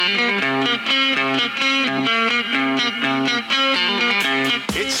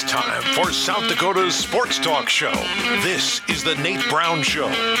It's time for South Dakota's Sports Talk Show. This is the Nate Brown Show,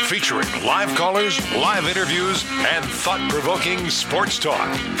 featuring live callers, live interviews, and thought-provoking sports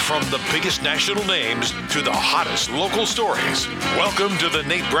talk. From the biggest national names to the hottest local stories. Welcome to the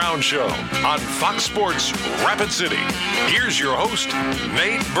Nate Brown Show on Fox Sports Rapid City. Here's your host,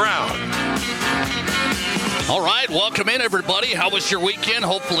 Nate Brown. All right, welcome in, everybody. How was your weekend?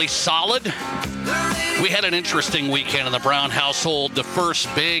 Hopefully solid. We had an interesting weekend in the Brown household. The first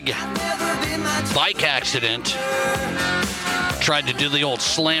big bike accident. Tried to do the old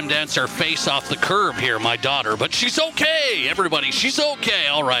slam dance her face off the curb here, my daughter. But she's okay, everybody. She's okay.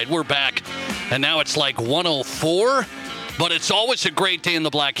 All right, we're back. And now it's like 104. But it's always a great day in the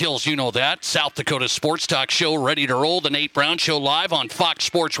Black Hills. You know that. South Dakota Sports Talk Show ready to roll. The Nate Brown Show live on Fox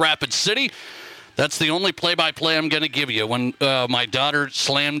Sports Rapid City. That's the only play-by-play I'm going to give you. When my daughter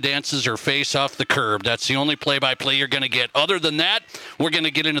slam dances her face off the curb, that's the only play-by-play you're going to get. Other than that, we're going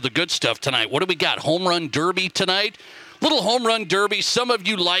to get into the good stuff tonight. What do we got? Home Run Derby tonight? Little Home Run Derby. Some of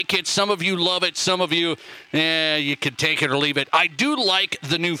you like it. Some of you love it. Some of you, you could take it or leave it. I do like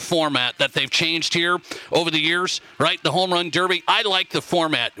the new format that they've changed here over the years, right? The Home Run Derby. I like the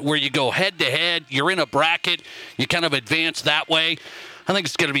format where you go head-to-head. You're in a bracket. You kind of advance that way. I think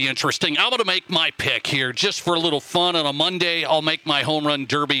it's going to be interesting. I'm going to make my pick here just for a little fun. On a Monday, I'll make my Home Run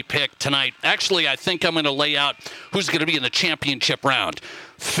Derby pick tonight. Actually, I think I'm going to lay out who's going to be in the championship round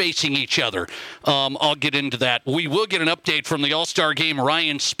facing each other. I'll get into that. We will get an update from the All-Star Game.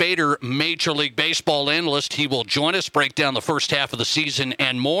 Ryan Spaeder, Major League Baseball analyst. He will join us, break down the first half of the season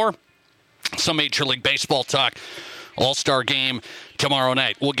and more. Some Major League Baseball talk. All-Star Game tomorrow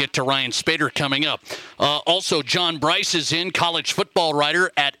night. We'll get to Ryan Spaeder coming up. Also, John Brice is in, college football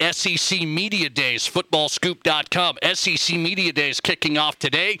writer at SEC Media Days, footballscoop.com. SEC Media Days kicking off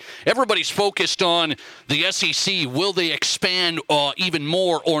today. Everybody's focused on the SEC. Will they expand even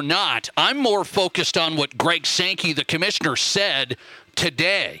more or not? I'm more focused on what Greg Sankey, the commissioner, said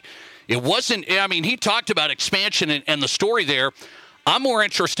today. It wasn't, he talked about expansion and the story there. I'm more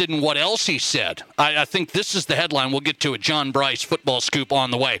interested in what else he said. I think this is the headline. We'll get to it. John Brice, Football Scoop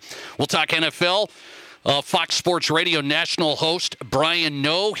on the way. We'll talk NFL. Fox Sports Radio national host Brian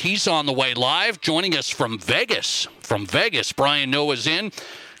Noe. He's on the way live, joining us from Vegas. Brian Noe is in.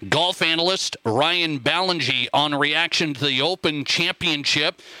 Golf analyst Ryan Ballengee on reaction to the Open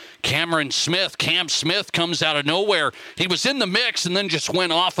Championship. Cam Smith comes out of nowhere. He was in the mix and then just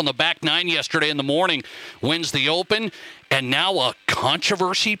went off on the back nine yesterday in the morning, wins the Open. And now a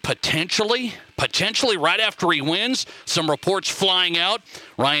controversy potentially right after he wins. Some reports flying out.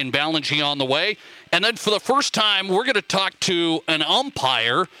 Ryan Ballengee on the way. And then for the first time, we're going to talk to an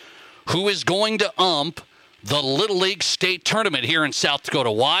umpire who is going to ump the Little League State Tournament here in South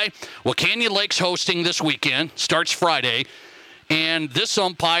Dakota. Why? Well, Canyon Lake's hosting this weekend. Starts Friday. And this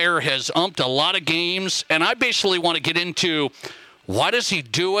umpire has umped a lot of games. And I basically want to get into why does he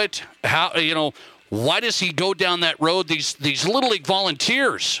do it? Why does he go down that road? These Little League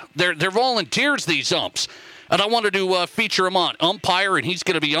volunteers, they're volunteers, these umps. And I wanted to feature him on umpire, and he's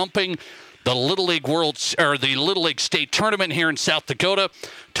going to be umping the Little League State Tournament here in South Dakota.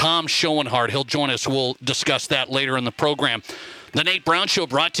 Tom Schoenhard, he'll join us. We'll discuss that later in the program. The Nate Brown Show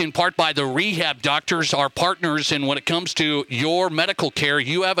brought to you in part by the Rehab Doctors, our partners. And when it comes to your medical care,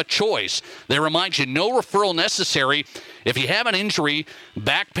 you have a choice. They remind you, no referral necessary. If you have an injury,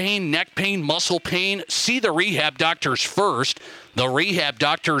 back pain, neck pain, muscle pain, see the Rehab Doctors first.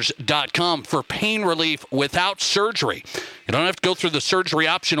 TheRehabDoctors.com for pain relief without surgery. You don't have to go through the surgery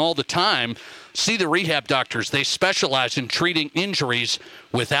option all the time. See the Rehab Doctors. They specialize in treating injuries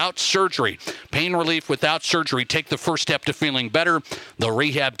without surgery. Pain relief without surgery. Take the first step to feeling better.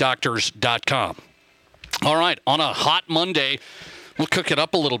 TheRehabDoctors.com. All right, on a hot Monday, we'll cook it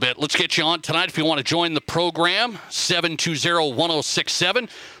up a little bit. Let's get you on tonight if you want to join the program. 720-1067.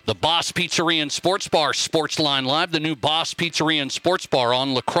 The Boss Pizzeria and Sports Bar, Sports Line Live. The new Boss Pizzeria and Sports Bar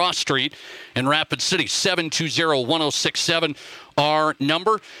on La Crosse Street in Rapid City. 720-1067. Our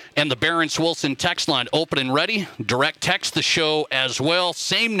number, and the Barron's Wilson text line open and ready. Direct text the show as well.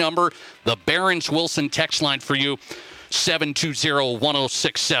 Same number, the Barron's Wilson text line for you,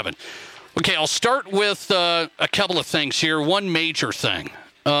 720-1067. Okay, I'll start with a couple of things here. One major thing.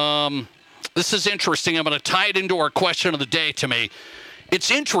 This is interesting. I'm going to tie it into our question of the day to me.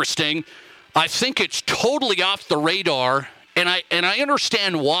 It's interesting. I think it's totally off the radar, and I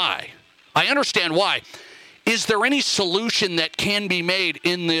understand why. Is there any solution that can be made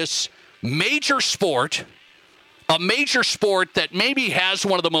in this major sport, a major sport that maybe has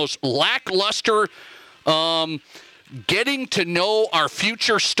one of the most lackluster Getting to Know Our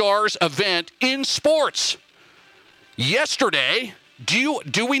Future Stars event in sports. Yesterday,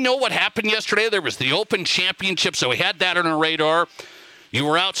 do we know what happened yesterday? There was the Open Championship, so we had that on our radar. You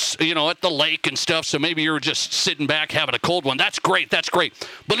were out, at the lake and stuff, so maybe you were just sitting back having a cold one. That's great.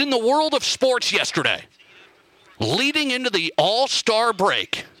 But in the world of sports yesterday, leading into the All-Star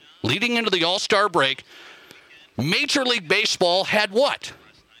break, Major League Baseball had what?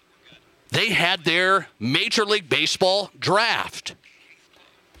 They had their Major League Baseball draft.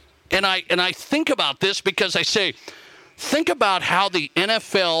 And I think about this because I say, think about how the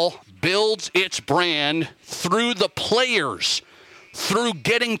NFL builds its brand through the players, through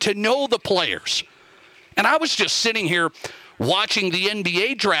getting to know the players. And I was just sitting here watching the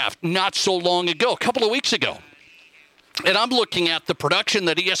NBA draft not so long ago, a couple of weeks ago. And I'm looking at the production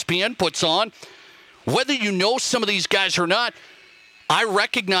that ESPN puts on. Whether you know some of these guys or not, I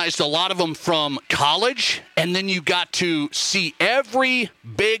recognized a lot of them from college, and then you got to see every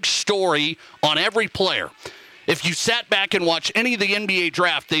big story on every player. If you sat back and watched any of the NBA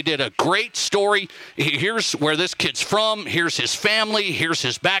draft, they did a great story. Here's where this kid's from. Here's his family. Here's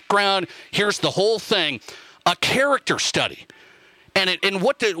his background. Here's the whole thing. A character study. And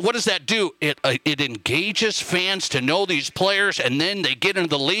what does that do? It engages fans to know these players, and then they get into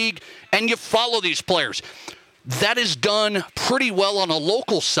the league, and you follow these players. That is done pretty well on a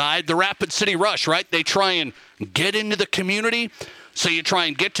local side, the Rapid City Rush, right? They try and get into the community, so you try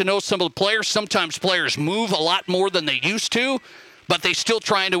and get to know some of the players. Sometimes players move a lot more than they used to, but they still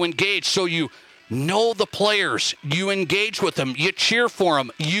trying to engage. So you know the players, you engage with them, you cheer for them,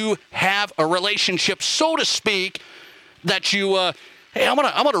 you have a relationship, so to speak, that you, hey, I'm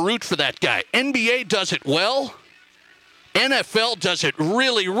gonna root for that guy. NBA does it well. NFL does it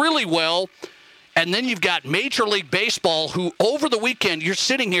really, really well. And then you've got Major League Baseball, who over the weekend, you're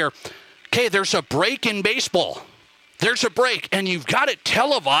sitting here, okay, there's a break in baseball. There's a break, and you've got it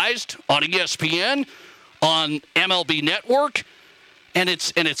televised on ESPN, on MLB Network, and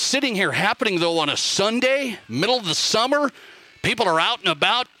it's sitting here happening, though, on a Sunday, middle of the summer. People are out and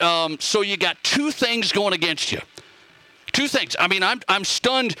about, so you got two things going against you. Two things. I mean, I'm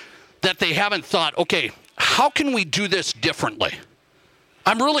stunned that they haven't thought, okay, how can we do this differently?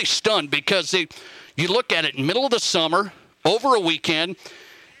 I'm really stunned because you look at it in the middle of the summer, over a weekend,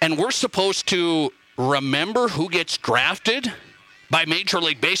 and we're supposed to remember who gets drafted by Major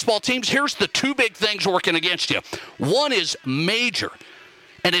League Baseball teams. Here's the two big things working against you. One is major,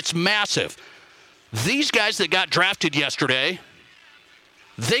 and it's massive. These guys that got drafted yesterday,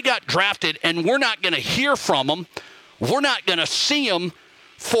 they got drafted, and we're not going to hear from them. We're not going to see them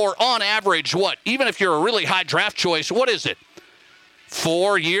for, on average, what? Even if you're a really high draft choice, what is it?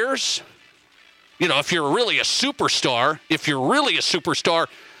 4 years? If you're really a superstar,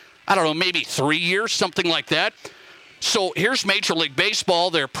 I don't know, maybe 3 years, something like that. So here's Major League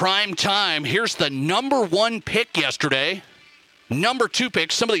Baseball, their prime time. Here's the number one pick yesterday, number two pick,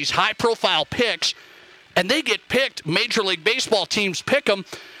 some of these high-profile picks, and they get picked. Major League Baseball teams pick them.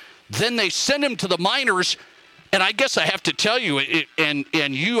 Then they send them to the minors. And I guess I have to tell you, and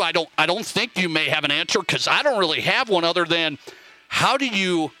you, I don't think you may have an answer because I don't really have one other than, how do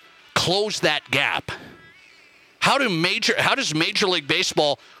you close that gap? How does Major League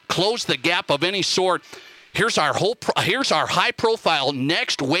Baseball close the gap of any sort? Here's our high-profile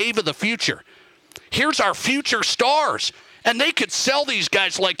next wave of the future. Here's our future stars, and they could sell these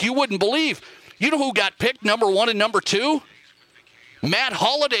guys like you wouldn't believe. You know who got picked number one and number two? Matt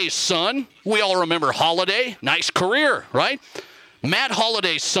Holliday's son. We all remember Holliday. Nice career, right? Matt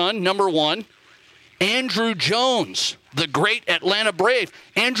Holliday's son, number one. Andrew Jones, the great Atlanta Brave.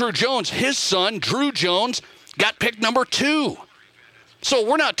 Andrew Jones, his son, Drew Jones, got picked number two. So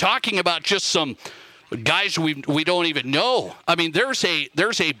we're not talking about just some guys we don't even know. I mean, there's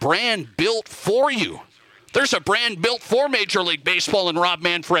a brand built for you. There's a brand built for Major League Baseball and Rob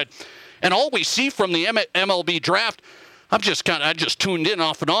Manfred. And all we see from the MLB draft, I just tuned in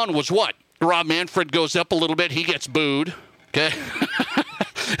off and on, was what? Rob Manfred goes up a little bit. He gets booed. Okay.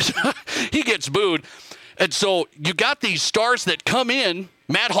 He gets booed. And so you got these stars that come in.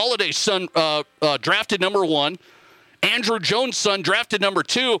 Matt Holliday's son drafted number one. Andrew Jones' son drafted number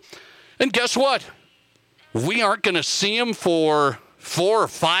two. And guess what? We aren't going to see him for 4 or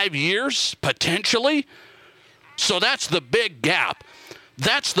 5 years, potentially. So that's the big gap.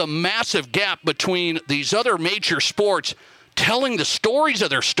 That's the massive gap between these other major sports telling the stories of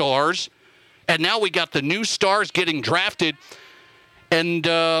their stars. And now we got the new stars getting drafted. And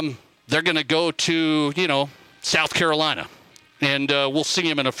they're going to go to, South Carolina. And we'll see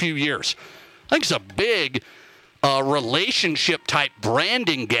him in a few years. I think it's a big relationship-type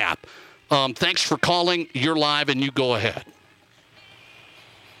branding gap. Thanks for calling. You're live, and you go ahead.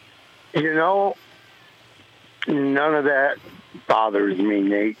 You know, none of that bothers me,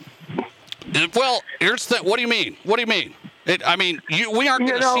 Nate. Well, here's the. What do you mean? What do you mean? We aren't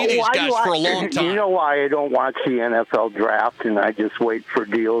going to see these guys for a long time. You know why I don't watch the NFL draft and I just wait for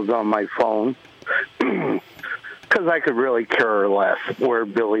deals on my phone? Because I could really care less where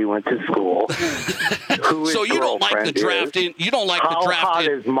Billy went to school. So you don't like the drafting? You don't like the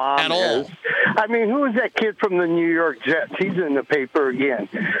drafting his mom at all? I mean, who is that kid from the New York Jets? He's in the paper again.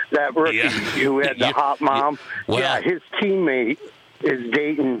 That rookie who had the hot mom. His teammate is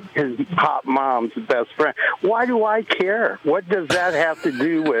dating his hot mom's best friend. Why do I care? What does that have to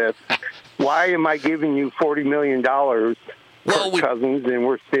do with why am I giving you $40 million for Cousins and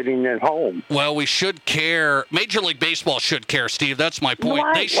we're sitting at home? Well, we should care. Major League Baseball should care, Steve. That's my point.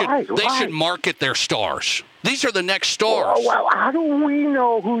 Why? They should market their stars. These are the next stars. Well, how do we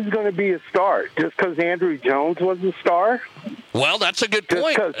know who's going to be a star? Just because Andrew Jones was a star? Well, that's a good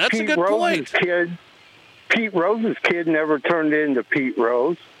point. That's a good point. Pete Rose's kid never turned into Pete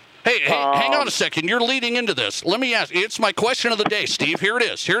Rose. Hey, hang on a second. You're leading into this. Let me ask. It's my question of the day, Steve. Here it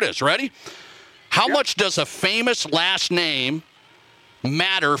is. Ready? How much does a famous last name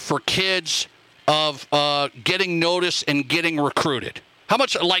matter for kids of getting noticed and getting recruited? How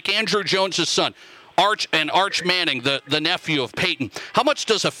much, like Andrew Jones' son, Arch Manning, the nephew of Peyton, how much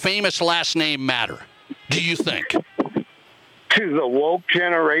does a famous last name matter, do you think? To the woke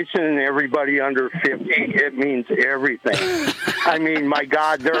generation and everybody under 50, it means everything. I mean, my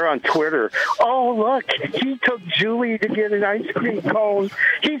God, they're on Twitter. Oh, look, he took Julie to get an ice cream cone.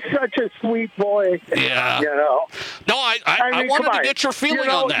 He's such a sweet boy. Yeah. You know? No, I wanted to get your feeling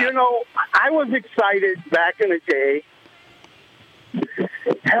on that. You know, I was excited back in the day.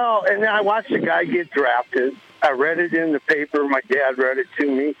 Hell, and I watched a guy get drafted. I read it in the paper. My dad read it to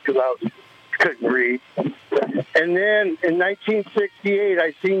me because I couldn't read. And then in 1968,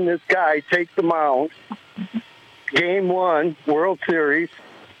 I seen this guy take the mound. Game 1, World Series.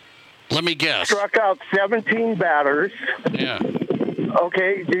 Let me guess. Struck out 17 batters. Yeah.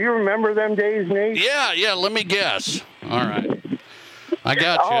 Okay, do you remember them days, Nate? Yeah, let me guess. All right. I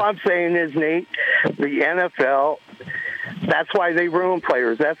got you. All I'm saying is, Nate, the NFL, that's why they ruin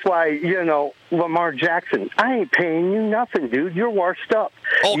players. That's why, Lamar Jackson, I ain't paying you nothing, dude. You're washed up.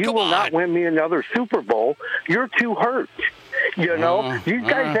 You will not win me another Super Bowl. You're too hurt. These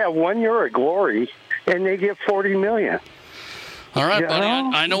guys have 1 year of glory, and they get $40 million. All right, buddy.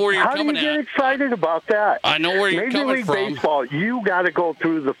 I know where you're coming at. How do you get excited about that? I know where you're coming from. Major League Baseball, you got to go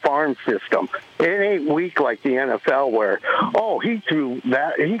through the farm system. It ain't weak like the NFL where, he threw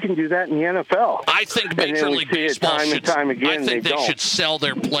that. He can do that in the NFL. I think Major League Baseball should sell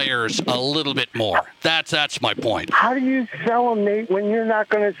their players a little bit more. That's my point. How do you sell them, Nate, when you're not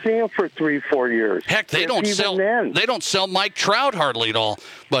going to see them for 3-4 years? Heck, they don't sell Mike Trout hardly at all.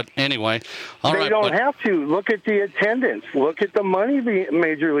 But anyway, they don't have to. Look at the attendance. Look at the money the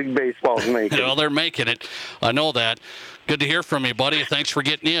Major League Baseball is making. Well, they're making it. I know that. Good to hear from you, buddy. Thanks for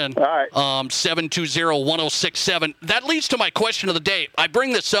getting in. All right. 720-1067. That leads to my question of the day. I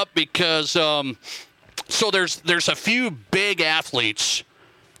bring this up because there's a few big athletes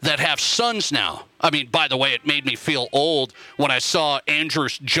that have sons now. I mean, by the way, it made me feel old when I saw Andrew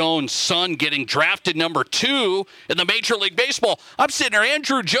Jones' son getting drafted number 2 in the Major League Baseball. I'm sitting there,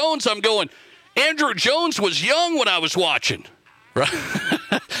 Andrew Jones, I'm going, Andrew Jones was young when I was watching. Right?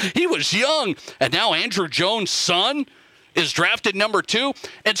 He was young, and now Andrew Jones' son is drafted number 2.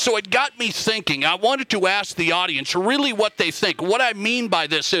 And so it got me thinking. I wanted to ask the audience really what they think. What I mean by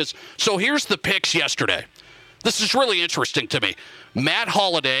this is, so here's the picks yesterday. This is really interesting to me. Matt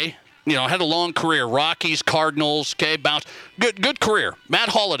Holliday, had a long career. Rockies, Cardinals, bounce. Good career. Matt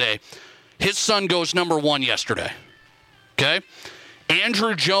Holliday, his son goes number 1 yesterday. Okay?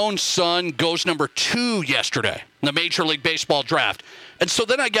 Andrew Jones' son goes number 2 yesterday in the Major League Baseball draft. And so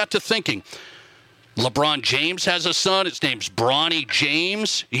then I got to thinking, LeBron James has a son. His name's Bronny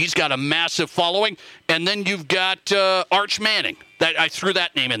James. He's got a massive following. And then you've got Arch Manning. I threw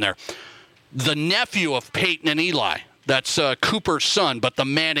that name in there. The nephew of Peyton and Eli. That's Cooper's son, but the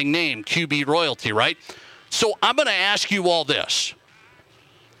Manning name, QB royalty, right? So I'm going to ask you all this.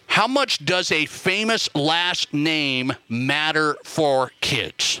 How much does a famous last name matter for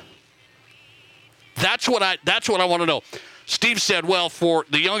kids? That's what I want to know. Steve said, well, for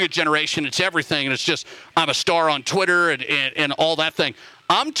the younger generation, it's everything, and it's just I'm a star on Twitter and all that thing.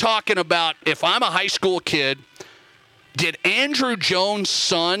 I'm talking about if I'm a high school kid, did Andrew Jones'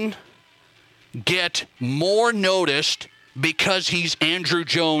 son get more noticed because he's Andrew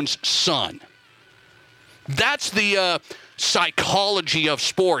Jones' son? That's the psychology of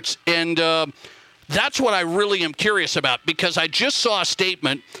sports. And that's what I really am curious about, because I just saw a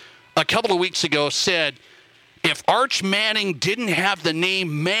statement a couple of weeks ago said, if Arch Manning didn't have the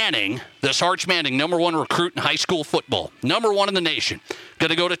name Manning, this Arch Manning, number one recruit in high school football, number one in the nation, going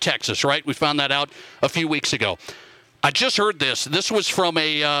to go to Texas, right? We found that out a few weeks ago. I just heard this. This was from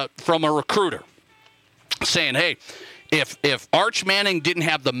a recruiter saying, hey, if Arch Manning didn't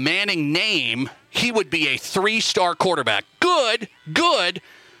have the Manning name, he would be a 3-star quarterback. Good,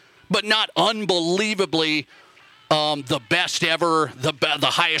 but not unbelievably the best ever, the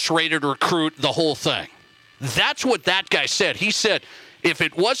highest rated recruit, the whole thing. That's what that guy said. He said if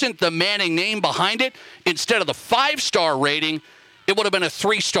it wasn't the Manning name behind it, instead of the 5-star rating, it would have been a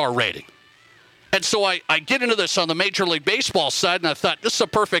 3-star rating. And so I get into this on the Major League Baseball side, and I thought this is a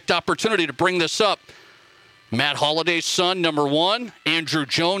perfect opportunity to bring this up. Matt Holliday's son, number 1. Andrew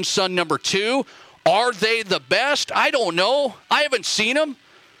Jones' son, number 2. Are they the best? I don't know. I haven't seen them.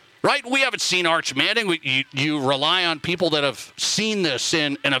 Right? We haven't seen Arch Manning. You rely on people that have seen this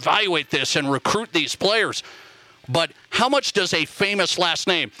and evaluate this and recruit these players. But how much does a famous last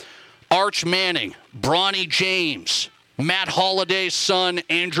name, Arch Manning, Bronny James, Matt Holliday's son,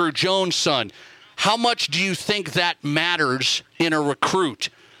 Andrew Jones' son, how much do you think that matters in a recruit,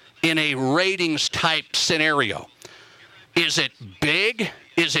 in a ratings-type scenario? Is it big?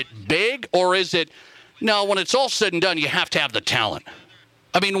 Or is it, no, when it's all said and done, you have to have the talent.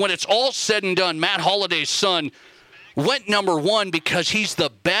 I mean, when it's all said and done, Matt Holliday's son went number 1 because he's the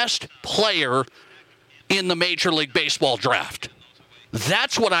best player in the Major League Baseball draft.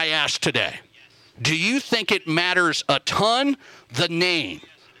 That's what I asked today. Do you think it matters a ton? The name.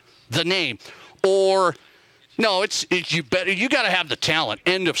 Or, no, it's you got to have the talent.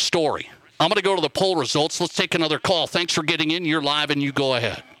 End of story. I'm going to go to the poll results. Let's take another call. Thanks for getting in. You're live, and you go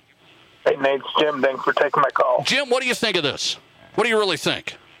ahead. Hey, Nate, it's Jim. Thanks for taking my call. Jim, what do you think of this? What do you really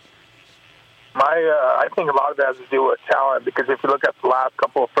think? I think a lot of that has to do with talent, because if you look at the last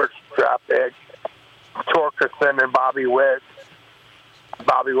couple of first draft picks, Torkelson and Bobby Witt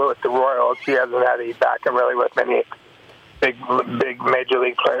with the Royals, he hasn't had any backing really with many big major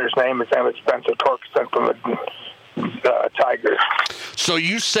league players' name. Same with Spencer Torkelson from the Tigers. So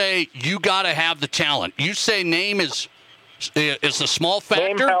you say you got to have the talent. You say name is the small factor?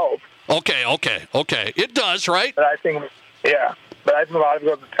 Name helps. Okay. It does, right? But I think a lot of it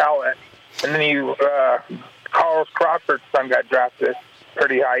goes to talent. And then Carlos Crawford's son got drafted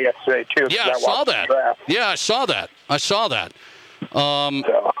pretty high yesterday, too. Yeah, I saw that.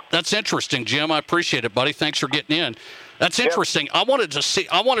 That's interesting, Jim. I appreciate it, buddy. Thanks for getting in. That's interesting. Yep. I wanted to see.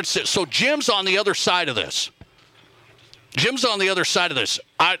 So Jim's on the other side of this.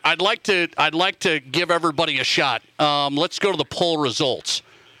 I'd like to give everybody a shot. Let's go to the poll results.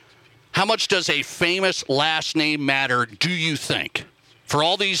 How much does a famous last name matter, do you think? For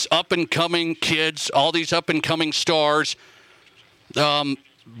all these up-and-coming kids, all these up-and-coming stars.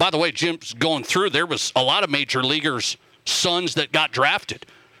 By the way, Jim's going through, there was a lot of major leaguers' sons that got drafted,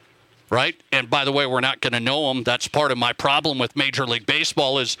 right? And by the way, we're not going to know them. That's part of my problem with Major League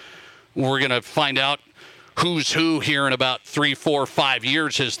Baseball is we're going to find out who's who here in about 3, 4, 5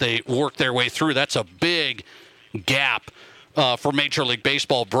 years as they work their way through. That's a big gap for Major League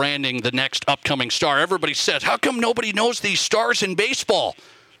Baseball branding the next upcoming star. Everybody says, how come nobody knows these stars in baseball?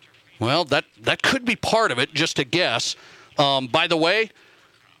 Well, that could be part of it, just a guess. By the way,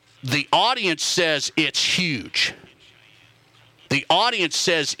 the audience says it's huge. So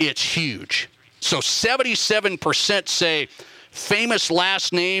 77% say famous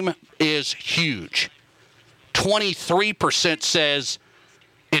last name is huge. 23% says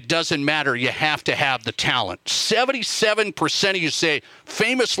it doesn't matter. You have to have the talent. 77% of you say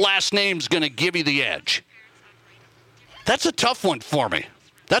famous last name is going to give you the edge. That's a tough one for me.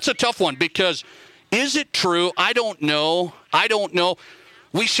 That's a tough one because is it true? I don't know.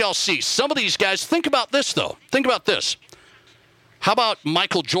 We shall see. Some of these guys, think about this, though. Think about this. How about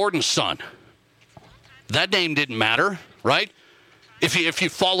Michael Jordan's son? That name didn't matter, right? If you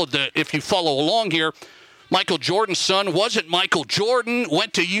follow along here, Michael Jordan's son wasn't Michael Jordan,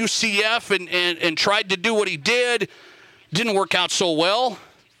 went to UCF and tried to do what he did. Didn't work out so well.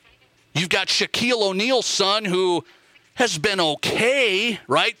 You've got Shaquille O'Neal's son who has been okay,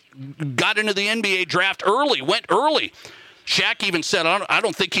 right? Got into the NBA draft early, went early. Shaq even said, I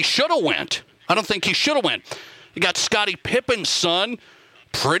don't think he should have went. You got Scottie Pippen's son,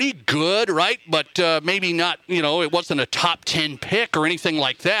 pretty good, right? But maybe not, it wasn't a top 10 pick or anything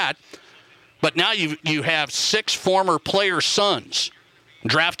like that. But now you have 6 former players' sons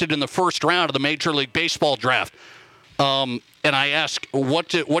drafted in the first round of the Major League Baseball draft. And I ask, what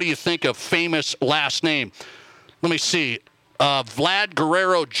do you think of famous last name? Let me see. Vlad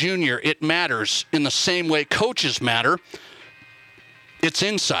Guerrero Jr., it matters in the same way coaches matter. It's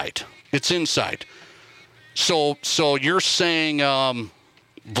insight. So you're saying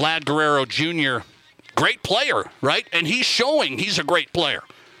Vlad Guerrero Jr., great player, right? And he's showing he's a great player.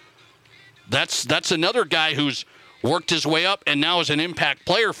 That's another guy who's worked his way up and now is an impact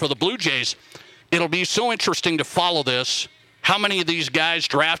player for the Blue Jays. It'll be so interesting to follow this. How many of these guys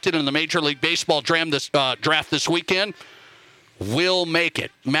drafted in the Major League Baseball draft this weekend will make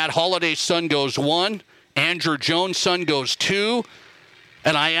it? Matt Holliday's son goes 1. Andrew Jones' son goes 2.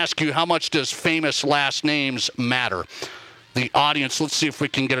 And I ask you, how much does famous last names matter? The audience, let's see if we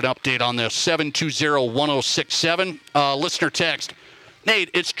can get an update on this. 720-1067. Listener text. Nate,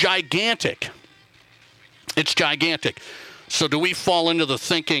 it's gigantic. It's gigantic. So do we fall into the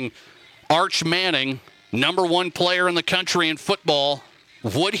thinking, Arch Manning, number 1 player in the country in football,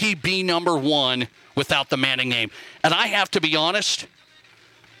 would he be number 1 without the Manning name? And I have to be honest,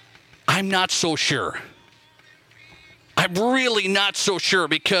 I'm not so sure. I'm really not so sure,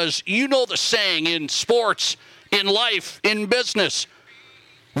 because you know the saying in sports, in life, in business.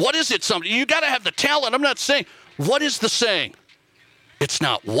 What is it? You got to have the talent. I'm not saying. What is the saying? It's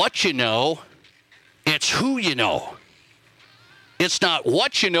not what you know, it's who you know. It's not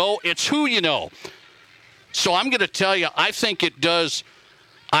what you know, it's who you know. So I'm going to tell you, I think it does.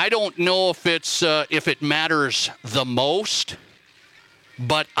 I don't know if it matters the most,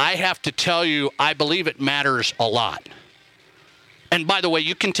 but I have to tell you, I believe it matters a lot. And by the way,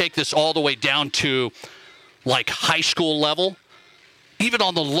 you can take this all the way down to like high school level, even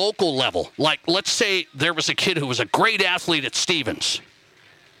on the local level. Like, let's say there was a kid who was a great athlete at Stevens,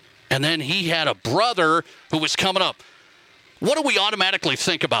 and then he had a brother who was coming up. What do we automatically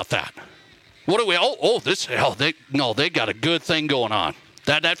think about that? What do we? They got a good thing going on.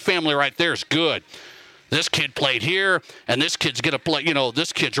 That family right there is good. This kid played here, and this kid's gonna play.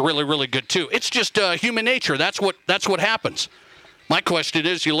 This kid's really, really good too. It's just human nature. That's what happens. My question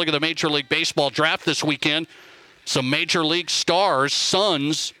is, you look at the Major League Baseball draft this weekend, some Major League stars,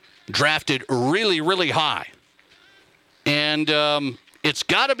 sons, drafted really, really high. And it's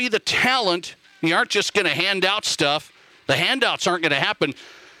got to be the talent. You aren't just going to hand out stuff. The handouts aren't going to happen.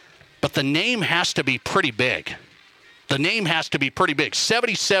 But the name has to be pretty big.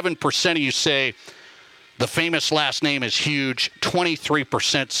 77% of you say the famous last name is huge.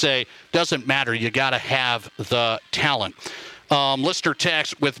 23% say doesn't matter. You got to have the talent. Listener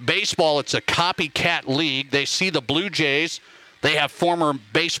text, with baseball, it's a copycat league. They see the Blue Jays. They have 4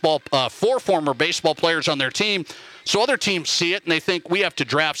 former baseball players on their team. So other teams see it, and they think we have to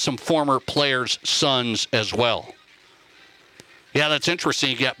draft some former players' sons as well. Yeah, that's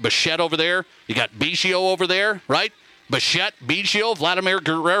interesting. You got Bichette over there. You got Biggio over there, right? Bichette, Biggio, Vladimir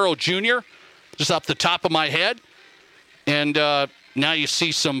Guerrero Jr., just off the top of my head. And now you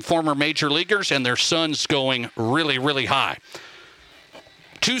see some former major leaguers and their sons going really, really high.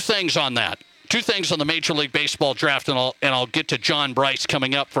 2 things on that. 2 things on the Major League Baseball draft, and I'll get to John Brice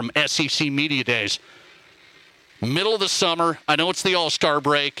coming up from SEC Media Days. Middle of the summer, I know it's the All-Star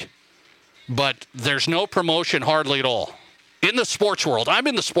break, but there's no promotion hardly at all. In the sports world, I'm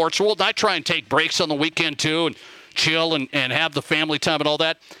in the sports world. I try and take breaks on the weekend too and chill and have the family time and all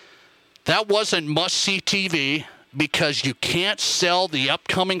that. That wasn't must-see TV because you can't sell the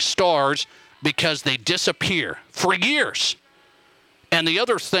upcoming stars because they disappear for years. And the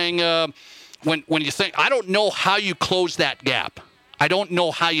other thing, when you think, I don't know how you close that gap. I don't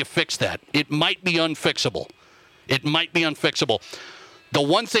know how you fix that. It might be unfixable. The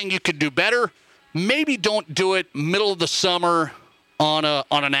one thing you could do better, maybe don't do it middle of the summer on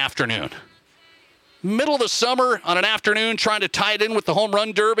an afternoon. Middle of the summer on an afternoon, trying to tie it in with the home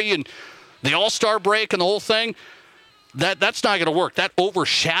run derby and the All-Star break and the whole thing. That's not going to work. That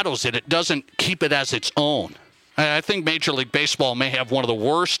overshadows it. It doesn't keep it as its own. I think Major League Baseball may have one of the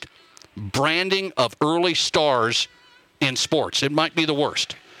worst branding of early stars in sports. It might be the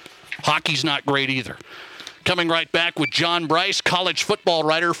worst. Hockey's not great either. Coming right back with John Brice, college football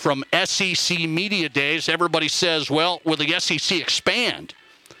writer from SEC Media Days. Everybody says, well, will the SEC expand?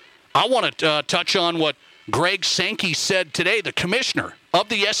 I want to touch on what Greg Sankey said today, the commissioner of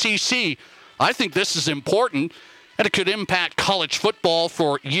the SEC. I think this is important, and it could impact college football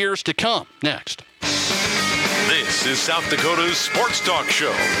for years to come. Next. This is South Dakota's Sports Talk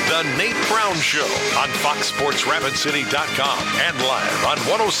Show, The Nate Brown Show, on FoxSportsRapidCity.com and live on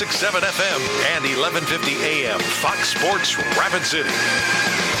 106.7 FM and 1150 AM, Fox Sports Rapid City.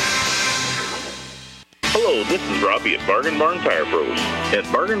 Hello, this is Robbie at Bargain Barn Tire Pros. At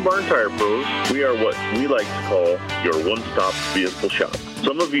Bargain Barn Tire Pros, we are what we like to call your one-stop vehicle shop.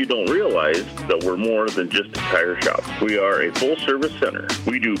 Some of you don't realize that we're more than just a tire shop. We are a full-service center.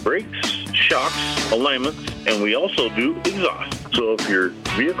 We do brakes, shocks, alignments, and we also do exhaust. So if your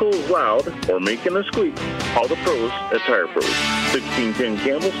vehicle is loud or making a squeak, call the pros at Tire Pros. 1610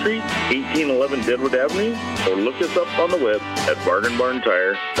 Campbell Street, 1811 Deadwood Avenue, or look us up on the web at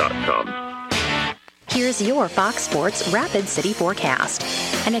bargainbarntire.com. Here's your Fox Sports Rapid City forecast.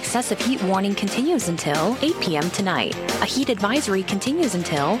 An excessive heat warning continues until 8 p.m. tonight. A heat advisory continues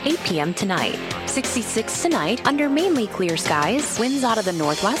until 8 p.m. tonight. 66 tonight under mainly clear skies. Winds out of the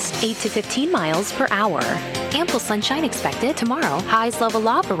northwest, 8 to 15 miles per hour. Ample sunshine expected tomorrow. Highs level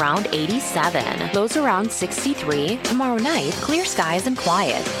off around 87. Lows around 63. Tomorrow night, clear skies and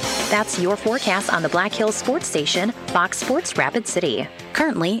quiet. That's your forecast on the Black Hills Sports Station, Fox Sports Rapid City.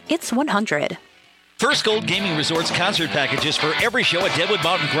 Currently, it's 100. First Gold Gaming Resorts concert packages for every show at Deadwood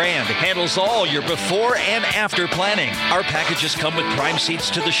Mountain Grand handles all your before and after planning. Our packages come with prime seats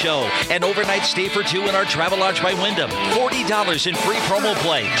to the show, an overnight stay for two in our Travel Lodge by Wyndham, $40 in free promo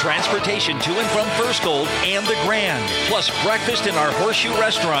play, transportation to and from First Gold and the Grand, plus breakfast in our Horseshoe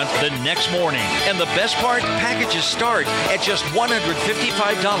Restaurant the next morning. And the best part, packages start at just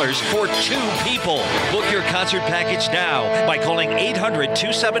 $155 for two people. Book your concert package now by calling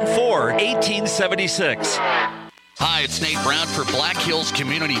 800-274-1876. Hi, it's Nate Brown for Black Hills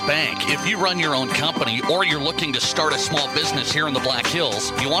Community Bank. If you run your own company or you're looking to start a small business here in the Black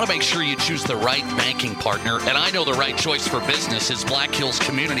Hills, you want to make sure you choose the right banking partner. And I know the right choice for business is Black Hills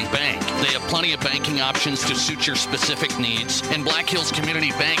Community Bank. They have plenty of banking options to suit your specific needs. And Black Hills Community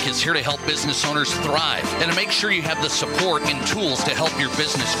Bank is here to help business owners thrive and to make sure you have the support and tools to help your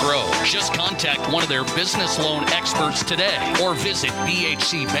business grow. Just contact one of their business loan experts today or visit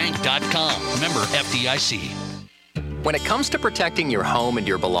bhcbank.com. Member FDIC. When it comes to protecting your home and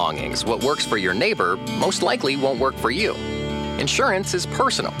your belongings, what works for your neighbor most likely won't work for you. Insurance is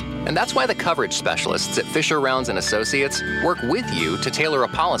personal, and that's why the coverage specialists at Fisher Rounds & Associates work with you to tailor a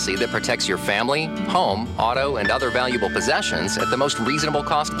policy that protects your family, home, auto, and other valuable possessions at the most reasonable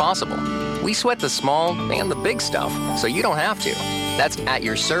cost possible. We sweat the small and the big stuff, so you don't have to. That's at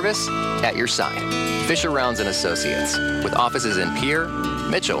your service, at your side. Fisher Rounds & Associates, with offices in Pierre,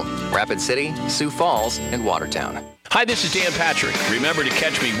 Mitchell, Rapid City, Sioux Falls, and Watertown. Hi, this is Dan Patrick. Remember to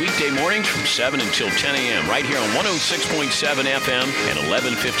catch me weekday mornings from 7 until 10 a.m. right here on 106.7 FM and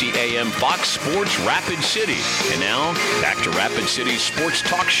 1150 a.m. Fox Sports Rapid City. And now, back to Rapid City's sports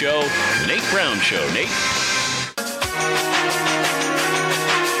talk show, The Nate Brown Show. Nate?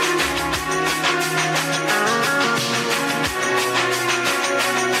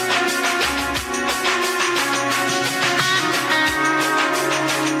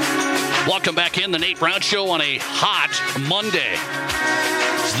 Welcome back in the Nate Brown Show on a hot Monday.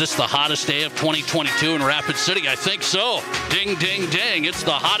 Is this the hottest day of 2022 in Rapid City? I think so. Ding, ding, ding. It's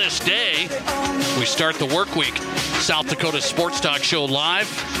the hottest day. We start the work week. South Dakota Sports Talk Show live.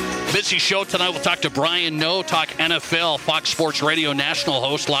 Busy show tonight. We'll talk to Brian Noe, talk NFL, Fox Sports Radio national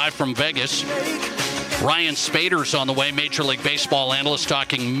host live from Vegas. Ryan Spaeder's on the way, Major League Baseball analyst,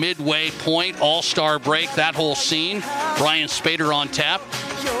 talking midway point, all-star break, that whole scene. Ryan Spaeder on tap.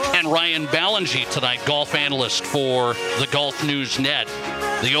 And Ryan Ballengee tonight, golf analyst for the Golf News Net.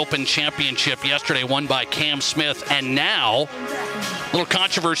 The Open Championship yesterday won by Cam Smith. And now, a little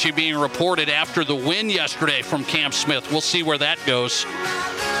controversy being reported after the win yesterday from Cam Smith. We'll see where that goes.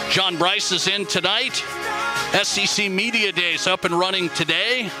 John Brice is in tonight. SEC Media Days up and running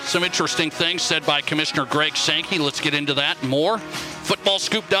today. Some interesting things said by Commissioner Greg Sankey. Let's get into that and more.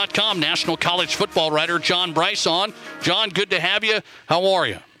 FootballScoop.com, National College Football writer John Brice on. John, good to have you. How are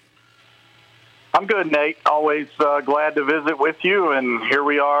you? I'm good, Nate. Always glad to visit with you. And here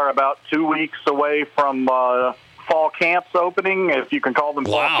we are about 2 weeks away from fall camps opening, if you can call them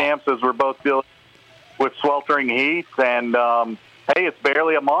fall camps, as we're both dealing with sweltering heat. And, hey, it's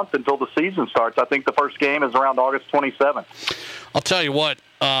barely a month until the season starts. I think the first game is around August 27th. I'll tell you what,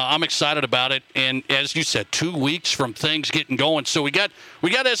 I'm excited about it. And as you said, 2 weeks from things getting going. So we got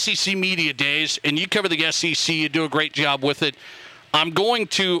SEC Media Days, and you cover the SEC. You do a great job with it. I'm going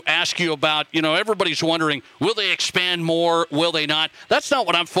to ask you about, everybody's wondering, will they expand more? Will they not? That's not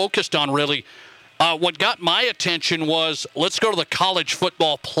what I'm focused on, really. What got my attention was, let's go to the college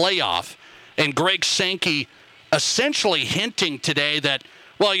football playoff. And Greg Sankey essentially hinting today that,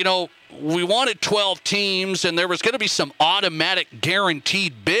 we wanted 12 teams and there was going to be some automatic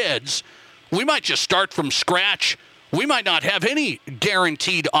guaranteed bids. We might just start from scratch. We might not have any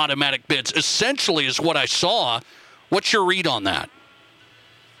guaranteed automatic bids, essentially is what I saw. What's your read on that?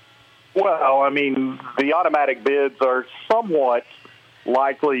 Well, I mean, the automatic bids are somewhat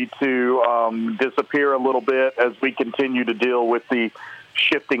likely to disappear a little bit as we continue to deal with the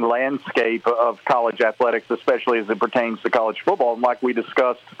shifting landscape of college athletics, especially as it pertains to college football. And like we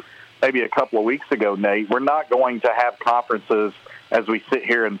discussed maybe a couple of weeks ago, Nate, we're not going to have conferences as we sit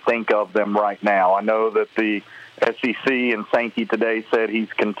here and think of them right now. I know that the SEC and Sankey today said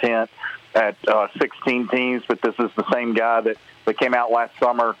he's content at 16 teams, but this is the same guy that came out last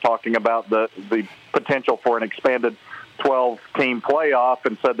summer talking about the potential for an expanded 12-team playoff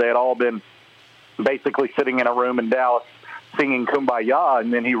and said they had all been basically sitting in a room in Dallas singing Kumbaya,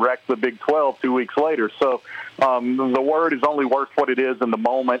 and then he wrecked the Big 12 2 weeks later. So the word is only worth what it is in the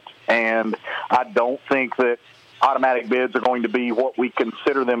moment, and I don't think that automatic bids are going to be what we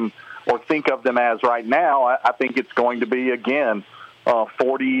consider them or think of them as right now. I think it's going to be, again,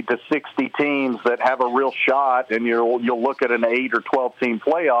 40 to 60 teams that have a real shot, and you'll look at an 8 or 12-team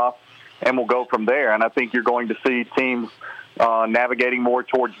playoff, and we'll go from there. And I think you're going to see teams navigating more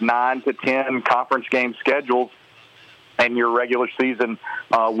towards 9 to 10 conference game schedules, and your regular season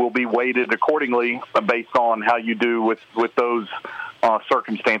will be weighted accordingly based on how you do with those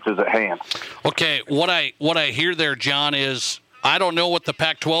circumstances at hand. Okay, what I hear there, John, is I don't know what the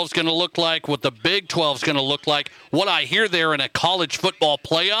Pac-12 is going to look like, what the Big 12 is going to look like. What I hear there in a college football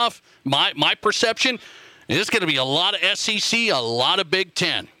playoff, my perception, is going to be a lot of SEC, a lot of Big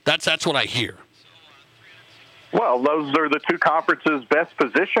 10. That's what I hear. Well, those are the two conferences best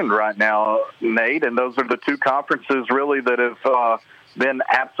positioned right now, Nate, and those are the two conferences really that have been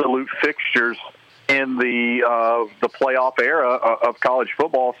absolute fixtures in the playoff era of college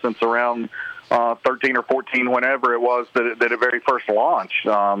football since around 13 or 14, whenever it was that it very first launched.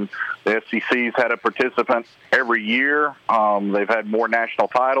 The SEC's had a participant every year. They've had more national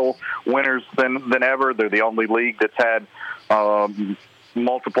title winners than ever. They're the only league that's had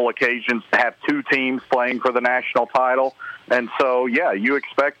multiple occasions to have two teams playing for the national title. And so, yeah, you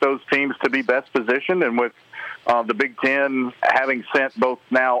expect those teams to be best positioned. And with the Big Ten having sent both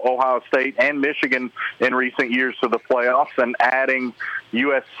now Ohio State and Michigan in recent years to the playoffs and adding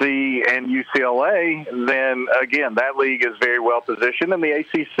USC and UCLA, then, again, that league is very well positioned. And the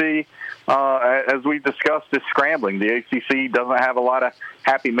ACC, as we've discussed, is scrambling. The ACC doesn't have a lot of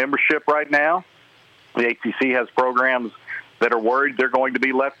happy membership right now. The ACC has programs that are worried they're going to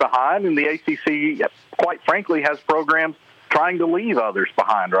be left behind, and the ACC, quite frankly, has programs trying to leave others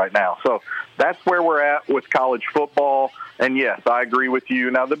behind right now. So that's where we're at with college football. And yes, I agree with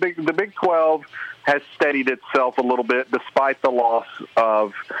you. Now, the Big 12 has steadied itself a little bit despite the loss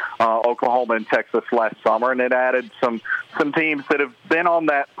of Oklahoma and Texas last summer, and it added some teams that have been on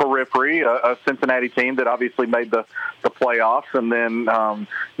that periphery, a Cincinnati team that obviously made the playoffs, and then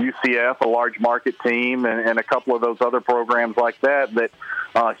UCF, a large market team, and a couple of those other programs like that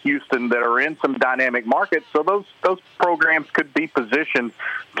Houston that are in some dynamic markets. So those programs could be positioned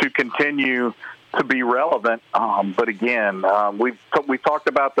to continue to be relevant. But again, we've talked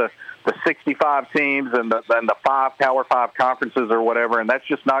about the 65 teams and the 5 Power 5 conferences or whatever, and that's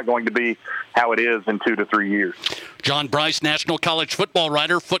just not going to be how it is in 2 to 3 years. John Brice, national college football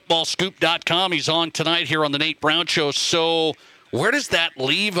writer, footballscoop.com. He's on tonight here on the Nate Brown Show. So where does that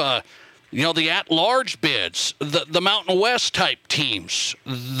leave the at-large bids, the Mountain West type teams?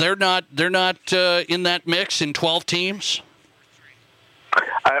 They're not in that mix in 12 teams?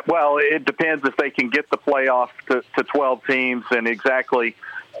 Well, it depends if they can get the playoff to 12 teams and exactly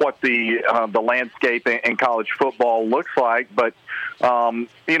what the landscape in college football looks like. But,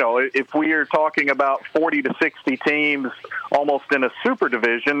 if we are talking about 40 to 60 teams almost in a super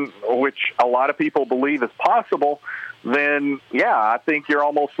division, which a lot of people believe is possible, then, yeah, I think you're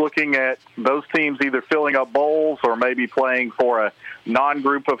almost looking at those teams either filling up bowls or maybe playing for a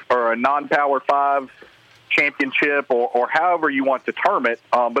non-group or a non-Power 5 championship or however you want to term it.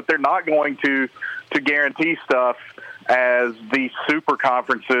 But they're not going to guarantee stuff as these super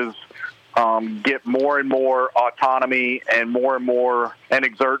conferences get more and more autonomy and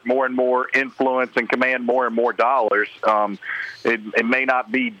exert more and more influence and command more and more dollars. It may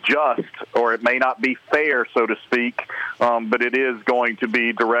not be just, or it may not be fair, so to speak, but it is going to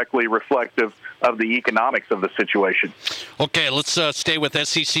be directly reflective of the economics of the situation. Okay, let's stay with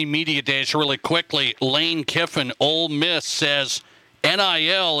SEC Media Days really quickly. Lane Kiffin, Ole Miss, says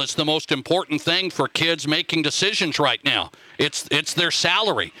NIL is the most important thing for kids making decisions right now. It's their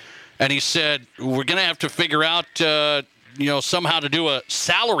salary. And he said, we're going to have to figure out, somehow to do a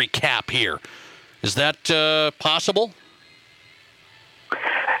salary cap here. Is that possible?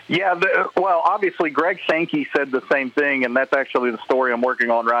 Yeah, well, obviously, Greg Sankey said the same thing, and that's actually the story I'm working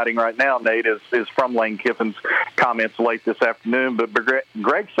on writing right now, Nate, is from Lane Kiffin's comments late this afternoon. But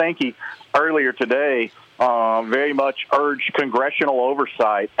Greg Sankey, earlier today, very much urged congressional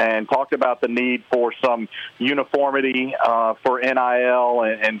oversight and talked about the need for some uniformity for NIL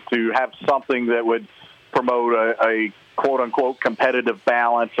and to have something that would promote a quote-unquote competitive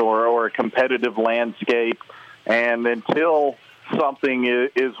balance or a competitive landscape. And until something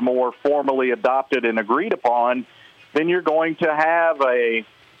is more formally adopted and agreed upon, then you're going to have a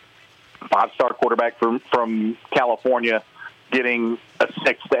five-star quarterback from California getting a $6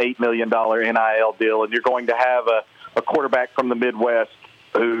 to $8 million NIL deal, and you're going to have a quarterback from the Midwest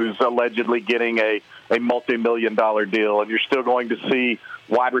who's allegedly getting a multi-million-dollar deal, and you're still going to see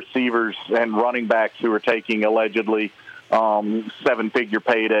wide receivers and running backs who are taking allegedly seven-figure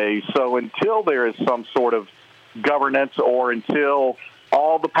paydays. So until there is some sort of governance, or until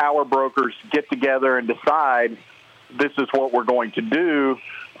all the power brokers get together and decide this is what we're going to do,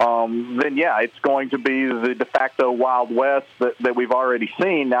 then, yeah, it's going to be the de facto Wild West that we've already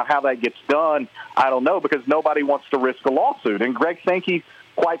seen. Now, how that gets done, I don't know, because nobody wants to risk a lawsuit. And Greg Sankey,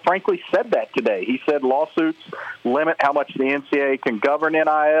 quite frankly, said that today. He said lawsuits limit how much the NCAA can govern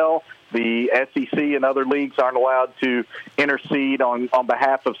NIL. The SEC and other leagues aren't allowed to intercede on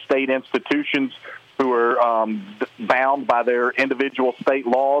behalf of state institutions who are bound by their individual state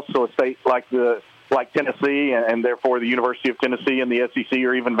laws. So a state like Tennessee and therefore the University of Tennessee and the SEC,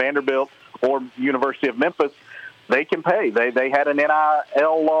 or even Vanderbilt or University of Memphis, they can pay. They had an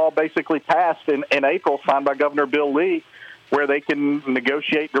NIL law basically passed in April, signed by Governor Bill Lee, where they can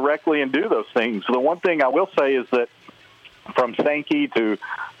negotiate directly and do those things. So the one thing I will say is that from Sankey to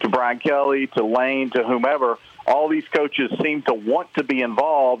Brian Kelly to Lane to whomever, all these coaches seem to want to be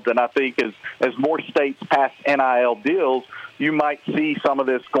involved, and I think as more states pass NIL deals, you might see some of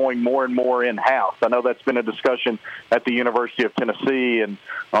this going more and more in-house. I know that's been a discussion at the University of Tennessee, and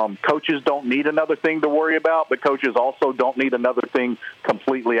coaches don't need another thing to worry about, but coaches also don't need another thing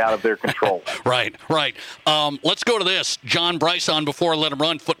completely out of their control. Right. Let's go to this. John Brice on before Let Him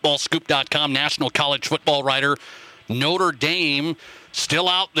Run, footballscoop.com, national college football writer. Notre Dame still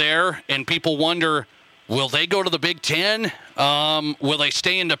out there, and people wonder, will they go to the Big Ten? Will they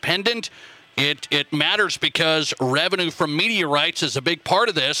stay independent? It matters because revenue from media rights is a big part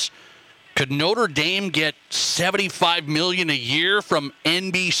of this. Could Notre Dame get $75 million a year from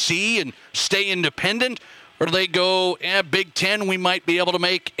NBC and stay independent? Or do they go, Big Ten, we might be able to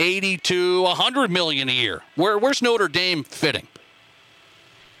make $80 to $100 million a year? Where's Notre Dame fitting?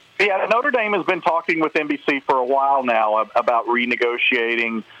 Yeah, Notre Dame has been talking with NBC for a while now about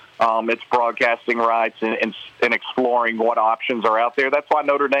renegotiating its broadcasting rights and exploring what options are out there. That's why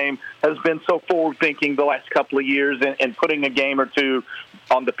Notre Dame has been so forward-thinking the last couple of years and putting a game or two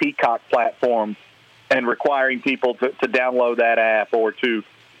on the Peacock platform and requiring people to download that app or to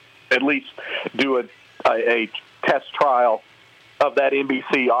at least do a test trial of that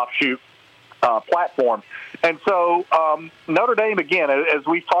NBC offshoot platform. And so Notre Dame, again, as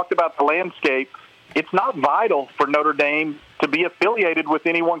we've talked about the landscape, it's not vital for Notre Dame to be affiliated with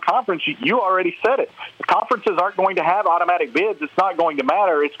any one conference. You already said it. The conferences aren't going to have automatic bids. It's not going to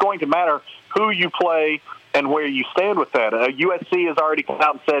matter. It's going to matter who you play and where you stand with that. USC has already come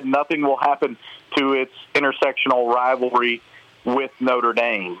out and said nothing will happen to its intersectional rivalry with Notre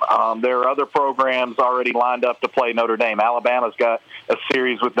Dame. There are other programs already lined up to play Notre Dame. Alabama's got a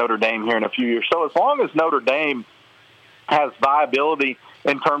series with Notre Dame here in a few years. So as long as Notre Dame has viability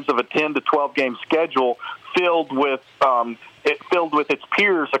in terms of a 10 to 12 game schedule filled with its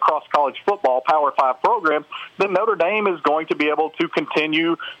peers across college football, Power 5 programs, then Notre Dame is going to be able to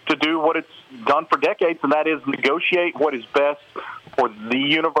continue to do what it's done for decades, and that is negotiate what is best for the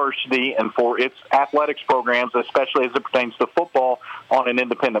university and for its athletics programs, especially as it pertains to football, on an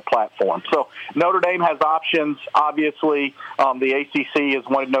independent platform. So Notre Dame has options. Obviously, the ACC has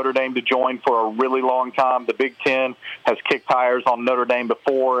wanted Notre Dame to join for a really long time. The Big Ten has kicked tires on Notre Dame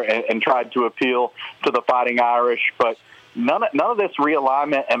before and tried to appeal to the Fighting Irish, but none of this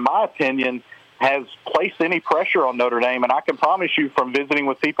realignment, in my opinion, has placed any pressure on Notre Dame. And I can promise you from visiting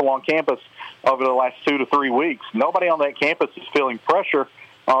with people on campus over the last 2 to 3 weeks, nobody on that campus is feeling pressure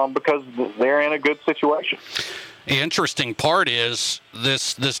because they're in a good situation. The interesting part is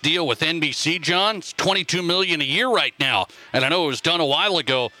this deal with NBC, John. It's $22 million a year right now. And I know it was done a while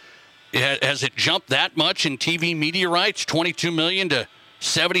ago. Has it jumped that much in TV media rights, $22 million to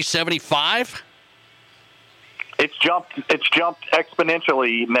 $70, $75? It's jumped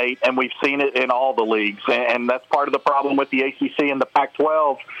exponentially, Nate, and we've seen it in all the leagues. And that's part of the problem with the ACC and the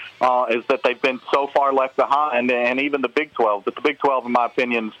Pac-12 is that they've been so far left behind, and even the Big 12. But the Big 12, in my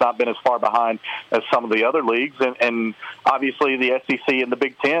opinion, has not been as far behind as some of the other leagues. And obviously the SEC and the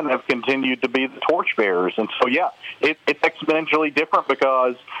Big 10 have continued to be the torchbearers. And so, yeah, it's exponentially different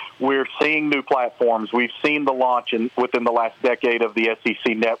because we're seeing new platforms. We've seen the launch within the last decade of the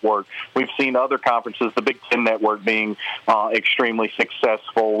SEC network. We've seen other conferences, the Big 10 network, being extremely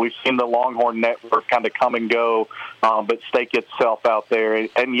successful. We've seen the Longhorn network kind of come and go, but stake itself out there.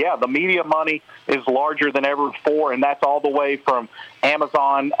 And yeah, the media money is larger than ever before, and that's all the way from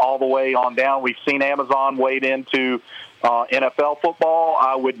Amazon all the way on down. We've seen Amazon wade into NFL football.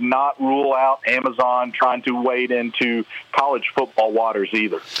 I would not rule out Amazon trying to wade into college football waters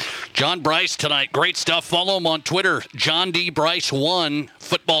either. John Brice tonight. Great stuff. Follow him on Twitter. John D. Brice1,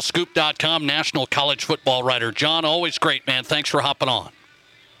 footballscoop.com, national college football writer. John, always great, man. Thanks for hopping on.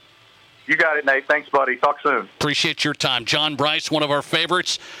 You got it, Nate. Thanks, buddy. Talk soon. Appreciate your time. John Brice, one of our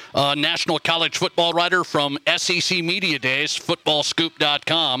favorites, national college football writer from SEC Media Days,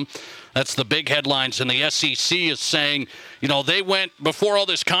 footballscoop.com. That's the big headlines. And the SEC is saying, they went, before all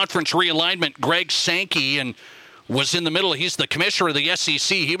this conference realignment, Greg Sankey and was in the middle. He's the commissioner of the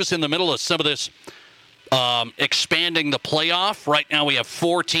SEC. He was in the middle of some of this expanding the playoff. Right now we have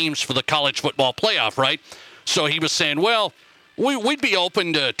 4 teams for the college football playoff, right? So he was saying, well, we'd be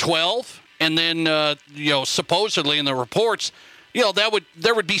open to 12. And then, supposedly in the reports,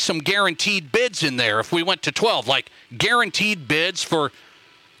 there would be some guaranteed bids in there if we went to 12, like guaranteed bids for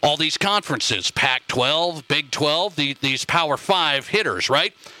all these conferences, Pac-12, Big 12, these Power 5 hitters,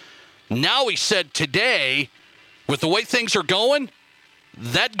 right? Now he said today, with the way things are going,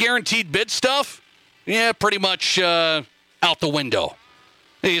 that guaranteed bid stuff, pretty much out the window.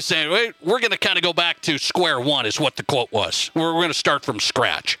 He's saying, we're going to kind of go back to square one is what the quote was. We're going to start from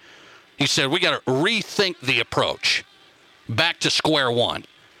scratch. He said, we got to rethink the approach, back to square one.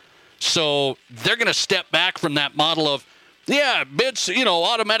 So they're going to step back from that model of, bids,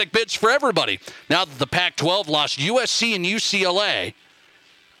 automatic bids for everybody. Now that the Pac-12 lost USC and UCLA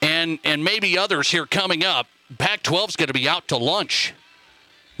and maybe others here coming up, Pac-12's going to be out to lunch.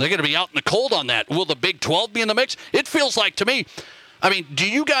 They're going to be out in the cold on that. Will the Big 12 be in the mix? It feels like to me, do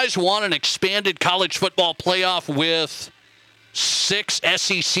you guys want an expanded college football playoff with 6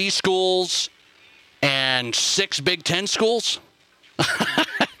 SEC schools and 6 Big 10 schools?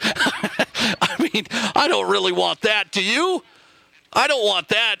 I don't really want that. Do you? I don't want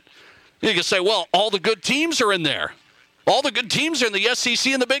that. You can say, well, all the good teams are in there. All the good teams are in the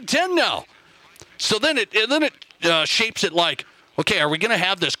SEC and the Big 10 now. So then it shapes it like, okay, are we going to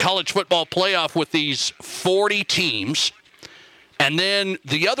have this college football playoff with these 40 teams, and then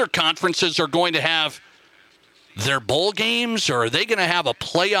the other conferences are going to have their bowl games, or are they going to have a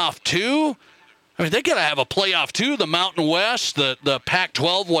playoff too? They got to have a playoff too. The Mountain West, the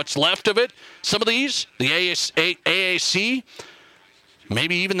Pac-12, what's left of it. Some of these, the AAC,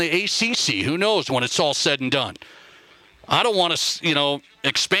 maybe even the ACC. Who knows when it's all said and done. I don't want to,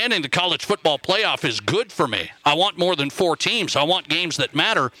 expanding the college football playoff is good for me. I want more than 4 teams. I want games that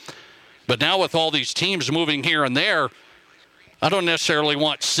matter. But now with all these teams moving here and there, I don't necessarily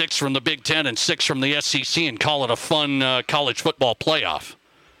want 6 from the Big 10 and 6 from the SEC and call it a fun college football playoff.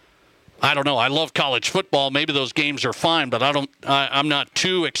 I don't know. I love college football. Maybe those games are fine, but I'm not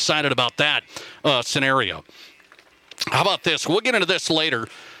too excited about that scenario. How about this? We'll get into this later.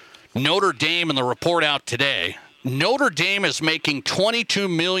 Notre Dame and the report out today. Notre Dame is making $22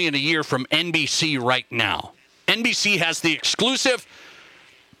 million a year from NBC right now. NBC has the exclusive.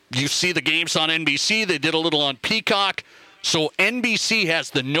 You see the games on NBC. They did a little on Peacock. So NBC has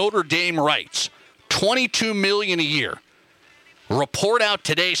the Notre Dame rights. $22 million a year. Report out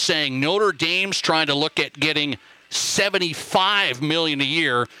today saying Notre Dame's trying to look at getting $75 million a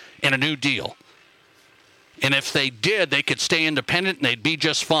year in a new deal. And if they did, they could stay independent and they'd be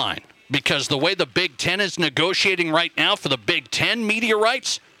just fine. Because the way the Big Ten is negotiating right now for the Big Ten media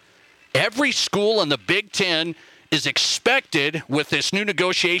rights, every school in the Big Ten is expected with this new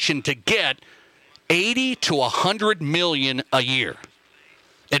negotiation to get $80 to $100 million a year.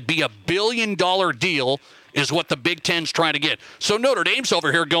 It'd be $1 billion deal is what the Big Ten's trying to get. So Notre Dame's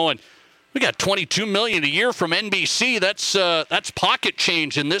over here going, we got $22 million a year from NBC. That's pocket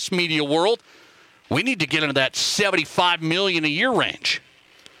change in this media world. We need to get into that $75 million a year range.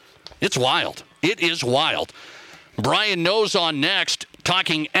 It's wild. It is wild. Brian Noe's on next,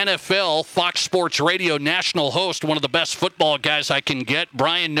 talking NFL, Fox Sports Radio national host, one of the best football guys I can get.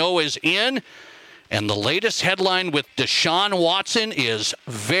 Brian Noe is in. And the latest headline with Deshaun Watson is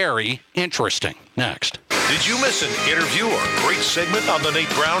very interesting. Next. Did you miss an interview or great segment on The Nate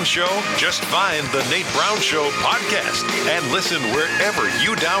Brown Show? Just find The Nate Brown Show podcast and listen wherever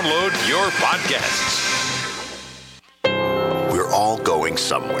you download your podcasts. We're all going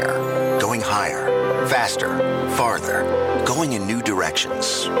somewhere. Going higher, faster, farther. Going in new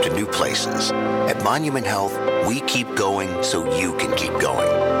directions, to new places. At Monument Health, we keep going so you can keep going.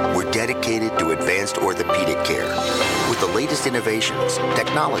 We're dedicated to advanced orthopedic care with the latest innovations,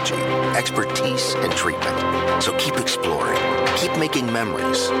 technology, expertise, and treatment. So keep exploring, keep making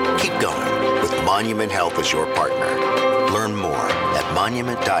memories, keep going with Monument Health as your partner. Learn more at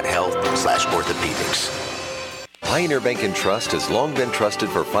monument.health/orthopedics. Pioneer Bank & Trust has long been trusted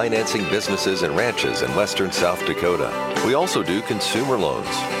for financing businesses and ranches in western South Dakota. We also do consumer loans.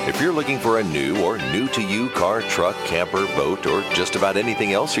 If you're looking for a new or new-to-you car, truck, camper, boat, or just about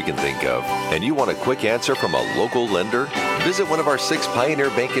anything else you can think of, and you want a quick answer from a local lender, visit one of our 6 Pioneer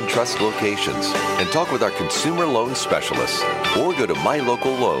Bank & Trust locations and talk with our consumer loan specialists, or go to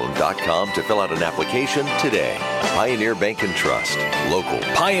mylocalloan.com to fill out an application today. Pioneer Bank & Trust. Local.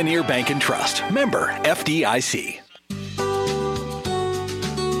 Pioneer Bank & Trust. Member FDIC.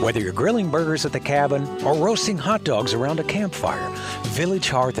 Whether you're grilling burgers at the cabin or roasting hot dogs around a campfire, Village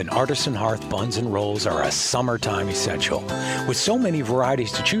Hearth and Artisan Hearth buns and rolls are a summertime essential. With so many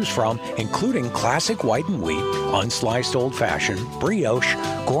varieties to choose from, including classic white and wheat, unsliced old-fashioned, brioche,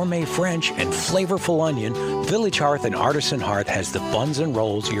 gourmet French, and flavorful onion, Village Hearth and Artisan Hearth has the buns and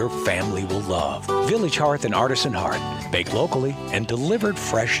rolls your family will love. Village Hearth and Artisan Hearth, baked locally and delivered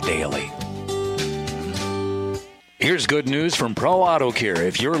fresh daily. Here's good news from Pro Auto Care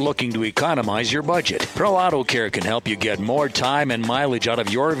if you're looking to economize your budget. Pro Auto Care can help you get more time and mileage out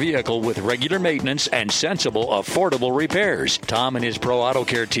of your vehicle with regular maintenance and sensible, affordable repairs. Tom and his Pro Auto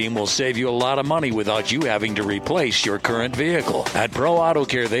Care team will save you a lot of money without you having to replace your current vehicle. At Pro Auto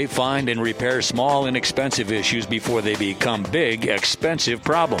Care, they find and repair small, inexpensive issues before they become big, expensive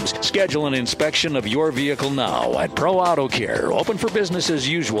problems. Schedule an inspection of your vehicle now at Pro Auto Care. Open for business as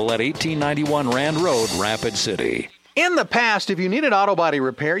usual at 1891 Rand Road, Rapid City. In the past, if you needed auto body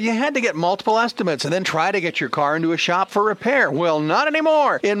repair, you had to get multiple estimates and then try to get your car into a shop for repair. Well, not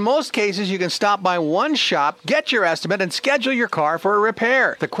anymore. In most cases, you can stop by one shop, get your estimate, and schedule your car for a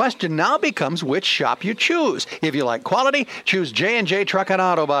repair. The question now becomes which shop you choose. If you like quality, choose J&J Truck and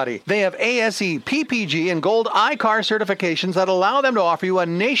Auto Body. They have ASE, PPG, and Gold iCar certifications that allow them to offer you a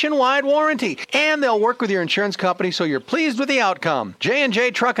nationwide warranty. And they'll work with your insurance company so you're pleased with the outcome.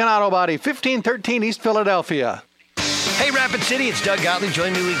 J&J Truck and Auto Body, 1513 East Philadelphia. Hey, Rapid City, it's Doug Gottlieb.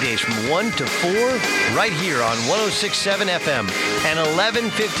 Join me weekdays from 1 to 4 right here on 106.7 FM and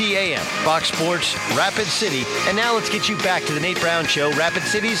 11:50 a.m. Fox Sports, Rapid City. And now let's get you back to the Nate Brown Show, Rapid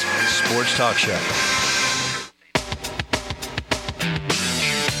City's sports talk show.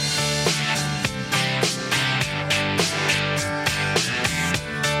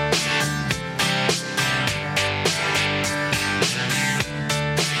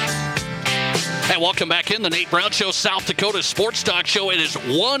 Welcome back in the Nate Brown Show, South Dakota Sports Talk Show. It is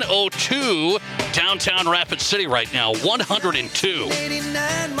 102 downtown Rapid City right now, 102.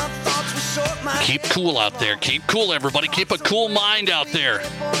 Keep cool out there. Keep cool, everybody. Keep a cool mind out there.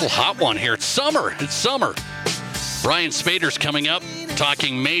 A little hot one here. It's summer. It's summer. Brian Spaeder's coming up,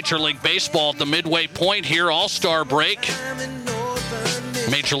 talking Major League Baseball at the midway point here, All-Star break.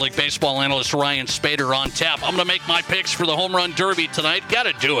 Major League Baseball analyst Ryan Spaeder on tap. I'm going to make my picks for the Home Run Derby tonight. Got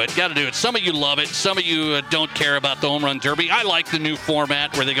to do it. Some of you love it. Some of you don't care about the Home Run Derby. I like the new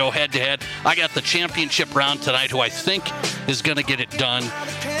format where they go head-to-head. I got the championship round tonight, who I think is going to get it done.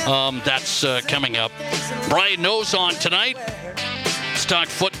 That's coming up. Brian Knows on tonight. Let's talk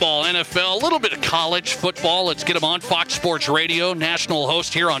football, NFL, a little bit of college football. Let's get him on Fox Sports Radio, national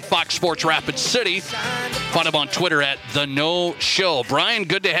host here on Fox Sports Rapid City. Find him on Twitter at The No Show. Brian,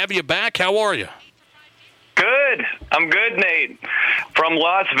 good to have you back. How are you? Good. I'm good, Nate. From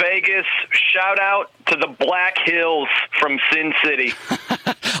Las Vegas, shout out to the Black Hills from Sin City.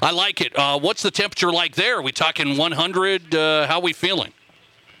 I like it. What's the temperature like there? Are we talking 100? How are we feeling?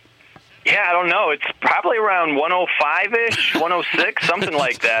 Yeah, I don't know. It's probably around 105-ish, 106, something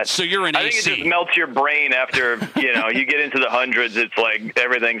like that. So you're in I think AC. it just melts your brain after, you get into the hundreds. It's like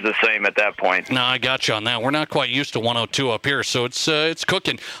everything's the same at that point. No, I got you on that. We're not quite used to 102 up here, so it's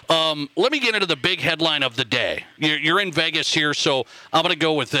cooking. Let me get into the big headline of the day. You're in Vegas here, so I'm going to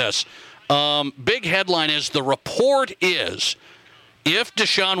go with this. Big headline is, the report is, if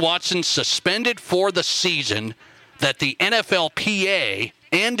Deshaun Watson suspended for the season, that the NFLPA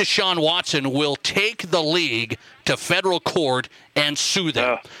and Deshaun Watson will take the league to federal court and sue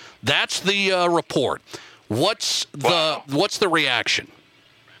them. That's the report. What's the reaction?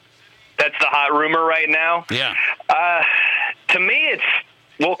 That's the hot rumor right now? Yeah. To me,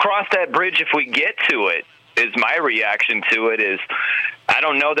 we'll cross that bridge if we get to it, is my reaction to it. Is I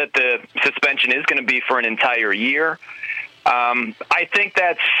don't know that the suspension is going to be for an entire year. I think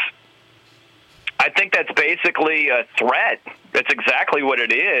that's basically a threat. That's exactly what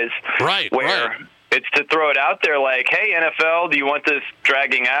it is. Right, where it's to throw it out there like, hey, NFL, do you want this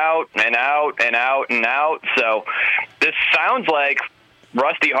dragging out and out and out and out? So this sounds like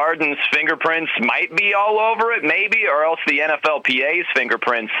Rusty Harden's fingerprints might be all over it, maybe, or else the NFLPA's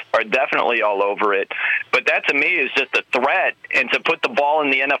fingerprints are definitely all over it. But that, to me, is just a threat. And to put the ball in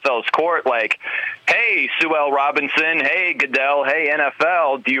the NFL's court like, hey, Sue L. Robinson, hey, Goodell, hey,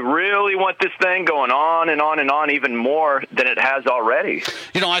 NFL, do you really want this thing going on and on and on even more than it has already?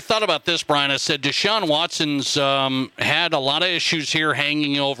 You know, I thought about this, Brian. I said Deshaun Watson's had a lot of issues here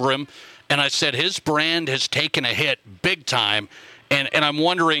hanging over him. And I said his brand has taken a hit big time. And I'm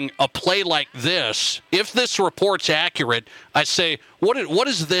wondering, a play like this, if this report's accurate, I say, what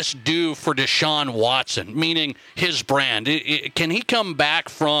does this do for Deshaun Watson, meaning his brand? Can he come back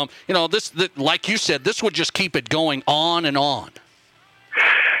from, this, like you said, this would just keep it going on and on?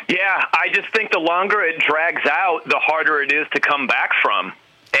 Yeah, I just think the longer it drags out, the harder it is to come back from.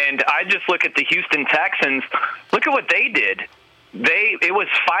 And I just look at the Houston Texans. Look at what they did. It was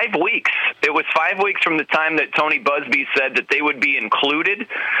 5 weeks. It was 5 weeks from the time that Tony Busby said that they would be included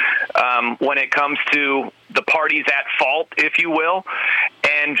when it comes to the parties at fault, if you will.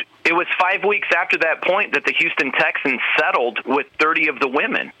 And it was 5 weeks after that point that the Houston Texans settled with 30 of the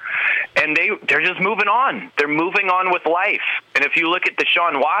women. And they're just moving on. They're moving on with life. And if you look at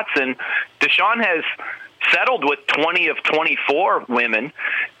Deshaun Watson, Deshaun has settled with 20 of 24 women.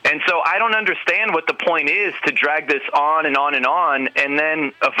 And so I don't understand what the point is to drag this on and on and on and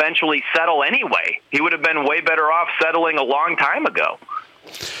then eventually settle anyway. He would have been way better off settling a long time ago.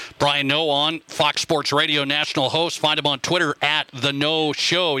 Brian Noe on Fox Sports Radio national host. Find him on Twitter at The Noe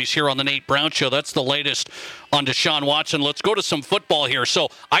Show. He's here on the Nate Brown Show. That's the latest on Deshaun Watson. Let's go to some football here. So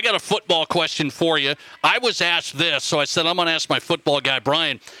I got a football question for you. I was asked this, so I said I'm going to ask my football guy,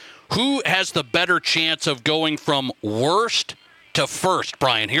 Brian, who has the better chance of going from worst to first,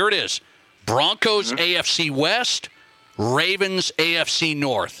 Brian? Here it is. Broncos AFC West, Ravens AFC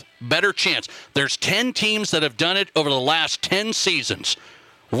North. Better chance. There's 10 teams that have done it over the last 10 seasons.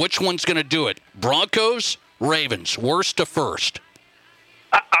 Which one's going to do it? Broncos, Ravens, worst to first.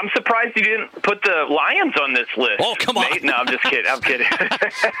 I'm surprised you didn't put the Lions on this list. Oh, come on. Nate. No, I'm just kidding. I'm kidding.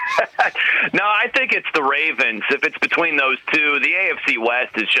 No, I think it's the Ravens. If it's between those two, the AFC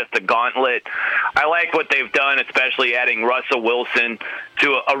West is just a gauntlet. I like what they've done, especially adding Russell Wilson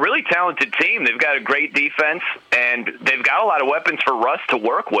to a really talented team. They've got a great defense, and they've got a lot of weapons for Russ to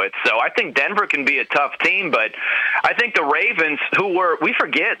work with. So I think Denver can be a tough team, but I think the Ravens, we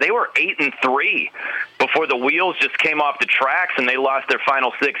forget, they were 8-3 before the wheels just came off the tracks and they lost their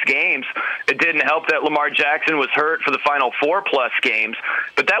final 6 games. It didn't help that Lamar Jackson was hurt for the final 4+ games,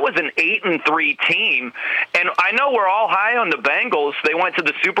 but that was an 8-3 team. And I know we're all high on the Bengals. They went to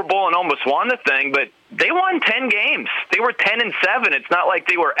the Super Bowl and almost won the thing, but they won 10 games. They were 10-7. It's not like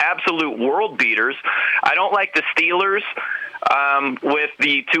they were absolute world beaters. I don't like the Steelers with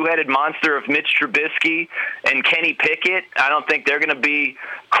the two-headed monster of Mitch Trubisky and Kenny Pickett. I don't think they're going to be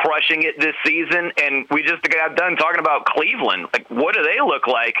crushing it this season. And we just got done talking about Cleveland. Like, what do they look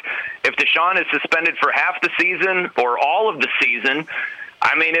like if Deshaun is suspended for half the season or all of the season?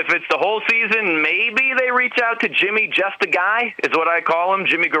 I mean, if it's the whole season, maybe they reach out to Jimmy Just a Guy, is what I call him,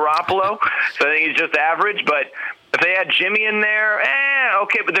 Jimmy Garoppolo. So I think he's just average. But if they had Jimmy in there,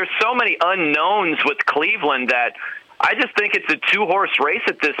 okay. But there's so many unknowns with Cleveland that I just think it's a 2-horse race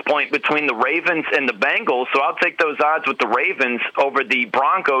at this point between the Ravens and the Bengals. So I'll take those odds with the Ravens over the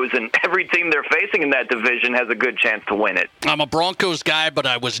Broncos, and every team they're facing in that division has a good chance to win it. I'm a Broncos guy, but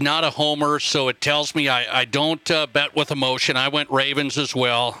I was not a homer, so it tells me I don't bet with emotion. I went Ravens as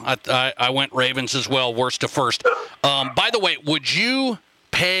well. I went Ravens as well, worst to first. By the way, would you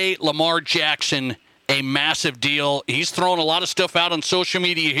pay Lamar Jackson a massive deal? He's throwing a lot of stuff out on social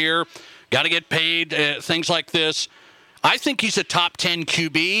media here. Got to get paid, things like this. I think he's a top 10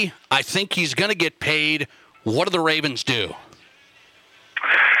 QB. I think he's going to get paid. What do the Ravens do?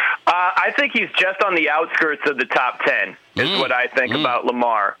 I think he's just on the outskirts of the top 10 is what I think about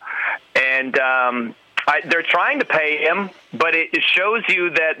Lamar. And they're trying to pay him, but it shows you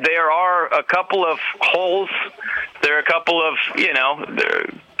that there are a couple of holes. There are a couple of,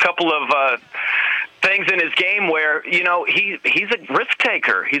 things in his game where, he's a risk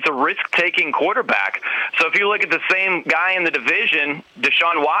taker. He's a risk-taking quarterback. So if you look at the same guy in the division,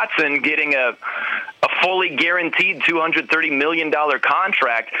 Deshaun Watson, getting a fully guaranteed $230 million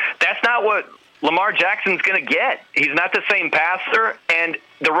contract, that's not what Lamar Jackson's going to get. He's not the same passer, and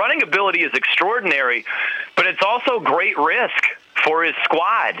the running ability is extraordinary, but it's also great risk for his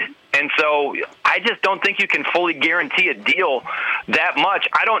squad. And so I just don't think you can fully guarantee a deal that much.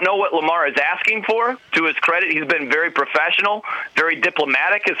 I don't know what Lamar is asking for. To his credit, he's been very professional, very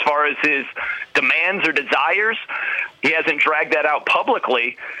diplomatic as far as his demands or desires. He hasn't dragged that out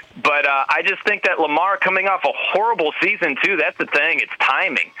publicly. But I just think that Lamar, coming off a horrible season, too, that's the thing. It's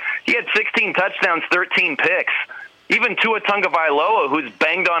timing. He had 16 touchdowns, 13 picks. Even Tua Tagovailoa, who's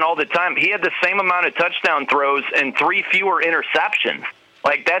banged on all the time, he had the same amount of touchdown throws and 3 fewer interceptions.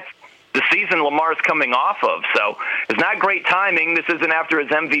 Like, that's the season Lamar's coming off of. So it's not great timing. This isn't after his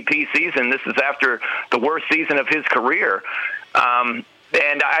MVP season. This is after the worst season of his career.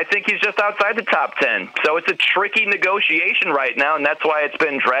 And I think he's just outside the top 10. So it's a tricky negotiation right now, and that's why it's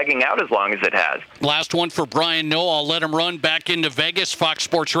been dragging out as long as it has. Last one for Brian Noe. I'll let him run back into Vegas. Fox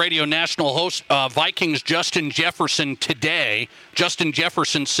Sports Radio national host, Vikings Justin Jefferson today. Justin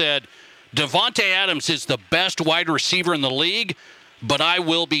Jefferson said, Davante Adams is the best wide receiver in the league, but I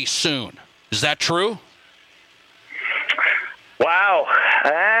will be soon. Is that true? Wow.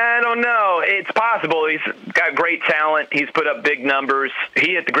 I don't know. It's possible. He's got great talent. He's put up big numbers.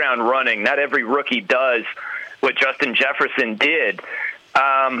 He hit the ground running. Not every rookie does what Justin Jefferson did.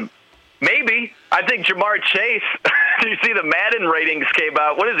 Maybe. I think Jamar Chase, you see the Madden ratings came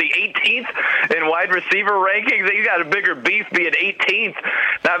out. What is he, 18th in wide receiver rankings? He's got a bigger beef being 18th,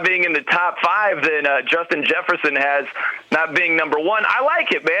 not being in the top 5 than Justin Jefferson has, not being number 1. I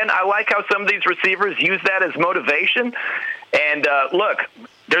like it, man. I like how some of these receivers use that as motivation. And look,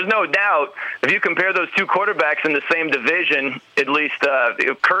 there's no doubt, if you compare those two quarterbacks in the same division, at least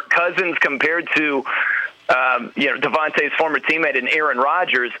Kirk Cousins compared to Davante's former teammate and Aaron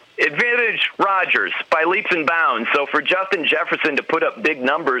Rodgers, advantage Rodgers by leaps and bounds. So for Justin Jefferson to put up big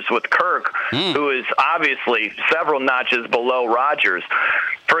numbers with Kirk, who is obviously several notches below Rodgers,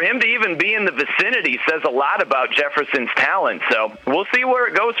 for him to even be in the vicinity says a lot about Jefferson's talent. So we'll see where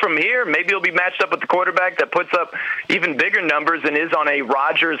it goes from here. Maybe he'll be matched up with the quarterback that puts up even bigger numbers and is on a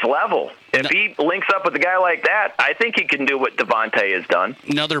Rodgers level. If he links up with a guy like that, I think he can do what Davante has done.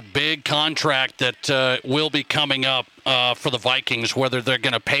 Another big contract that will be coming up for the Vikings, whether they're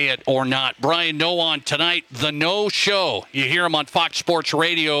going to pay it or not. Brian Noe on tonight, The No Show. You hear him on Fox Sports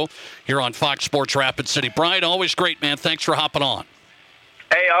Radio here on Fox Sports Rapid City. Brian, always great, man. Thanks for hopping on.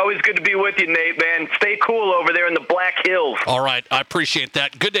 Hey, always good to be with you, Nate, man. Stay cool over there in the Black Hills. All right, I appreciate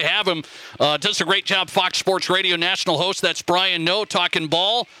that. Good to have him. Does a great job, Fox Sports Radio national host. That's Brian Noe, talking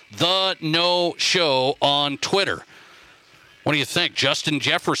ball, The No Show on Twitter. What do you think? Justin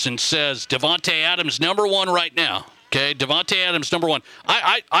Jefferson says Davante Adams number 1 right now. Okay, Davante Adams number 1.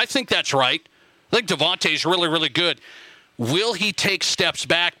 I think that's right. I think Davante's really, really good. Will he take steps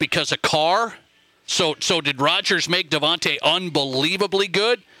back because of Carr? So did Rodgers make Davante unbelievably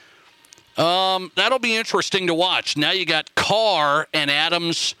good? That'll be interesting to watch. Now you got Carr and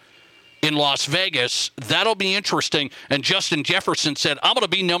Adams in Las Vegas. That'll be interesting. And Justin Jefferson said, I'm going to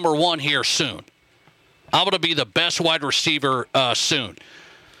be number 1 here soon. I'm going to be the best wide receiver soon.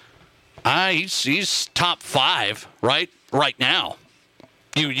 He's top 5, right now.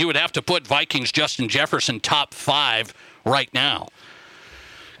 You would have to put Vikings Justin Jefferson top 5 right now.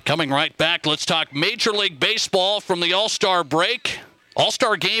 Coming right back, let's talk Major League Baseball from the All-Star break.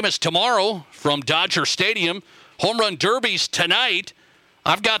 All-Star game is tomorrow from Dodger Stadium. Home Run Derby's tonight.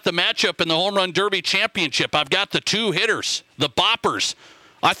 I've got the matchup in the Home Run Derby Championship. I've got the 2 hitters, the boppers.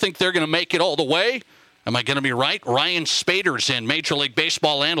 I think they're going to make it all the way. Am I going to be right? Ryan Spaeder's in, Major League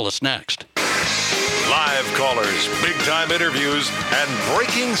Baseball analyst, next. Live callers, big-time interviews, and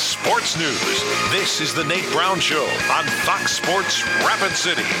breaking sports news. This is the Nate Brown Show on Fox Sports Rapid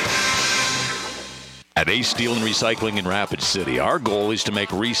City. At Ace Steel and Recycling in Rapid City, our goal is to make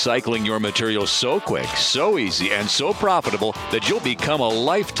recycling your materials so quick, so easy, and so profitable that you'll become a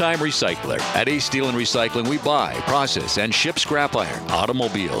lifetime recycler. At Ace Steel and Recycling, we buy, process, and ship scrap iron,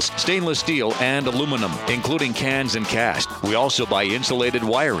 automobiles, stainless steel, and aluminum, including cans and cast. We also buy insulated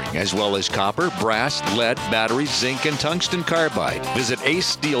wiring, as well as copper, brass, lead, batteries, zinc, and tungsten carbide. Visit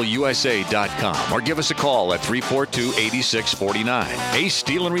acesteelusa.com or give us a call at 342-8649. Ace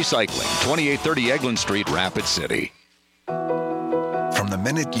Steel and Recycling, 2830 Eglin Street, Rapid City. From the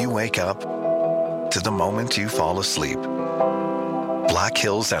minute you wake up to the moment you fall asleep, Black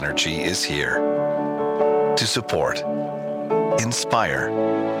Hills Energy is here to support, inspire,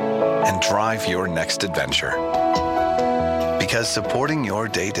 and drive your next adventure. Because supporting your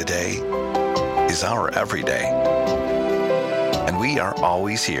day-to-day is our everyday. And we are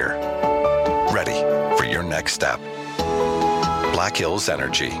always here, ready for your next step. Black Hills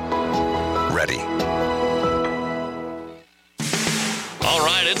Energy. Ready. All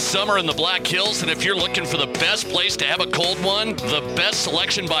right, it's summer in the Black Hills, and if you're looking for the best place to have a cold one, the best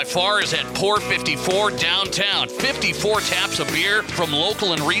selection by far is at Pour 54 downtown. 54 taps of beer from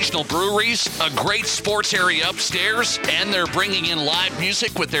local and regional breweries, a great sports area upstairs, and they're bringing in live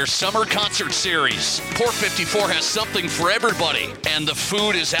music with their summer concert series. Pour 54 has something for everybody, and the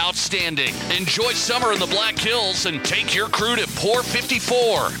food is outstanding. Enjoy summer in the Black Hills and take your crew to Pour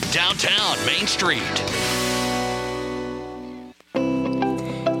 54 downtown Main Street.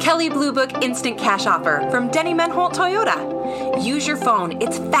 Kelley Blue Book Instant Cash Offer from Denny Menholt Toyota. Use your phone.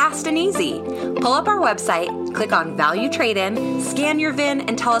 It's fast and easy. Pull up our website, click on Value Trade-In, scan your VIN,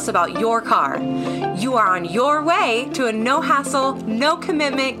 and tell us about your car. You are on your way to a no-hassle,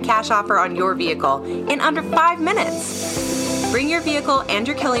 no-commitment cash offer on your vehicle in under 5 minutes. Bring your vehicle and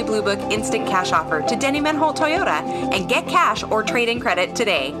your Kelley Blue Book Instant Cash Offer to Denny Menholt Toyota and get cash or trade-in credit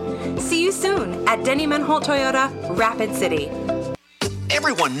today. See you soon at Denny Menholt Toyota, Rapid City.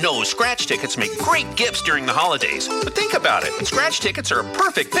 Everyone knows scratch tickets make great gifts during the holidays. But think about it. Scratch tickets are a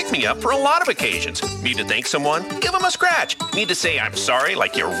perfect pick-me-up for a lot of occasions. Need to thank someone? Give them a scratch. Need to say I'm sorry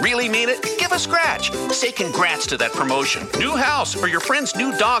like you really mean it? Give a scratch. Say congrats to that promotion. New house or your friend's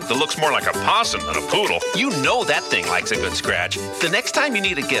new dog that looks more like a possum than a poodle. You know that thing likes a good scratch. The next time you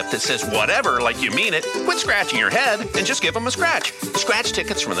need a gift that says whatever like you mean it, quit scratching your head and just give them a scratch. Scratch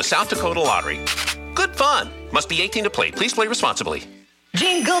tickets from the South Dakota Lottery. Good fun. Must be 18 to play. Please play responsibly.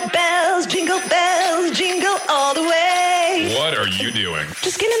 Jingle bells, jingle all the way. What are you doing?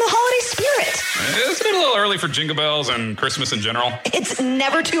 Just getting in the holiday spirit. Isn't it a little early for jingle bells and Christmas in general? It's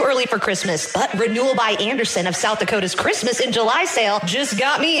never too early for Christmas, but Renewal by Anderson of South Dakota's Christmas in July sale just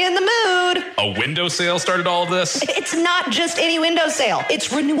got me in the mood. A window sale started all of this? It's not just any window sale. It's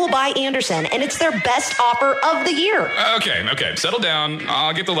Renewal by Anderson, and it's their best offer of the year. Okay. Settle down.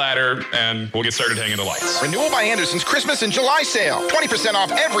 I'll get the ladder, and we'll get started hanging the lights. Renewal by Anderson's Christmas in July sale. 20%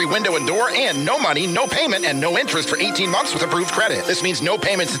 off every window and door, and no money, no payment, and no interest for 18 months with approved credit. This means no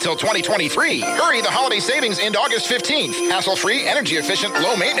payments until 2023. Hurry, the holiday savings end August 15th. Hassle-free, energy-efficient,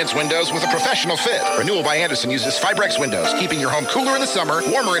 low-maintenance windows with a professional fit. Renewal by Anderson uses Fibrex windows, keeping your home cooler in the summer,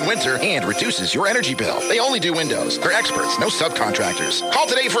 warmer in winter, and reduces your energy bill. They only do windows. They're experts, no subcontractors. Call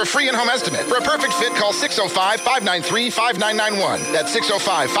today for a free in-home estimate. For a perfect fit, call 605-593-5991. That's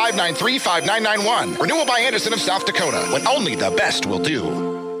 605-593-5991. Renewal by Anderson of South Dakota, when only the best will do.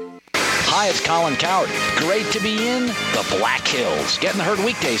 Hi, it's Colin Coward. Great to be in the Black Hills. Getting the herd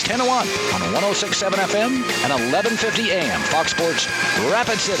weekdays 10 to 1 on 106.7 FM and 1150 AM. Fox Sports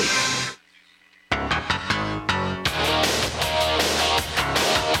Rapid City.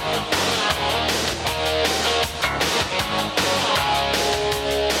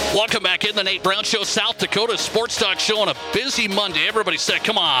 Welcome back in the Nate Brown Show, South Dakota Sports Talk Show on a busy Monday. Everybody said,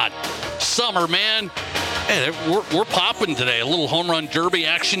 come on, summer, man. Hey, we're popping today. A little home run derby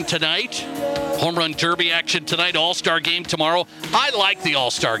action tonight. Home run derby action tonight. All-Star game tomorrow. I like the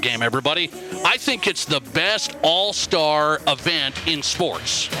All-Star game, everybody. I think it's the best All-Star event in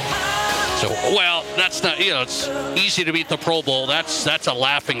sports. So, well, that's not, it's easy to beat the Pro Bowl. That's a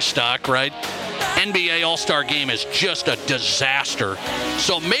laughing stock, right? NBA All-Star Game is just a disaster.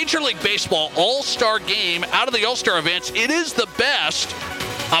 So Major League Baseball All-Star Game, out of the All-Star events, it is the best.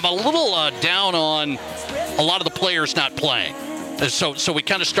 I'm a little down on a lot of the players not playing. So we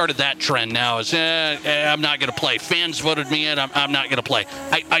kind of started that trend now. I'm not going to play. Fans voted me in. I'm not going to play.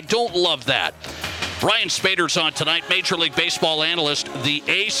 I don't love that. Ryan Spaeder's on tonight, Major League Baseball analyst, the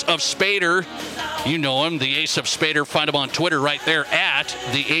Ace of Spaeder. You know him, the Ace of Spaeder. Find him on Twitter right there at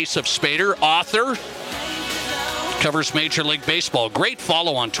the Ace of Spaeder. Author, covers Major League Baseball. Great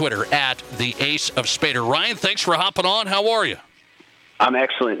follow on Twitter at the Ace of Spaeder. Ryan, thanks for hopping on. How are you? I'm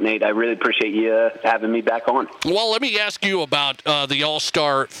excellent, Nate. I really appreciate you having me back on. Well, let me ask you about the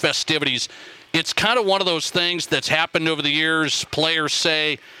All-Star festivities. It's kind of one of those things that's happened over the years. Players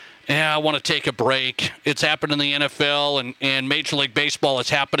say, I want to take a break. It's happened in the NFL and Major League Baseball. It's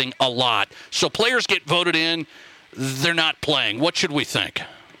happening a lot. So players get voted in. They're not playing. What should we think?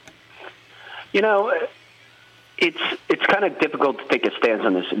 It's kind of difficult to take a stance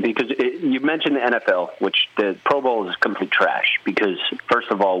on this because you mentioned the NFL, which the Pro Bowl is complete trash because,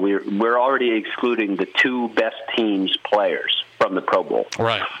 first of all, we're already excluding the two best teams' players from the Pro Bowl.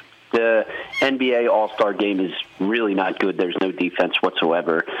 Right. The NBA All-Star Game is really not good. There's no defense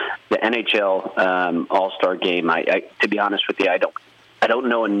whatsoever. The NHL All-Star Game, I to be honest with you, I don't I don't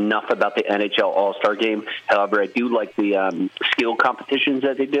know enough about the NHL All-Star Game. However, I do like the skill competitions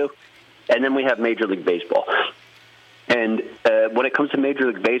that they do. And then we have Major League Baseball. And when it comes to Major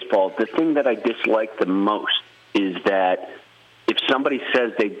League Baseball, the thing that I dislike the most is that if somebody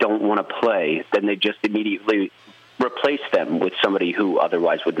says they don't want to play, then they just immediately replace them with somebody who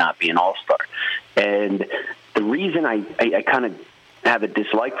otherwise would not be an all-star. And the reason I kind of have a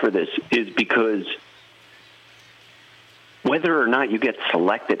dislike for this is because whether or not you get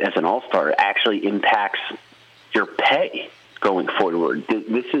selected as an all-star actually impacts your pay going forward.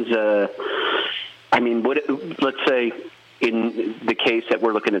 This is let's say in the case that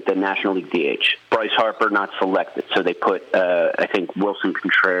we're looking at the National League DH, Bryce Harper not selected, so they put, I think, Wilson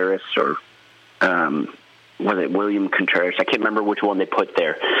Contreras or was it William Contreras? I can't remember which one they put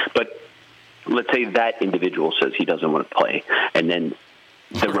there. But let's say that individual says he doesn't want to play, and then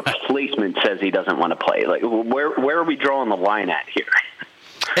the replacement says he doesn't want to play. Like, where are we drawing the line at here?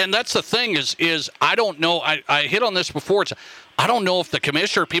 And that's the thing is I don't know. I hit on this before. I don't know if the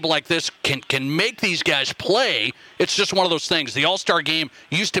commissioner, people like this, can make these guys play. It's just one of those things. The All-Star Game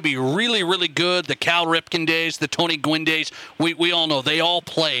used to be really, really good. The Cal Ripken days, the Tony Gwynn days, we all know they all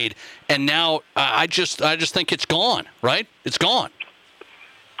played. And now I just think it's gone, right? It's gone.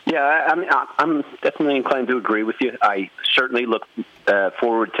 Yeah, I'm definitely inclined to agree with you. I certainly look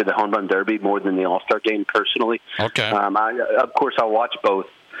forward to the Home Run Derby more than the All-Star Game personally. Okay. Of course, I'll watch both,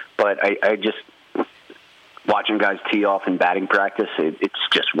 but I just watching guys tee off in batting practice, it's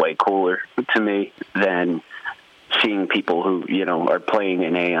just way cooler to me than seeing people who are playing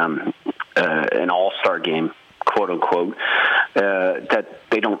in an All-Star Game, quote unquote, that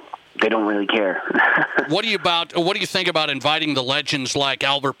they don't really care. What do you think about inviting the legends like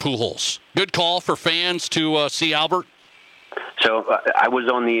Albert Pujols? Good call for fans to see Albert? So I was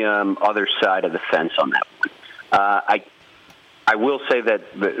on the other side of the fence on that one. I will say that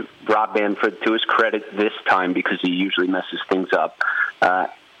Rob Manfred, to his credit this time, because he usually messes things up,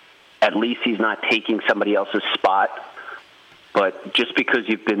 at least he's not taking somebody else's spot. But just because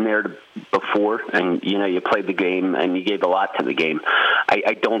you've been there before and, you played the game and you gave a lot to the game,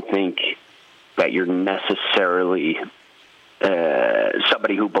 I don't think that you're necessarily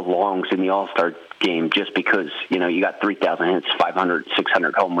somebody who belongs in the All-Star Game just because, you got 3,000 hits, 500,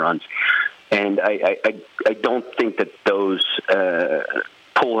 600 home runs. And I don't think that those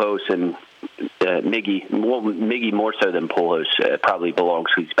Pujols and Miggy more so than Pujols probably belongs.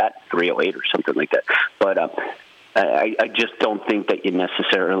 He's batting 308 or something like that. But I just don't think that you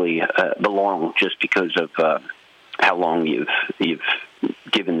necessarily belong just because of how long you've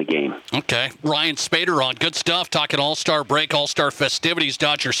given the game. Okay. Ryan Spaeder on. Good stuff. Talking All-Star break, All-Star festivities,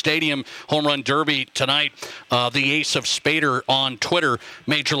 Dodger Stadium, Home Run Derby tonight. The ace of Spaeder on Twitter,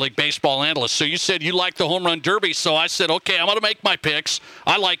 Major League Baseball analyst. So you said you like the Home Run Derby, so I said, okay, I'm going to make my picks.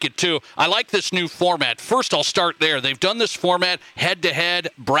 I like it too. I like this new format. First, I'll start there. They've done this format head-to-head,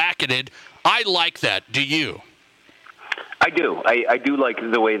 bracketed. I like that. Do you? I do. I do like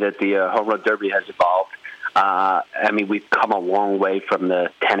the way that the Home Run Derby has evolved. We've come a long way from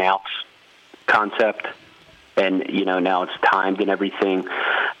the 10 outs concept, and now it's timed and everything.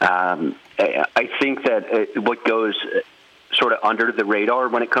 I think that what goes sort of under the radar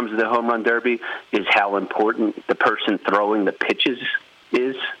when it comes to the Home Run Derby is how important the person throwing the pitches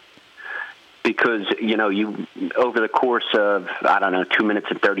is. Because, you over the course of, 2 minutes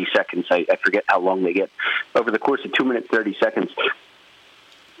and 30 seconds, I forget how long they get. Over the course of 2 minutes, 30 seconds,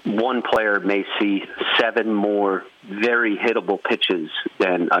 one player may see 7 more very hittable pitches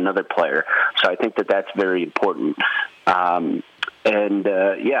than another player. So I think that that's very important. I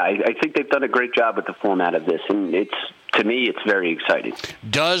think they've done a great job with the format of this. And to me, it's very exciting.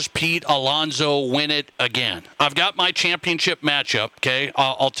 Does Pete Alonso win it again? I've got my championship matchup, okay?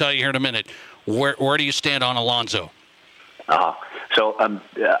 I'll tell you here in a minute. Where do you stand on Alonso? So I'm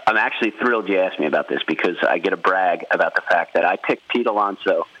actually thrilled you asked me about this because I get to brag about the fact that I picked Pete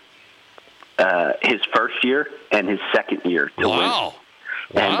Alonso his first year and his second year to win. Wow.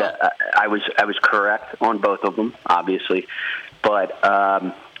 And I was correct on both of them, obviously. But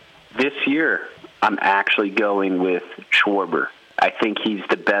this year, I'm actually going with Schwarber. I think he's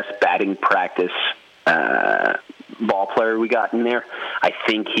the best batting practice ball player we got in there. I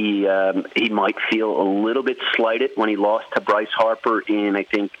think he might feel a little bit slighted when he lost to Bryce Harper in, I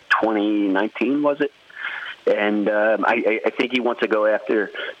think, 2019, was it? And I think he wants to go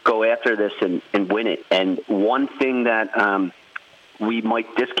after this and win it. And one thing that we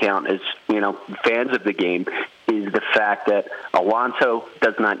might discount as fans of the game is the fact that Alonso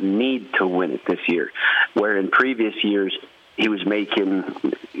does not need to win it this year, where in previous years he was making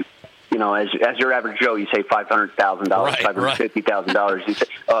as your average Joe, you say $500,000, $550,000. You say,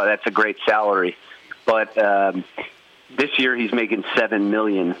 oh, that's a great salary. But this year he's making $7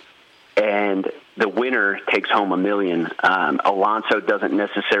 million, and the winner takes home $1 million. Alonso doesn't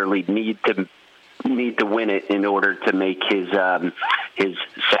necessarily need to win it in order to make his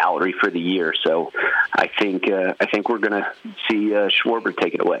salary for the year. So I think we're going to see Schwarber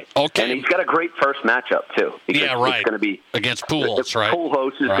take it away. Okay, and he's got a great first matchup too. Yeah, right. It's going to be against Pujols, right?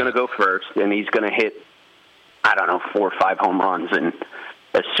 Pujols is going to go first, and he's going to hit 4 or 5 home runs, and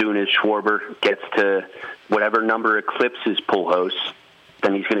as soon as Schwarber gets to whatever number eclipses Pujols,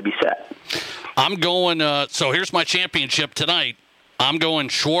 then he's going to be set. I'm going. So here's my championship tonight. I'm going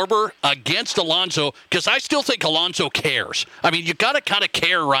Schwarber against Alonso because I still think Alonso cares. I mean, you got to kind of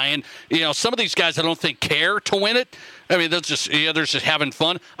care, Ryan. Some of these guys I don't think care to win it. I mean, they're just having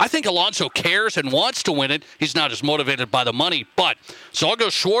fun. I think Alonso cares and wants to win it. He's not as motivated by the money. So I'll go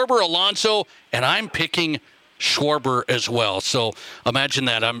Schwarber, Alonso, and I'm picking Schwarber as well. So imagine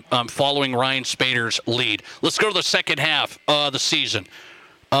that. I'm following Ryan Spaeder's lead. Let's go to the second half of the season.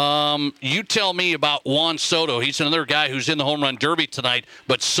 You tell me about Juan Soto. He's another guy who's in the home run derby tonight.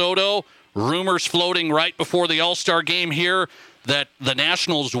 But Soto, rumors floating right before the All-Star game here that the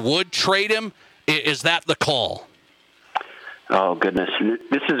Nationals would trade him. Is that the call? Oh, goodness.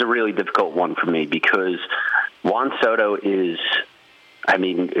 This is a really difficult one for me because Juan Soto is,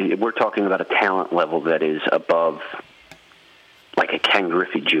 we're talking about a talent level that is above like a Ken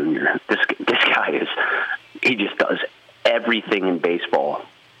Griffey Jr. This guy he just does everything in baseball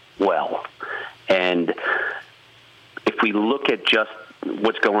well. And if we look at just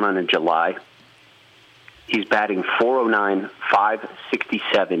what's going on in July, he's batting .409,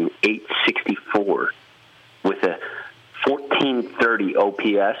 .567, .864 with a .1430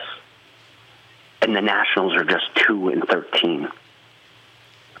 OPS, and the Nationals are just 2-13.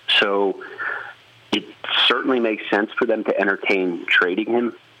 So it certainly makes sense for them to entertain trading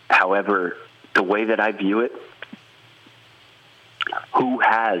him. However, the way that I view it, who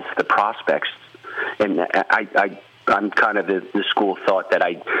has the prospects? And I'm kind of the school of thought that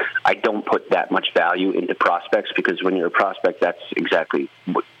I don't put that much value into prospects because when you're a prospect, that's exactly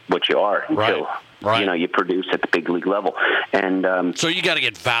what you are until you produce at the big league level. And so you got to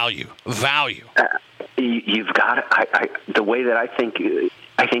get value. You've got the way that I think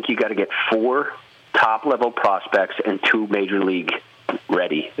you got to get 4 top level prospects and 2 major league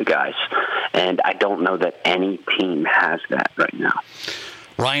ready guys, and I don't know that any team has that right now.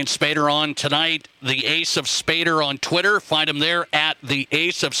 Ryan Spaeder on tonight, the Ace of Spaeder on Twitter. Find him there at the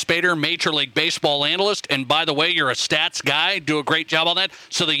Ace of Spaeder, Major League Baseball analyst. And by the way, you're a stats guy. Do a great job on that.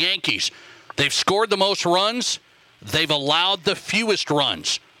 So the Yankees, they've scored the most runs. They've allowed the fewest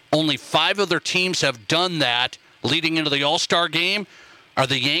runs. Only 5 other teams have done that leading into the All-Star game. Are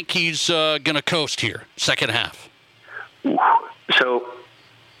the Yankees going to coast here, second half? So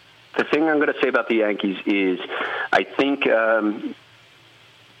the thing I'm going to say about the Yankees is I think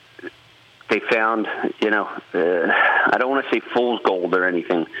they found, I don't want to say fool's gold or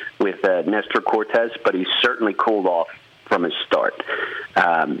anything with Nestor Cortez, but he's certainly cooled off from his start.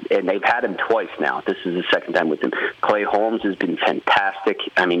 And they've had him twice now. This is the second time with him. Clay Holmes has been fantastic.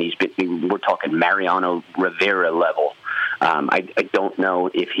 I mean, we're talking Mariano Rivera level. I don't know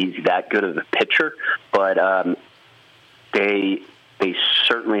if he's that good of a pitcher, but they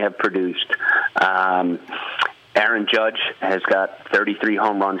certainly have produced. Aaron Judge has got 33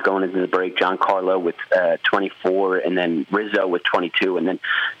 home runs going into the break. Giancarlo with 24, and then Rizzo with 22, and then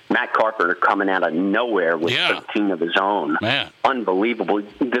Matt Carpenter coming out of nowhere with 13 of his own. Man. Unbelievable.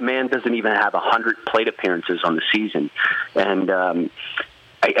 The man doesn't even have 100 plate appearances on the season. And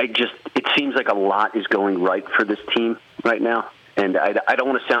it seems like a lot is going right for this team right now. And I don't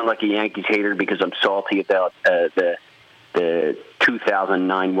want to sound like a Yankees hater because I'm salty about the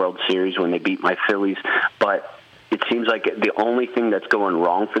 2009 World Series when they beat my Phillies, but it seems like the only thing that's going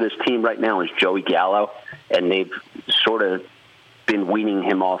wrong for this team right now is Joey Gallo, and they've sort of been weaning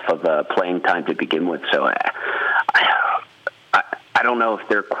him off of playing time to begin with. So I don't know if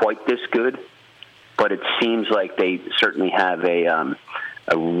they're quite this good, but it seems like they certainly have a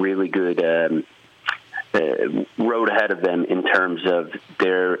really good road ahead of them in terms of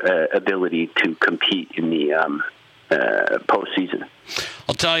their ability to compete in the postseason.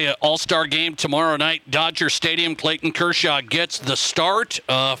 I'll tell you, All-Star game tomorrow night, Dodger Stadium. Clayton Kershaw gets the start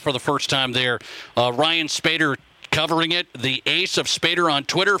for the first time there. Ryan Spaeder covering it, the Ace of Spaeder on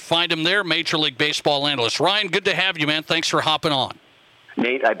Twitter. Find him there, Major League Baseball analyst. Ryan, good to have you, man. Thanks for hopping on.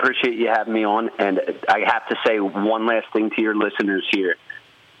 Nate, I appreciate you having me on, and I have to say one last thing to your listeners here.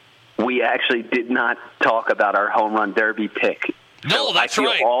 We actually did not talk about our home run derby pick No, that's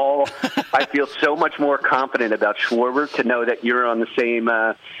right. I feel so much more confident about Schwarber to know that you're on the same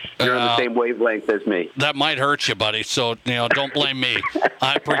on the same wavelength as me. That might hurt you, buddy. So don't blame me.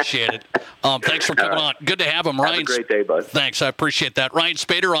 I appreciate it. Thanks for coming on. Good to have him, Ryan. Have a great day, bud. Thanks, I appreciate that. Ryan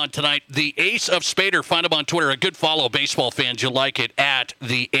Spaeder on tonight, the Ace of Spaeder. Find him on Twitter. A good follow, baseball fans. You'll like it at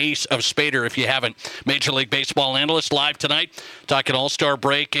the Ace of Spaeder if you haven't. Major League Baseball analyst live tonight, talking All-Star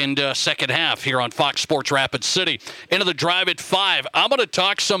break and second half here on Fox Sports Rapid City. Into the drive at 5. I'm going to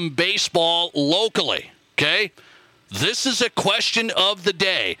talk some baseball locally, okay? This is a question of the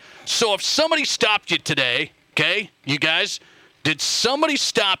day. So if somebody stopped you today, okay, you guys, did somebody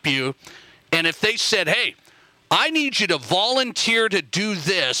stop you, and if they said, hey, I need you to volunteer to do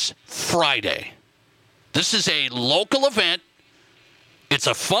this Friday. This is a local event. It's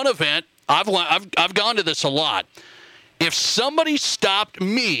a fun event. I've gone to this a lot. If somebody stopped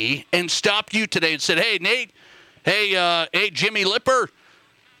me and stopped you today and said, hey, Nate, hey, Jimmy Lipper,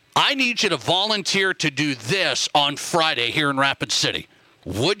 I need you to volunteer to do this on Friday here in Rapid City.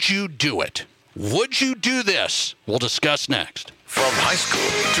 Would you do it? Would you do this? We'll discuss next. From high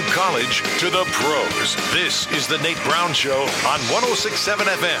school to college to the pros, this is the Nate Brown Show on 106.7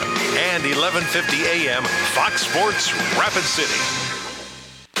 FM and 1150 AM Fox Sports Rapid City.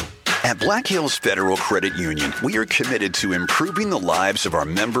 At Black Hills Federal Credit Union, we are committed to improving the lives of our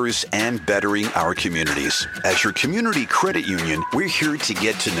members and bettering our communities. As your community credit union, we're here to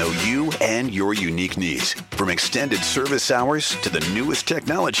get to know you and your unique needs. From extended service hours to the newest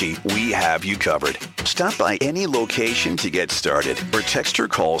technology, we have you covered. Stop by any location to get started or text or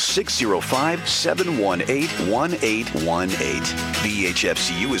call 605-718-1818.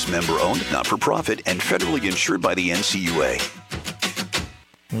 BHFCU is member-owned, not-for-profit, and federally insured by the NCUA.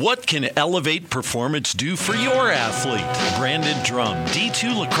 What can Elevate Performance do for your athlete? Brandon Drum,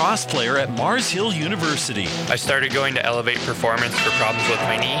 D2 lacrosse player at Mars Hill University. I started going to Elevate Performance for problems with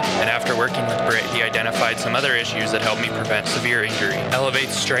my knee, and after working with Britt, he identified some other issues that helped me prevent severe injury.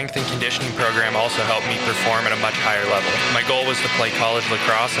 Elevate's strength and conditioning program also helped me perform at a much higher level. My goal was to play college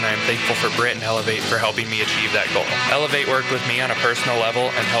lacrosse, and I am thankful for Britt and Elevate for helping me achieve that goal. Elevate worked with me on a personal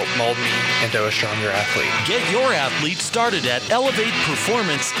level and helped mold me into a stronger athlete. Get your athlete started at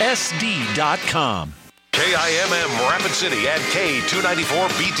elevateperformancesd.com. KIMM Rapid City and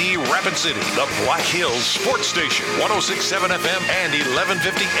K294BT Rapid City, the Black Hills Sports Station, 106.7 FM and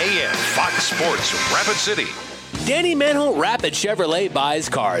 1150 AM, Fox Sports Rapid City. Danny Manholt Rapid Chevrolet buys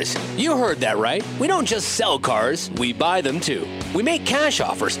cars. You heard that right. We don't just sell cars, we buy them too. We make cash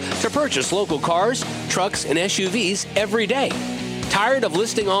offers to purchase local cars, trucks, and SUVs every day. Tired of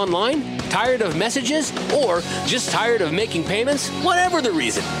listing online? Tired of messages? Or just tired of making payments? Whatever the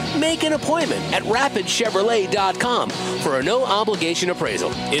reason, make an appointment at rapidchevrolet.com for a no-obligation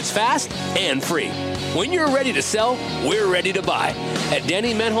appraisal. It's fast and free. When you're ready to sell, we're ready to buy at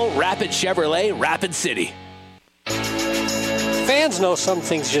Danny Manholt Rapid Chevrolet, Rapid City. Fans know some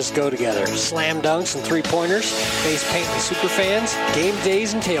things just go together. Slam dunks and three-pointers, face paint and super fans, game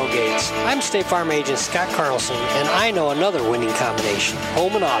days and tailgates. I'm State Farm agent Scott Carlson, and I know another winning combination,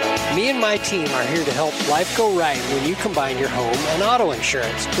 home and auto. Me and my team are here to help life go right when you combine your home and auto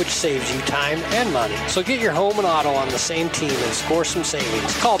insurance, which saves you time and money. So get your home and auto on the same team and score some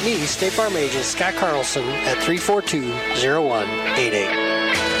savings. Call me, State Farm agent Scott Carlson, at 342-0188.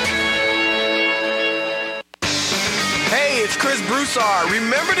 Hey, it's Chris Broussard.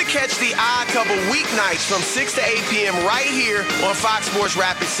 Remember to catch the Odd Couple weeknights from 6 to 8 p.m. right here on Fox Sports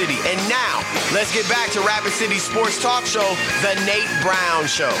Rapid City. And now, let's get back to Rapid City Sports Talk Show, The Nate Brown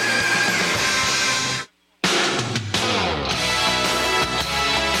Show.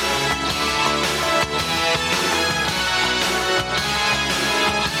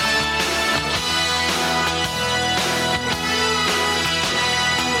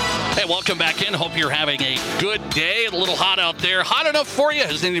 Welcome back in. Hope you're having a good day. A little hot out there. Hot enough for you?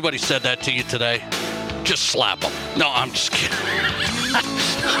 Has anybody said that to you today? Just slap them. No, I'm just kidding.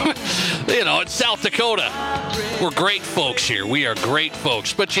 It's South Dakota. We're great folks here. We are great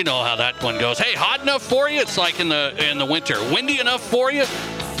folks. But you know how that one goes. Hey, hot enough for you? It's like in the winter. Windy enough for you?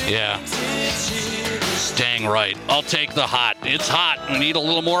 Yeah. Dang right. I'll take the hot. It's hot. We need a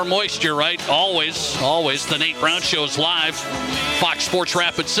little more moisture, right? Always. The Nate Brown Show's live. Fox Sports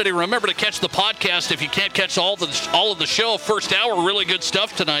Rapid City. Remember to catch the podcast if you can't catch all of the show. First hour, really good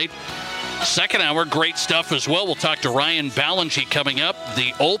stuff tonight. Second hour, great stuff as well. We'll talk to Ryan Ballengee coming up.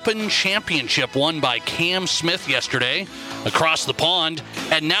 The Open Championship won by Cam Smith yesterday across the pond.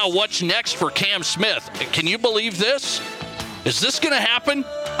 And now what's next for Cam Smith? Can you believe this? Is this going to happen?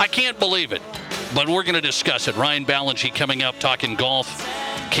 I can't believe it. But we're going to discuss it. Ryan Ballengee coming up talking golf.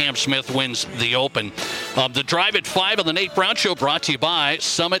 Cam Smith wins the Open. The Drive at 5 on the Nate Brown Show brought to you by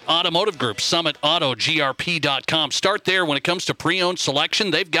Summit Automotive Group, summitautogrp.com. Start there when it comes to pre-owned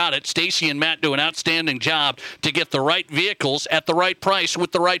selection. They've got it. Stacy and Matt do an outstanding job to get the right vehicles at the right price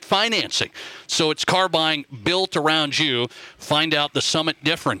with the right financing. So it's car buying built around you. Find out the Summit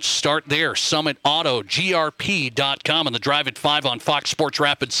difference. Start there, summitautogrp.com, and the Drive at 5 on Fox Sports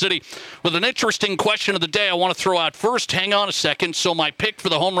Rapid City. With an interesting question of the day I want to throw out first. Hang on a second. So my pick for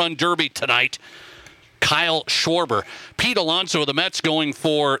the Home Run Derby tonight, Kyle Schwarber. Pete Alonso of the Mets going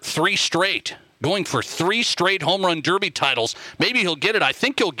for three straight home run derby titles. Maybe he'll get it. I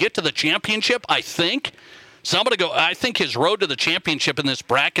think he'll get to the championship. I think his road to the championship in this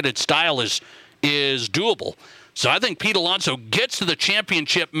bracketed style is doable. So I think Pete Alonso gets to the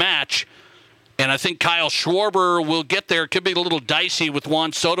championship match, and I think Kyle Schwarber will get there. It could be a little dicey with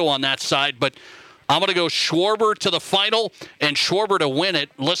Juan Soto on that side, but I'm going to go Schwarber to the final and Schwarber to win it.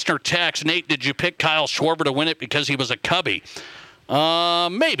 Listener text, Nate, did you pick Kyle Schwarber to win it because he was a Cubby?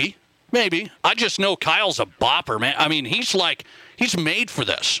 Maybe. I just know Kyle's a bopper, man. I mean, he's made for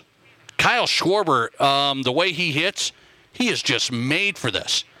this. Kyle Schwarber, the way he hits, he is just made for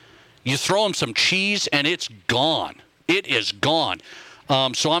this. You throw him some cheese and it's gone. It is gone.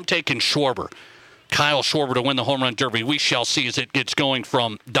 So I'm taking Schwarber. Kyle Schwarber to win the Home Run Derby. We shall see as it gets going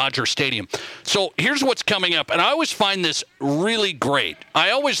from Dodger Stadium. So here's what's coming up, and I always find this really great.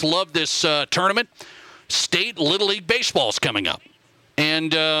 I always love this tournament. State Little League Baseball is coming up.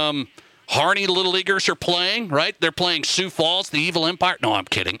 And Harney Little Leaguers are playing, right? They're playing Sioux Falls, the Evil Empire. No, I'm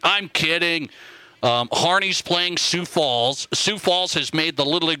kidding. Harney's playing Sioux Falls. Sioux Falls has made the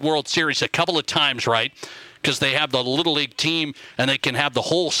Little League World Series a couple of times, right? Because they have the Little League team, and they can have the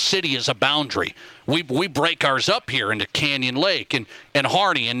whole city as a boundary. We break ours up here into Canyon Lake and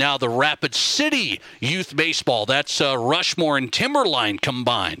Harney, and now the Rapid City Youth Baseball. That's Rushmore and Timberline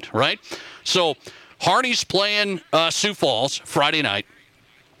combined, right? So Harney's playing Sioux Falls Friday night,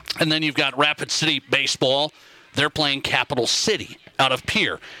 and then you've got Rapid City Baseball. They're playing Capital City out of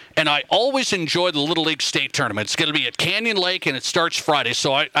Pierre. And I always enjoy the Little League State Tournament. It's going to be at Canyon Lake, and it starts Friday,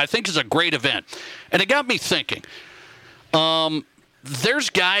 so I think it's a great event. And it got me thinking. There's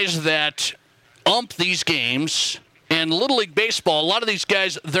guys that ump these games, and Little League Baseball, a lot of these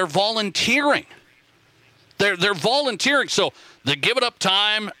guys, they're volunteering. They're volunteering, so they're giving up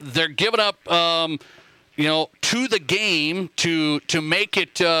time. They're giving up, to the game to make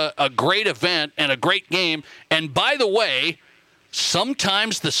it a great event and a great game. And by the way,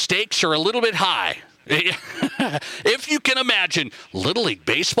 sometimes the stakes are a little bit high. If you can imagine, Little League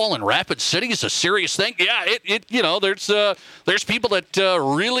Baseball in Rapid City is a serious thing. Yeah, there's people that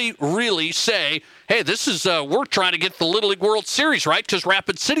really, really say, hey, this is we're trying to get the Little League World Series, right? Because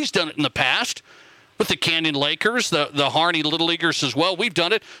Rapid City's done it in the past with the Canyon Lakers, the Harney Little Leaguers as well. We've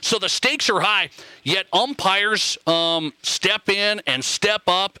done it. So the stakes are high, yet umpires step in and step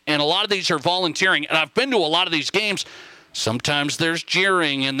up, and a lot of these are volunteering. And I've been to a lot of these games. Sometimes there's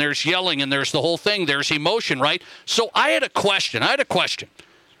jeering and there's yelling and there's the whole thing. There's emotion, right? So I had a question.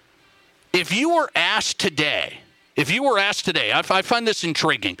 If you were asked today, I find this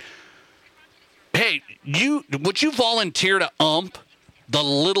intriguing. Hey, would you volunteer to ump the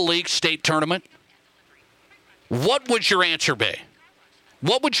Little League State Tournament? What would your answer be?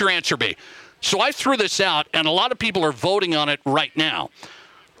 So I threw this out, and a lot of people are voting on it right now.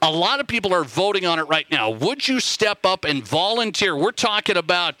 Would you step up and volunteer? We're talking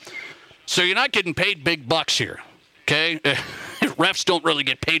about, so you're not getting paid big bucks here, okay? Refs don't really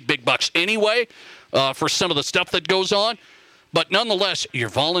get paid big bucks anyway for some of the stuff that goes on. But nonetheless, you're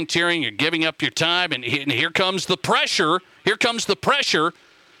volunteering, you're giving up your time, and here comes the pressure. Here comes the pressure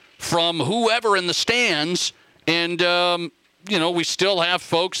from whoever in the stands. And, we still have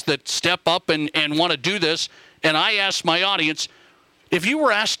folks that step up and want to do this. And I asked my audience, if you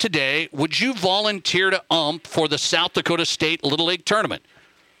were asked today, would you volunteer to ump for the South Dakota State Little League Tournament?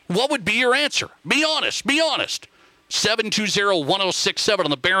 What would be your answer? Be honest. 720-1067 on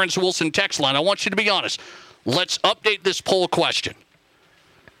the Barron's Wilson text line. I want you to be honest. Let's update this poll question.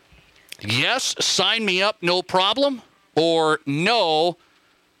 Yes, sign me up, no problem. Or no,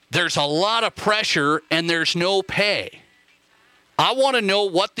 there's a lot of pressure and there's no pay. I want to know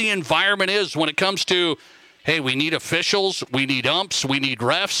what the environment is when it comes to, hey, we need officials, we need umps, we need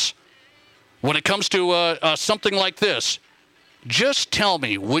refs. When it comes to something like this, just tell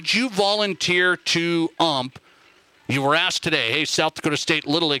me, would you volunteer to ump? You were asked today, hey, South Dakota State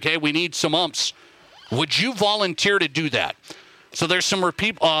Little League, hey, we need some umps. Would you volunteer to do that? So there's some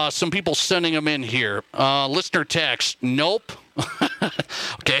people sending them in here. Listener text, nope.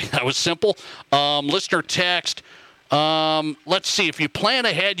 Okay, that was simple. Listener text, Let's see. If you plan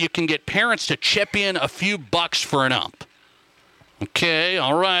ahead, you can get parents to chip in a few bucks for an ump. Okay,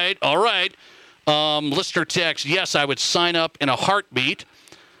 all right. Listener text, yes, I would sign up in a heartbeat.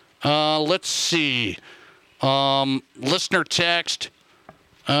 Let's see. Listener text.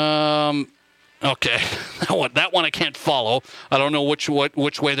 Okay, that one I can't follow. I don't know which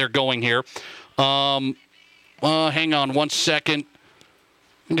way they're going here. Hang on one second.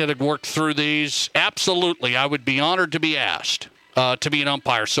 I'm going to work through these. Absolutely, I would be honored to be asked to be an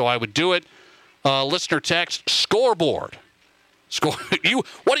umpire, so I would do it. Listener text, scoreboard.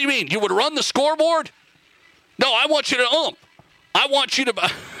 What do you mean? You would run the scoreboard? No, I want you to ump. I want you to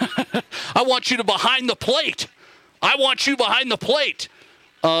behind the plate. I want you behind the plate.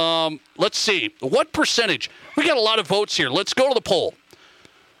 Let's see. What percentage? We got a lot of votes here. Let's go to the poll.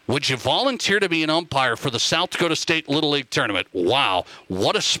 Would you volunteer to be an umpire for the South Dakota State Little League Tournament? Wow.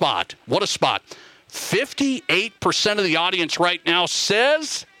 What a spot. 58% of the audience right now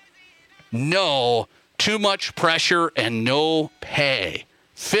says no. Too much pressure and no pay.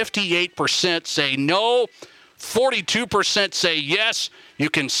 58% say no. 42% say yes. You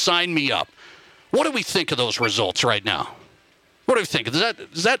can sign me up. What do we think of those results right now? What do you think?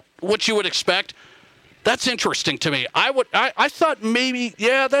 Is that what you would expect? That's interesting to me. I thought maybe,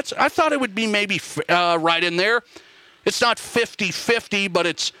 I thought it would be maybe right in there. It's not 50-50, but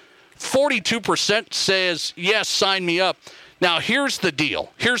it's 42% says yes, sign me up. Now here's the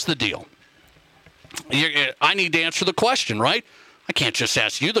deal. I need to answer the question, right? I can't just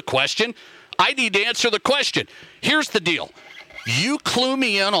ask you the question. I need to answer the question. Here's the deal. You clue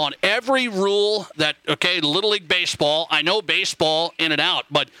me in on every rule that, Little League Baseball, I know baseball in and out,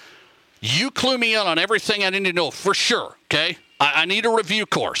 but you clue me in on everything I need to know for sure, okay? I need a review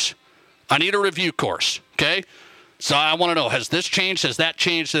course. Okay? So I want to know, has this changed? Has that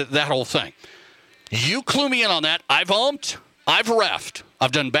changed? That whole thing. You clue me in on that. I've umped. I've reffed.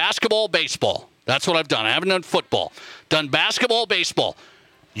 I've done basketball, baseball. That's what I've done. I haven't done football. Done basketball, baseball.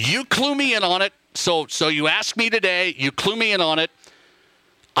 You clue me in on it. So you ask me today, you clue me in on it.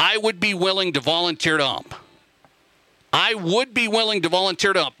 I would be willing to volunteer to ump.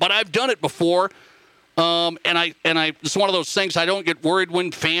 But I've done it before. And it's one of those things, I don't get worried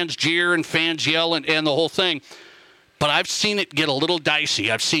when fans jeer and fans yell and the whole thing. But I've seen it get a little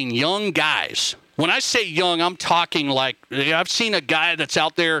dicey. I've seen young guys. When I say young, I'm talking like, I've seen a guy that's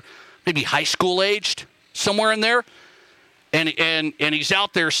out there, maybe high school aged, somewhere in there. And he's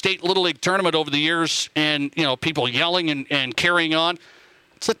out there, state Little League tournament over the years, and, people yelling and carrying on.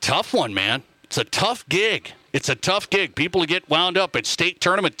 It's a tough one, man. It's a tough gig. People get wound up at state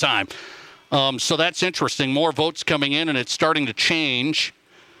tournament time. So that's interesting. More votes coming in, and it's starting to change.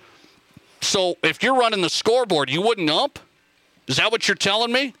 So if you're running the scoreboard, you wouldn't ump? Is that what you're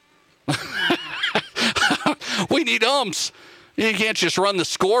telling me? We need umps. You can't just run the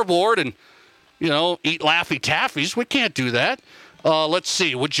scoreboard and, eat Laffy Taffies. We can't do that. Let's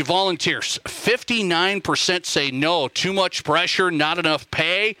see. Would you volunteer? 59% say no. Too much pressure, not enough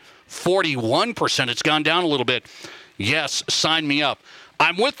pay. 41%. It's gone down a little bit. Yes, sign me up.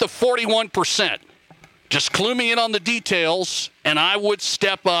 I'm with the 41%. Just clue me in on the details, and I would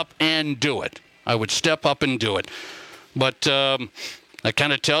step up and do it. But that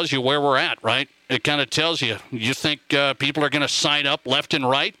kind of tells you where we're at, right? It kind of tells you think people are going to sign up left and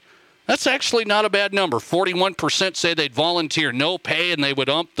right. That's actually not a bad number. 41% say they'd volunteer, no pay, and they would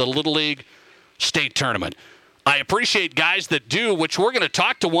ump the Little League state tournament. I appreciate guys that do, which we're going to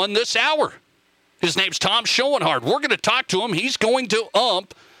talk to one this hour. His name's Tom Schoenhard. We're going to talk to him. He's going to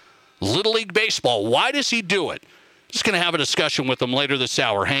ump Little League Baseball. Why does he do it? Just going to have a discussion with him later this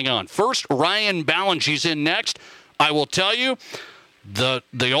hour. Hang on. First, Ryan Ballengee's in next. I will tell you,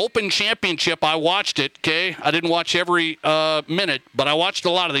 the Open Championship, I watched it, okay? I didn't watch every minute, but I watched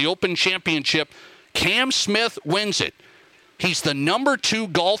a lot of the Open Championship. Cam Smith wins it. He's the number 2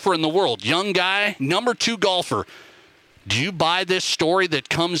 golfer in the world. Young guy, number 2 golfer. Do you buy this story that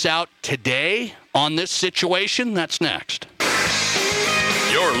comes out today on this situation? That's next.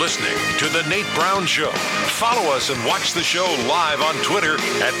 You're listening to The Nate Brown Show. Follow us and watch the show live on Twitter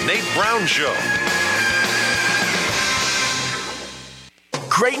at Nate Brown Show.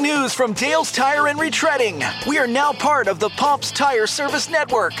 Great news from Dale's Tire and Retreading. We are now part of the Pops Tire Service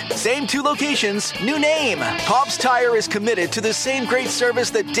Network. Same 2 locations, new name. Pops Tire is committed to the same great service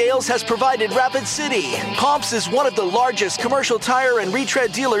that Dale's has provided Rapid City. Pops is one of the largest commercial tire and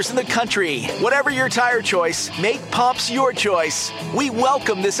retread dealers in the country. Whatever your tire choice, make Pops your choice. We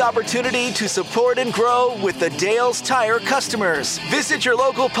welcome this opportunity to support and grow with the Dale's Tire customers. Visit your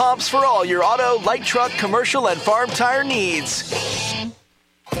local Pops for all your auto, light truck, commercial, and farm tire needs.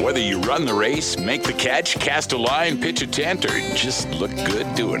 Whether you run the race, make the catch, cast a line, pitch a tent, or just look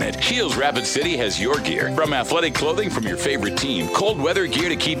good doing it, Shields Rapid City has your gear. From athletic clothing from your favorite team, cold weather gear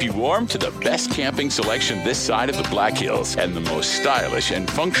to keep you warm, to the best camping selection this side of the Black Hills, and the most stylish and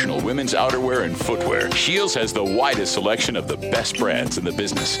functional women's outerwear and footwear. Shields has the widest selection of the best brands in the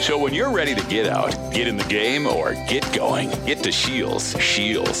business. So when you're ready to get out, get in the game, or get going, get to Shields.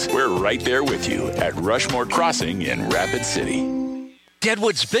 Shields, we're right there with you at Rushmore Crossing in Rapid City.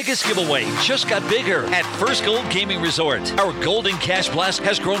 Deadwood's biggest giveaway just got bigger at First Gold Gaming Resort. Our Golden Cash Blast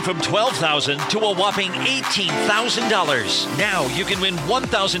has grown from $12,000 to a whopping $18,000. Now you can win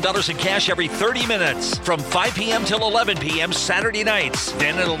 $1,000 in cash every 30 minutes from 5 p.m. till 11 p.m. Saturday nights.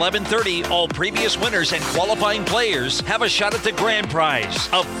 Then at 11:30, all previous winners and qualifying players have a shot at the grand prize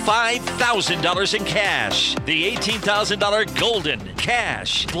of $5,000 in cash. The $18,000 Golden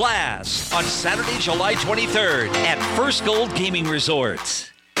Cash Blast on Saturday, July 23rd at First Gold Gaming Resort.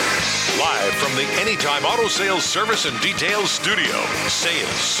 Live from the Anytime Auto Sales Service and Details Studio. Sales,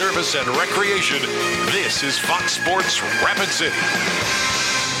 service, and recreation. This is Fox Sports Rapid City.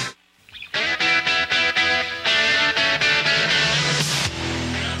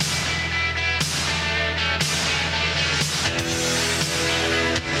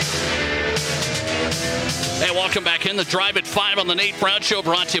 Hey, welcome back in the Drive at 5 on the Nate Brown Show,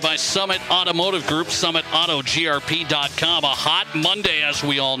 brought to you by Summit Automotive Group, SummitAutoGRP.com. A hot Monday, as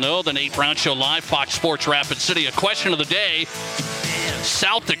we all know. The Nate Brown Show live, Fox Sports Rapid City. A question of the day.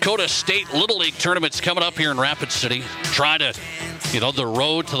 South Dakota State Little League tournament's coming up here in Rapid City. Try to, the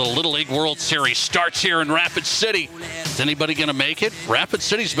road to the Little League World Series starts here in Rapid City. Is anybody going to make it? Rapid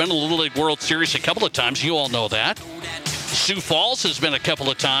City's been to the Little League World Series a couple of times. You all know that. Sioux Falls has been a couple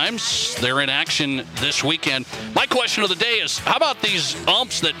of times. They're in action this weekend. My question of the day is, how about these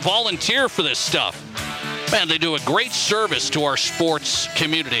umps that volunteer for this stuff? Man, they do a great service to our sports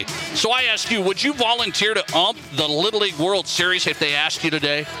community. So I ask you, would you volunteer to ump the Little League World Series if they asked you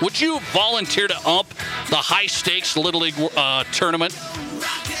today? Would you volunteer to ump the high-stakes Little League tournament?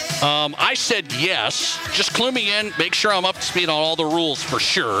 I said yes. Just clue me in. Make sure I'm up to speed on all the rules for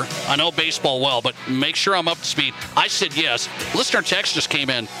sure. I know baseball well, but make sure I'm up to speed. I said yes. Listener text just came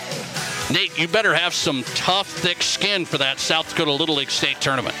in. Nate, you better have some tough, thick skin for that South Dakota Little League State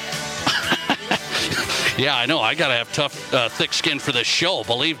tournament. Yeah, I know. I got to have tough, thick skin for this show,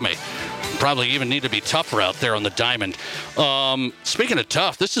 believe me. Probably even need to be tougher out there on the diamond. Speaking of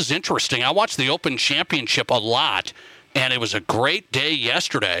tough, this is interesting. I watched the Open Championship a lot. And it was a great day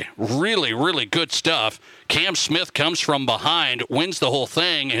yesterday. Really, really good stuff. Cam Smith comes from behind, wins the whole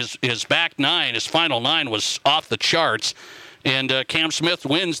thing. His back nine, his final nine was off the charts. And Cam Smith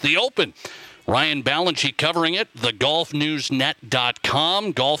wins the Open. Ryan Ballengee covering it,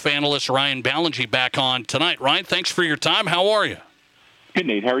 thegolfnewsnet.com. Golf analyst Ryan Ballengee back on tonight. Ryan, thanks for your time. How are you? Good,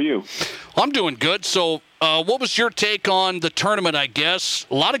 Nate. How are you? I'm doing good. So what was your take on the tournament, I guess?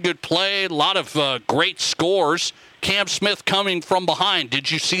 A lot of good play, a lot of great scores. Cam Smith coming from behind.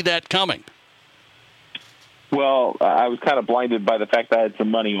 Did you see that coming? Well, I was kind of blinded by the fact that I had some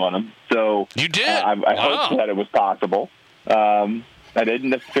money on him. So you did? I hoped that it was possible. I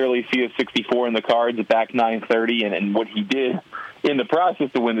didn't necessarily see a 64 in the cards at back 930 and what he did in the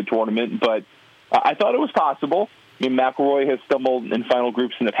process to win the tournament, but I thought it was possible. I mean, McIlroy has stumbled in final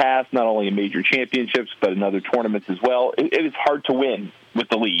groups in the past, not only in major championships, but in other tournaments as well. It is hard to win with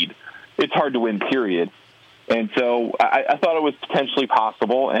the lead. It's hard to win, period. And so I thought it was potentially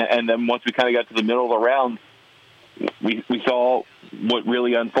possible. And then once we kind of got to the middle of the round, we saw what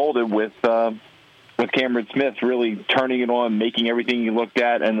really unfolded with Cameron Smith really turning it on, making everything he looked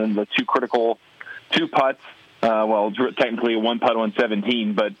at, and then the two critical two putts. Well, technically a one putt on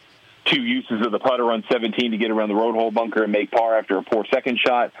 17, but two uses of the putter on 17 to get around the road hole bunker and make par after a poor second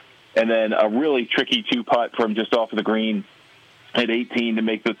shot, and then a really tricky two putt from just off of the green at 18 to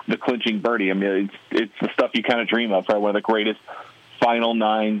make the clinching birdie. I mean, it's the stuff you kind of dream of, right? One of the greatest final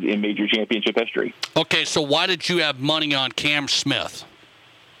nines in major championship history. Okay, so why did you have money on Cam Smith?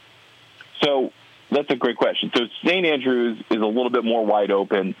 So that's a great question. So St. Andrews is a little bit more wide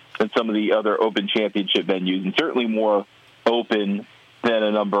open than some of the other Open Championship venues, and certainly more open than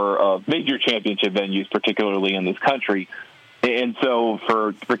a number of major championship venues, particularly in this country. And so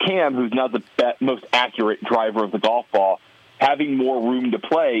for Cam, who's not the most accurate driver of the golf ball, having more room to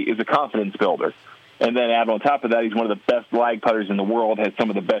play is a confidence builder. And then add on top of that, he's one of the best lag putters in the world, has some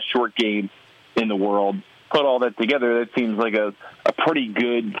of the best short game in the world. Put all that together, that seems like a pretty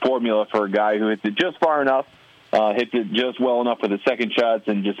good formula for a guy who hits it just far enough, hits it just well enough for the second shots,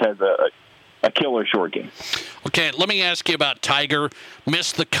 and just has a killer short game. Okay, let me ask you about Tiger.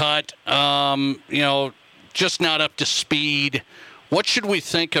 Missed the cut, just not up to speed. What should we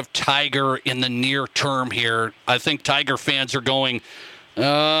think of Tiger in the near term here? I think Tiger fans are going,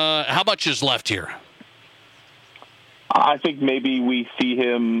 how much is left here? I think maybe we see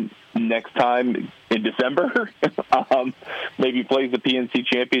him next time in December. Maybe plays the PNC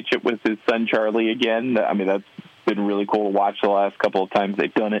Championship with his son Charlie again. I mean, that's been really cool to watch the last couple of times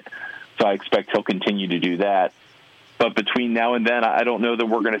they've done it. So I expect he'll continue to do that. But between now and then, I don't know that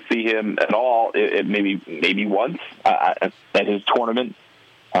we're going to see him at all. Maybe once at his tournament,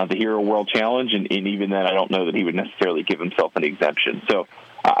 the Hero World Challenge, and even then, I don't know that he would necessarily give himself an exemption. So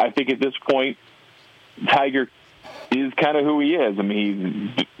I think at this point, Tiger is kind of who he is. I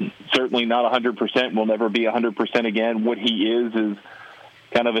mean, he's certainly not 100%, will never be 100% again. What he is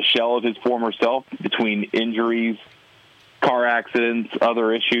kind of a shell of his former self between injuries, car accidents,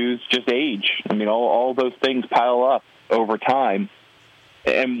 other issues, just age. I mean, all those things pile up over time.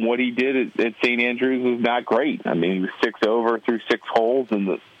 And what he did at St. Andrews was not great. I mean, he was 6 over through 6 holes,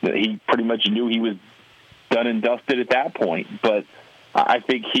 and he pretty much knew he was done and dusted at that point. But I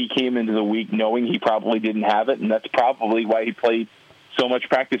think he came into the week knowing he probably didn't have it, and that's probably why he played so much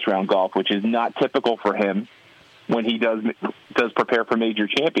practice round golf, which is not typical for him when he does prepare for major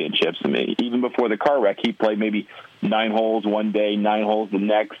championships. I mean, even before the car wreck, he played maybe 9 holes one day, 9 holes the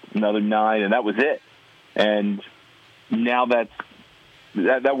next, another 9, and that was it. And now that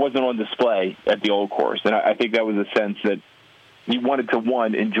wasn't on display at the old course. And I think that was a sense that he wanted to,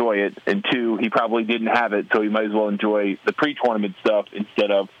 1, enjoy it, and 2, he probably didn't have it, so he might as well enjoy the pre-tournament stuff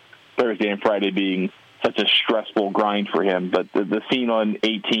instead of Thursday and Friday being such a stressful grind for him. But the scene on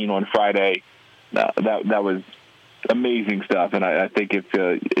 18 on Friday, that was amazing stuff. And I think if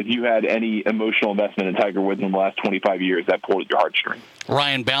you had any emotional investment in Tiger Woods in the last 25 years, that pulled at your heartstrings.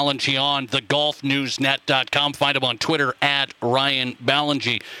 Ryan Ballengee on thegolfnewsnet.com. Find him on Twitter at Ryan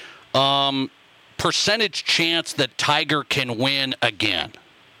Ballengee. Percentage chance that Tiger can win again?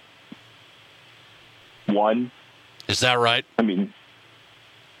 1. Is that right? I mean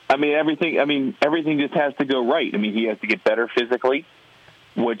everything just has to go right. I mean, he has to get better physically,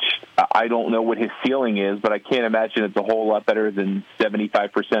 which I don't know what his ceiling is, but I can't imagine it's a whole lot better than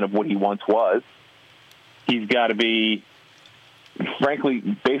 75% of what he once was. He's got to be, frankly,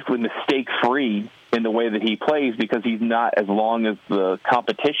 basically mistake-free in the way that he plays, because he's not as long as the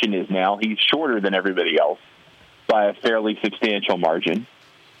competition is now. He's shorter than everybody else by a fairly substantial margin.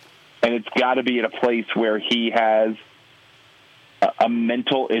 And it's got to be at a place where he has a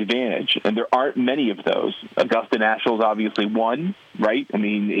mental advantage, and there aren't many of those. Augusta National's obviously one, right? I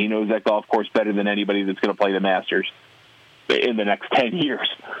mean, he knows that golf course better than anybody that's going to play the Masters in the next 10 years.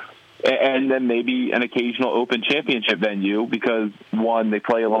 And then maybe an occasional Open Championship venue, because 1, they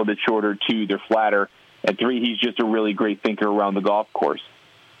play a little bit shorter, 2, they're flatter, and 3, he's just a really great thinker around the golf course.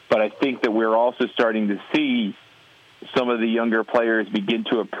 But I think that we're also starting to see some of the younger players begin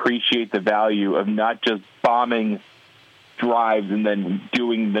to appreciate the value of not just bombing drives and then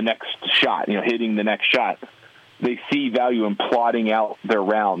doing the next shot, hitting the next shot. They see value in plotting out their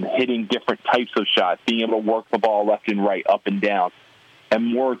round, hitting different types of shots, being able to work the ball left and right, up and down. And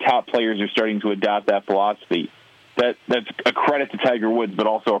more top players are starting to adopt that philosophy. That's a credit to Tiger Woods, but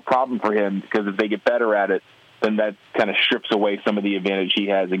also a problem for him, because if they get better at it, then that kind of strips away some of the advantage he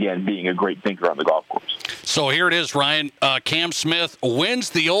has, again, being a great thinker on the golf course. So here it is, Ryan. Cam Smith wins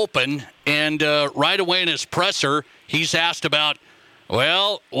the Open, and right away in his presser, he's asked about,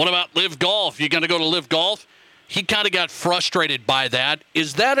 well, what about Live Golf? You going to go to Live Golf? He kind of got frustrated by that.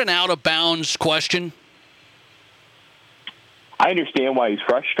 Is that an out-of-bounds question? I understand why he's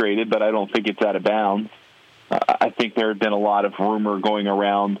frustrated, but I don't think it's out of bounds. I think there had been a lot of rumor going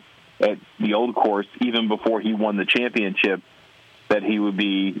around at the old course, even before he won the championship, that he would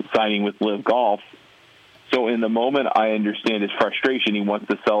be signing with Live Golf. So in the moment, I understand his frustration. He wants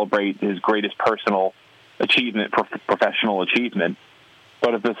to celebrate his greatest personal achievement, professional achievement.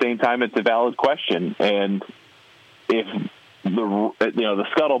 But at the same time, it's a valid question. And if the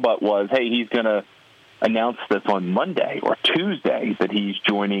scuttlebutt was, hey, he's going to announce this on Monday or Tuesday that he's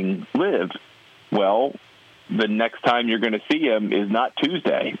joining Live, well, the next time you're going to see him is not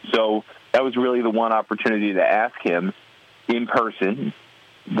Tuesday. So that was really the one opportunity to ask him in person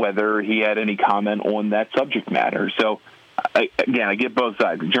whether he had any comment on that subject matter. So, I get both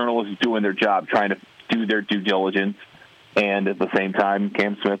sides. The journalists doing their job, trying to do their due diligence, and at the same time,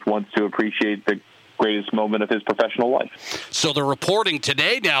 Cam Smith wants to appreciate the greatest moment of his professional life. So the reporting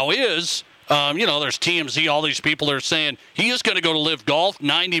today now is, there's TMZ, all these people are saying he is going to go to Live Golf,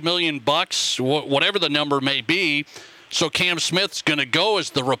 $90 million, whatever the number may be. So Cam Smith's going to go as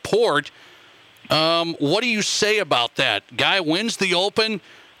the report. What do you say about that? Guy wins the Open.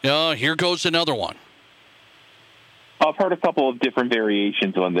 Here goes another one. I've heard a couple of different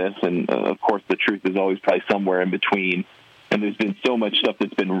variations on this, and of course the truth is always probably somewhere in between. And there's been so much stuff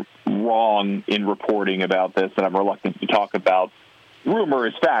that's been wrong in reporting about this that I'm reluctant to talk about. Rumor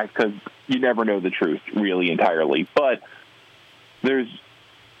is fact because you never know the truth really entirely. But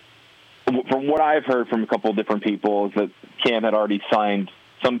from what I've heard from a couple of different people, is that Cam had already signed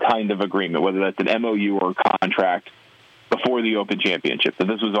some kind of agreement, whether that's an MOU or a contract, before the Open Championship. So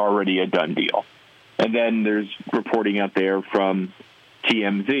this was already a done deal. And then there's reporting out there from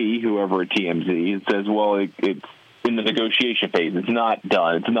TMZ, whoever at TMZ, it says, well, it's in the negotiation phase. It's not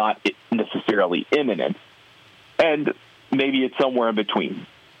done. It's not necessarily imminent. And maybe it's somewhere in between.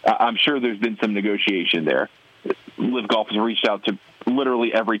 I'm sure there's been some negotiation there. Live Golf has reached out to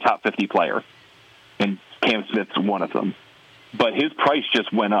literally every top 50 player, and Cam Smith's one of them. But his price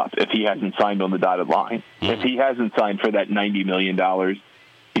just went up if he hasn't signed on the dotted line. If he hasn't signed for that $90 million,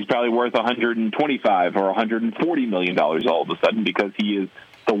 he's probably worth $125 or $140 million all of a sudden because he is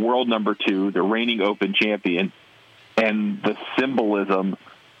the world number 2, the reigning Open champion, and the symbolism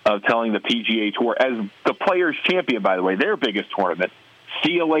of telling the PGA Tour, as the Players' Champion, by the way, their biggest tournament,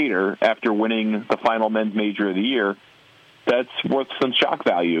 see you later after winning the final men's major of the year, that's worth some shock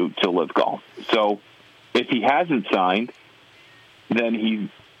value to Live Golf. So if he hasn't signed, then he's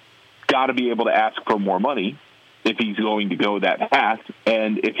got to be able to ask for more money if he's going to go that path.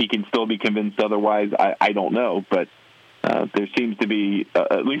 And if he can still be convinced otherwise, I don't know. But there seems to be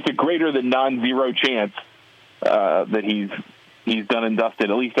at least a greater than non-zero chance that he's done and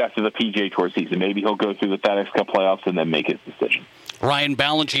dusted, at least after the PGA Tour season. Maybe he'll go through the FedEx Cup playoffs and then make his decision. Ryan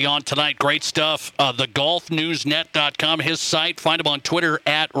Ballengee on tonight. Great stuff. TheGolfNewsNet.com, his site. Find him on Twitter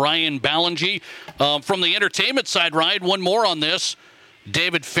at Ryan Ballengee. From the entertainment side, Ryan, one more on this.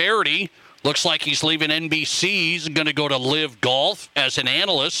 David Feherty looks like he's leaving NBC. He's going to go to Live Golf as an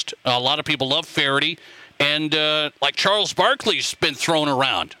analyst. A lot of people love Feherty. And like Charles Barkley's been thrown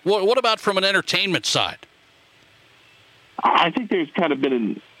around. What about from an entertainment side? I think there's kind of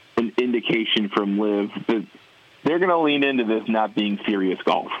been an indication from Live that they're going to lean into this not being serious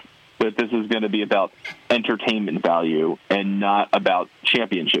golf, that this is going to be about entertainment value and not about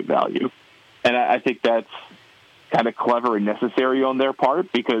championship value. And I think that's kind of clever and necessary on their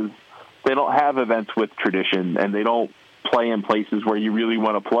part because they don't have events with tradition and they don't play in places where you really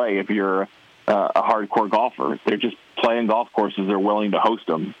want to play if you're a hardcore golfer. They're just playing golf courses they're willing to host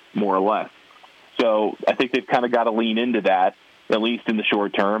them, more or less. So I think they've kind of got to lean into that, at least in the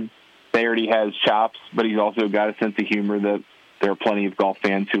short term. Feherty has chops, but he's also got a sense of humor that there are plenty of golf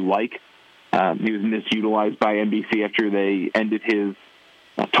fans who like. He was misutilized by NBC after they ended his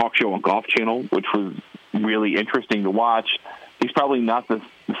talk show on Golf Channel, which was really interesting to watch. He's probably not the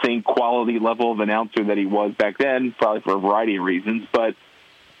same quality level of announcer that he was back then, probably for a variety of reasons, but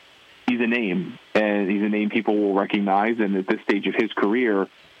he's a name, and he's a name people will recognize. And at this stage of his career,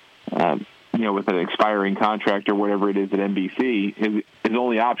 with an expiring contract or whatever it is at NBC, his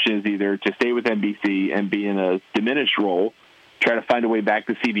only option is either to stay with NBC and be in a diminished role, try to find a way back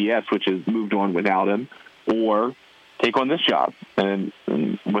to CBS, which has moved on without him, or take on this job. And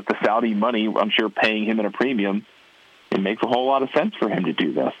with the Saudi money, I'm sure paying him at a premium, it makes a whole lot of sense for him to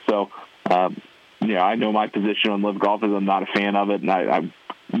do this. So, I know my position on Live Golf is I'm not a fan of it, and I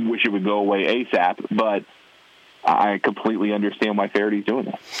wish it would go away ASAP, but I completely understand why Feherty's doing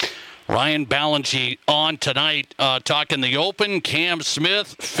that. Ryan Ballengee on tonight, talking the Open, Cam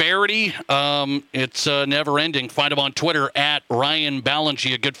Smith, Feherty. It's never ending. Find him on Twitter at Ryan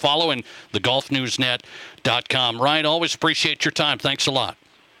Ballengee. A good follow, and thegolfnewsnet.com. Ryan, always appreciate your time. Thanks a lot.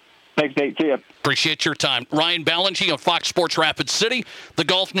 Thanks, Nate. See ya. Appreciate your time. Ryan Ballengee on Fox Sports Rapid City,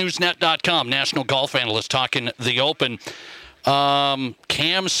 thegolfnewsnet.com, national golf analyst, talking the Open.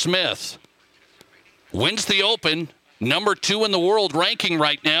 Cam Smith wins the Open, number 2 in the world ranking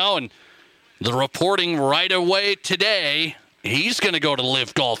right now, and the reporting right away today, he's going to go to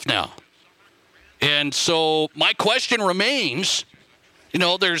Live Golf now. And so my question remains,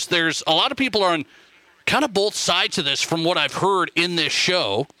 there's a lot of people are on kind of both sides of this from what I've heard in this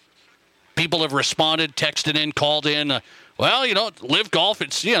show. People have responded, texted in, called in. Live Golf,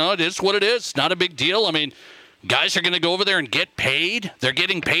 it is what it is. Not a big deal. I mean, guys are going to go over there and get paid. They're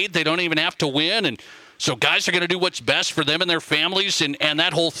getting paid. They don't even have to win. And so guys are going to do what's best for them and their families and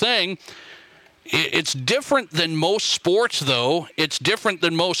that whole thing. It's different than most sports, though. It's different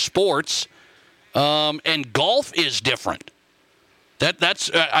than most sports. And golf is different.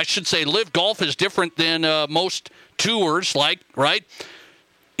 That's I should say Live Golf is different than most tours, right?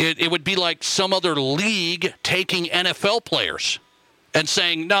 It would be like some other league taking NFL players and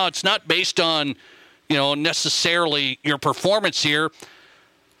saying, no, it's not based on, necessarily your performance here.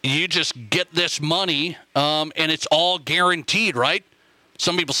 you just get this money, and it's all guaranteed, right?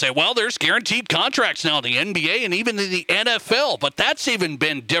 Some people say, well, there's guaranteed contracts now in the NBA and even in the NFL, but that's even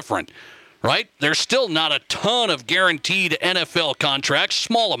been different, right? There's still not a ton of guaranteed NFL contracts,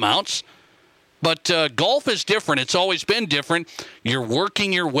 small amounts. But golf is different. It's always been different. You're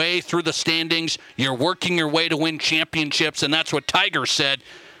working your way through the standings. You're working your way to win championships, and that's what Tiger said.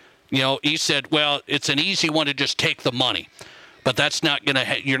 He said, well, it's an easy one to just take the money. But that's not going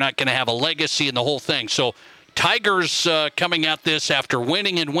to you're not going to have a legacy in the whole thing. So Tiger's coming at this after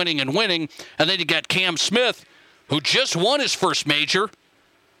winning and winning and winning. And then you got Cam Smith, who just won his first major.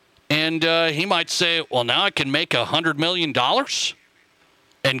 And he might say, well, now I can make $100 million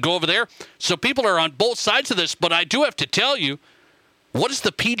and go over there. So people are on both sides of this, but I do have to tell you, what is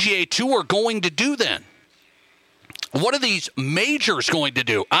the PGA Tour going to do then? What are these majors going to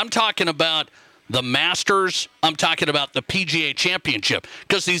do? I'm talking about the Masters. I'm talking about the PGA Championship.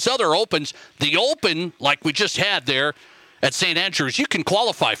 Because these other Opens, the Open, like we just had there at St. Andrews, you can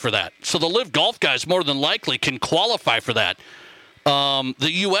qualify for that. So the LIV Golf guys more than likely can qualify for that. The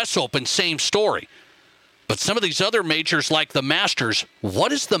U.S. Open, same story. But some of these other majors like the Masters,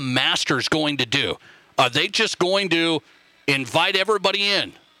 what is the Masters going to do? Are they just going to invite everybody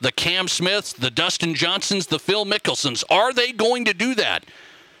in? The Cam Smiths, the Dustin Johnsons, the Phil Mickelsons. Are they going to do that?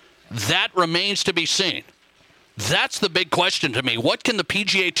 That remains to be seen. That's the big question to me. What can the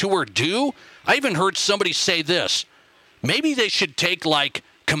PGA Tour do? I even heard somebody say this. Maybe they should take like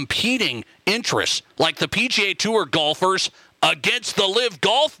competing interests, like the PGA Tour golfers against the LIV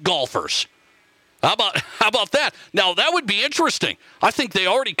Golf golfers. How about that? Now, that would be interesting. I think they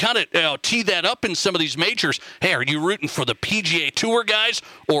already kind of tee that up in some of these majors. Hey, are you rooting for the PGA Tour guys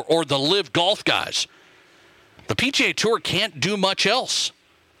or the LIV Golf guys? The PGA Tour can't do much else.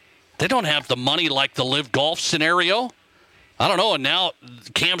 They don't have the money like the LIV Golf scenario. I don't know, and now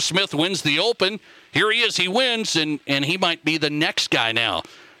Cam Smith wins the Open. Here he is, he wins, and he might be the next guy now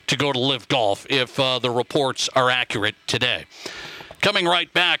to go to LIV Golf if the reports are accurate today. Coming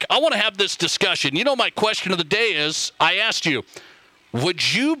right back, I want to have this discussion. My question of the day is, I asked you,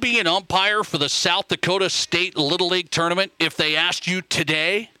 would you be an umpire for the South Dakota State Little League Tournament if they asked you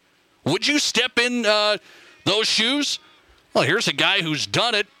today? Would you step in those shoes? Well, here's a guy who's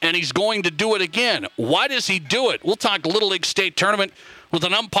done it, and he's going to do it again. Why does he do it? We'll talk Little League State Tournament with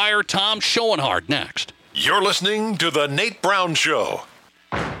an umpire, Tom Schoenhard, next. You're listening to The Nate Brown Show.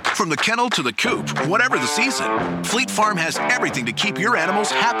 From the kennel to the coop, whatever the season, Fleet Farm has everything to keep your animals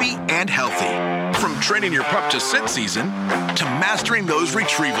happy and healthy. From training your pup to sit season, to mastering those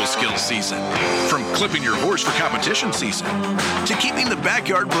retrieval skills season. From clipping your horse for competition season, to keeping the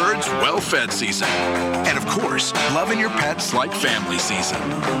backyard birds well-fed season. And of course, loving your pets like family season.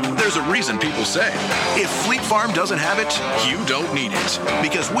 There's a reason people say, if Fleet Farm doesn't have it, you don't need it.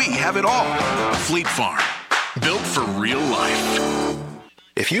 Because we have it all. Fleet Farm, built for real life.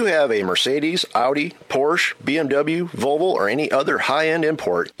 If you have a Mercedes, Audi, Porsche, BMW, Volvo, or any other high-end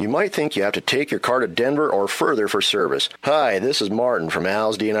import, you might think you have to take your car to Denver or further for service. Hi, this is Martin from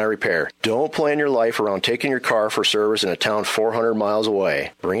Al's D&I Repair. Don't plan your life around taking your car for service in a town 400 miles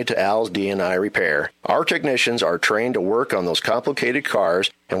away. Bring it to Al's D&I Repair. Our technicians are trained to work on those complicated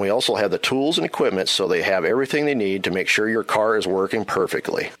cars, and we also have the tools and equipment so they have everything they need to make sure your car is working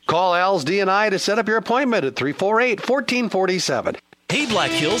perfectly. Call Al's D&I to set up your appointment at 348-1447. Hey,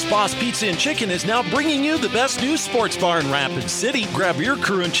 Black Hills, Boss Pizza and Chicken is now bringing you the best new sports bar in Rapid City. Grab your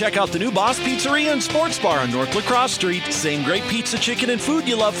crew and check out the new Boss Pizzeria and Sports Bar on North Lacrosse Street. Same great pizza, chicken, and food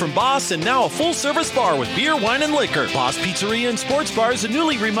you love from Boss, and now a full-service bar with beer, wine, and liquor. Boss Pizzeria and Sports Bar is a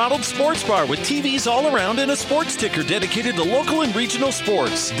newly remodeled sports bar with TVs all around and a sports ticker dedicated to local and regional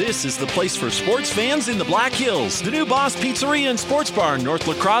sports. This is the place for sports fans in the Black Hills. The new Boss Pizzeria and Sports Bar in North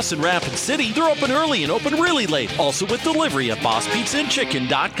Lacrosse and Rapid City. They're open early and open really late. Also with delivery at BossPizzaandChicken.com.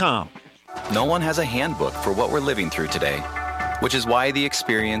 No one has a handbook for what we're living through today, which is why the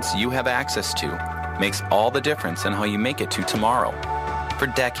experience you have access to makes all the difference in how you make it to tomorrow. For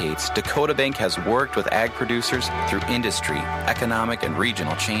decades, Dakota Bank has worked with ag producers through industry, economic, and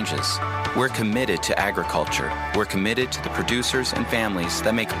regional changes. We're committed to agriculture. We're committed to the producers and families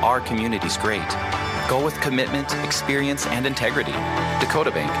that make our communities great. Go with commitment, experience, and integrity.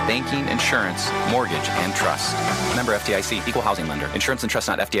 Dakota Bank, banking, insurance, mortgage, and trust. Member FDIC, equal housing lender. Insurance and trust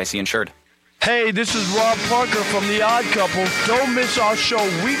not FDIC insured. Hey, this is Rob Parker from The Odd Couple. Don't miss our show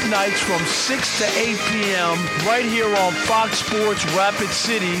weeknights from 6 to 8 p.m. right here on Fox Sports Rapid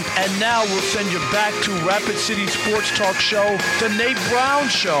City. And now we'll send you back to Rapid City Sports Talk Show, The Nate Brown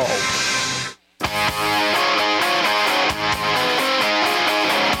Show.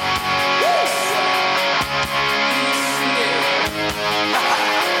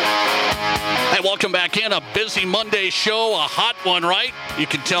 Welcome back in. A busy Monday show, a hot one, right? You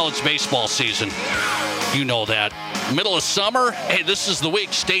can tell it's baseball season. You know that. Middle of summer, hey, this is the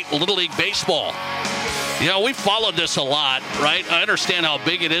week, State Little League Baseball. You know, we followed this a lot, right? I understand how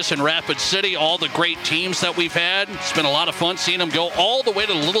big it is in Rapid City, all the great teams that we've had. It's been a lot of fun seeing them go all the way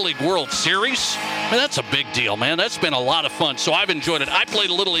to the Little League World Series. I mean, that's a big deal, man. That's been a lot of fun, so I've enjoyed it. I played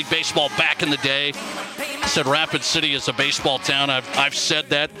Little League Baseball back in the day. I said Rapid City is a baseball town. I've said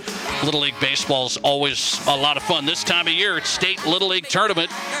that. Little League Baseball is always a lot of fun. This time of year, it's State Little League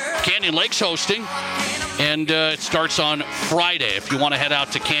Tournament. Canyon Lake's hosting. And it starts on Friday if you want to head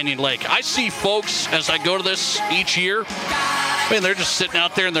out to Canyon Lake. I see folks, as I go to this each year, man, they're just sitting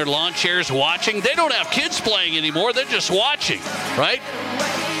out there in their lawn chairs watching. They don't have kids playing anymore. They're just watching, right?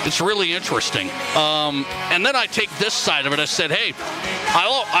 It's really interesting. And then I take this side of it. I said, hey,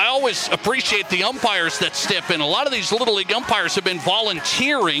 I always appreciate the umpires that step in. A lot of these Little League umpires have been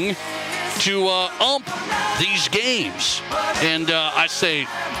volunteering to ump these games. And I say,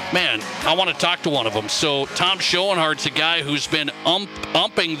 man, I want to talk to one of them. So Tom Schoenhard's a guy who's been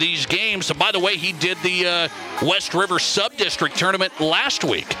umping these games. And by the way, he did the West River Sub-District Tournament last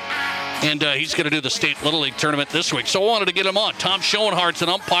week. And he's going to do the State Little League Tournament this week. So I wanted to get him on. Tom Schoenhard's an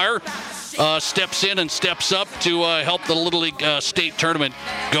umpire. Steps in and steps up to help the Little League State Tournament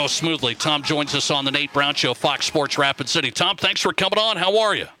go smoothly. Tom joins us on the Nate Brown Show, Fox Sports Rapid City. Tom, thanks for coming on. How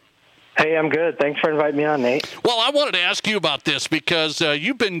are you? Hey, I'm good. Thanks for inviting me on, Nate. Well, I wanted to ask you about this because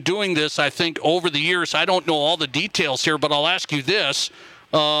you've been doing this, I think, over the years. I don't know all the details here, but I'll ask you this.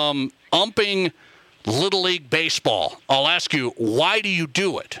 Umping Little League Baseball, I'll ask you, why do you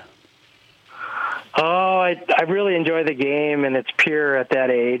do it? Oh, I really enjoy the game, and it's pure at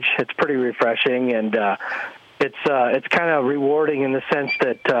that age. It's pretty refreshing, and it's kind of rewarding in the sense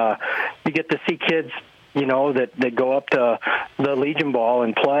that you get to see kids, you know, that go up to the Legion Ball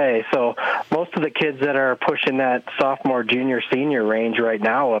and play. So most of the kids that are pushing that sophomore, junior, senior range right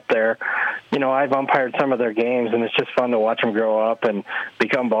now up there, you know, I've umpired some of their games, and it's just fun to watch them grow up and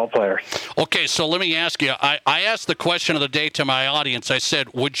become ball players. Okay, so let me ask you. I asked the question of the day to my audience. I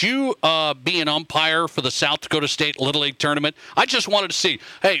said, would you be an umpire for the South Dakota State Little League Tournament? I just wanted to see,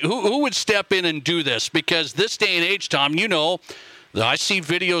 hey, who would step in and do this? Because this day and age, Tom, you know, I see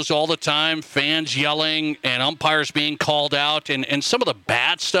videos all the time, fans yelling and umpires being called out, and some of the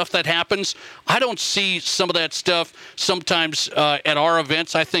bad stuff that happens. I don't see some of that stuff sometimes at our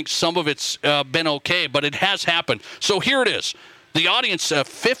events. I think some of it's been okay, but it has happened. So here it is. The audience,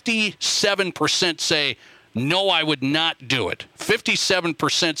 57% say, no, I would not do it.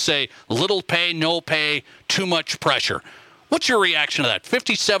 57% say, little pay, no pay, too much pressure. What's your reaction to that?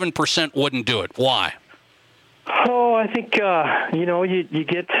 57% wouldn't do it. Why? Oh, I think, you know, you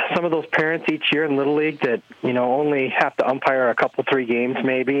get some of those parents each year in Little League that, you know, only have to umpire a couple, 3 games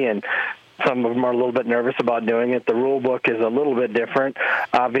maybe, and some of them are a little bit nervous about doing it. The rule book is a little bit different.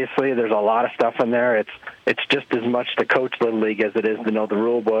 Obviously, there's a lot of stuff in there. It's just as much to coach Little League as it is to know the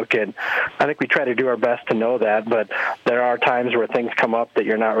rule book, and I think we try to do our best to know that, but there are times where things come up that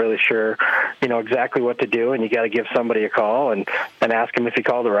you're not really sure, you know, exactly what to do, and you got to give somebody a call and ask them if you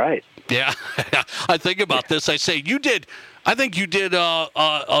called it right. Yeah, I think about this. I say, I think you did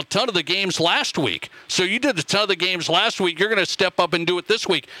a ton of the games last week. So you did a ton of the games last week. You're going to step up and do it this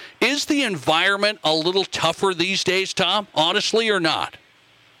week. Is the environment a little tougher these days, Tom, honestly, or not?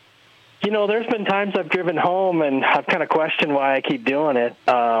 You know, there's been times I've driven home and I've kind of questioned why I keep doing it.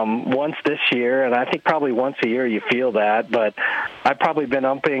 Once this year, and I think probably once a year you feel that, but I've probably been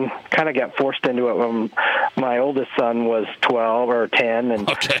umping, kind of got forced into it when my oldest son was 12 or 10, and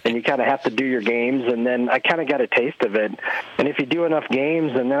you kind of have to do your games, and then I kind of got a taste of it. And if you do enough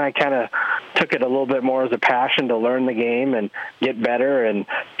games, and then I kind of took it a little bit more as a passion to learn the game and get better and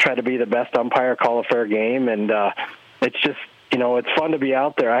try to be the best umpire, call a fair game, and it's just, you know, it's fun to be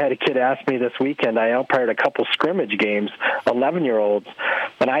out there. I had a kid ask me this weekend, I umpired a couple scrimmage games, 11-year-olds,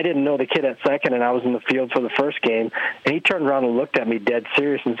 and I didn't know the kid at second, and I was in the field for the first game, and he turned around and looked at me dead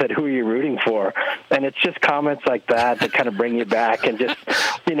serious and said, who are you rooting for? And it's just comments like that kind of bring you back, and just,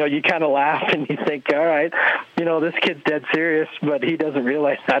 you know, you kind of laugh and you think, all right, you know, this kid's dead serious, but he doesn't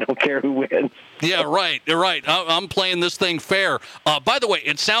realize I don't care who wins. Yeah, right. You're right. I'm playing this thing fair. By the way,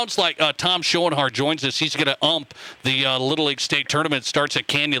 it sounds like Tom Schoenhard joins us. He's going to ump the Little League State Tournament. Starts at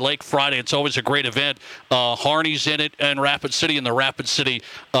Canyon Lake Friday. It's always a great event. Harney's in it, and Rapid City, and the Rapid City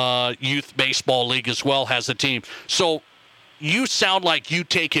Youth Baseball League as well has a team. So you sound like you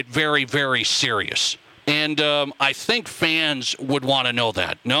take it very, very serious. And I think fans would want to know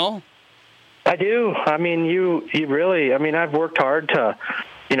that, no? I do. I mean, you really, I mean, I've worked hard to,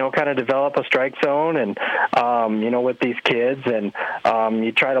 kind of develop a strike zone and, with these kids, and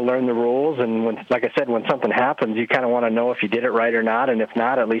you try to learn the rules. And like I said, when something happens, you kind of want to know if you did it right or not. And if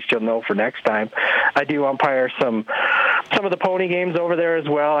not, at least you'll know for next time. I do umpire some of the pony games over there as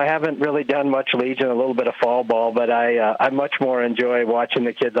well. I haven't really done much Legion, a little bit of fall ball, but I much more enjoy watching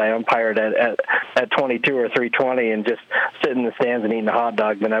the kids I umpired at 22 or 320 and just sitting in the stands and eating a hot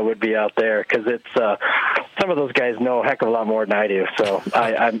dog than I would be out there, because it's some of those guys know a heck of a lot more than I do. So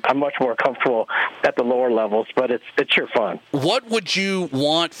I'm much more comfortable at the lower levels, but it's sure fun. What would you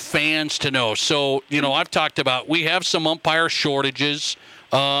want fans to know? So, I've talked about, we have some umpire shortages,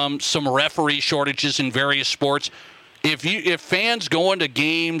 some referee shortages in various sports. If fans go into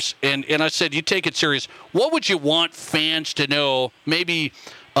games, and I said you take it serious, what would you want fans to know, maybe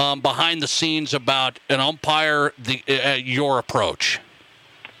behind the scenes, about an umpire, your approach?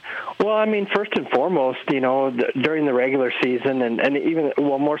 Well, I mean, first and foremost, during the regular season and even,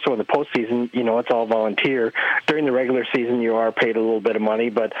 more so in the postseason, it's all volunteer. During the regular season, you are paid a little bit of money,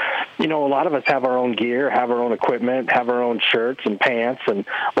 but, a lot of us have our own gear, have our own equipment, have our own shirts and pants and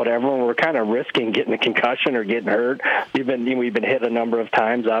whatever, and we're kind of risking getting a concussion or getting hurt. We've been hit a number of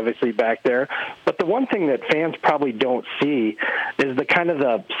times, obviously, back there. But the one thing that fans probably don't see is the kind of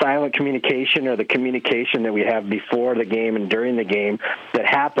the silent communication or the communication that we have before the game and during the game that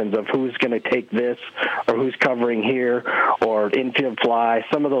happens, of who's going to take this or who's covering here or infield fly,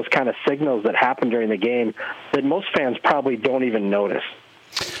 some of those kind of signals that happen during the game that most fans probably don't even notice.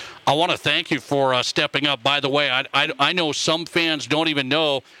 I want to thank you for stepping up. By the way, I know some fans don't even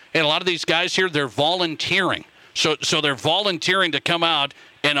know, and a lot of these guys here, they're volunteering. So they're volunteering to come out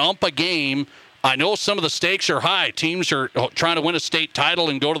and ump a game. I know some of the stakes are high. Teams are trying to win a state title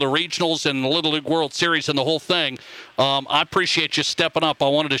and go to the regionals and the Little League World Series and the whole thing. I appreciate you stepping up. I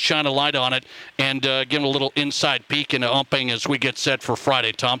wanted to shine a light on it and give a little inside peek into umping as we get set for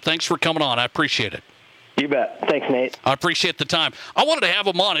Friday, Tom. Thanks for coming on. I appreciate it. You bet. Thanks, Nate. I appreciate the time. I wanted to have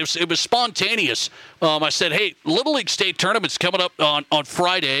him on. It was spontaneous. I said, hey, Little League State Tournament's coming up on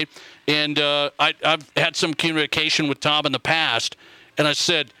Friday, and I've had some communication with Tom in the past, and I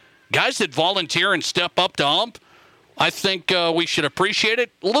said, guys that volunteer and step up to ump, I think we should appreciate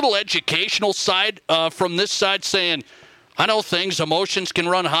it. A little educational side from this side saying, I know things, emotions can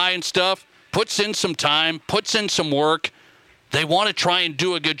run high and stuff, puts in some time, puts in some work. They want to try and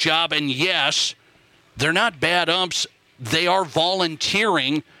do a good job, and yes, they're not bad umps. They are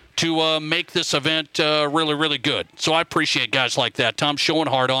volunteering to make this event really, really good. So I appreciate guys like that. Tom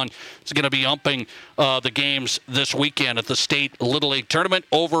Schoenhard is going to be umping the games this weekend at the State Little League Tournament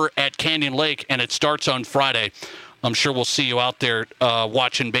over at Canyon Lake, and it starts on Friday. I'm sure we'll see you out there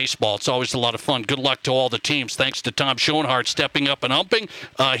watching baseball. It's always a lot of fun. Good luck to all the teams. Thanks to Tom Schoenhard stepping up and umping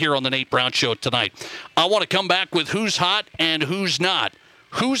here on the Nate Brown Show tonight. I want to come back with who's hot and who's not.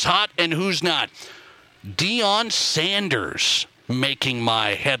 Who's hot and who's not. Deion Sanders making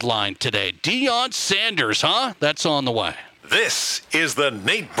my headline today. Deion Sanders, huh? That's on the way. This is the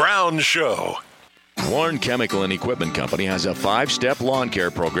Nate Brown Show. Warren Chemical and Equipment Company has a 5-step lawn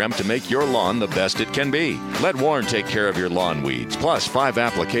care program to make your lawn the best it can be. Let Warren take care of your lawn weeds, plus 5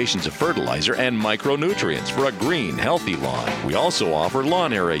 applications of fertilizer and micronutrients for a green, healthy lawn. We also offer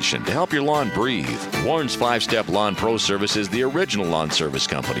lawn aeration to help your lawn breathe. Warren's 5-step Lawn Pro Service is the original lawn service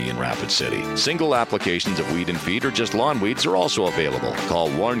company in Rapid City. Single applications of weed and feed or just lawn weeds are also available.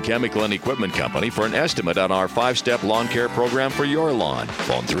 Call Warren Chemical and Equipment Company for an estimate on our 5-step lawn care program for your lawn.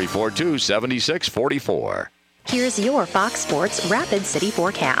 Phone 342-7644. Here's your Fox Sports Rapid City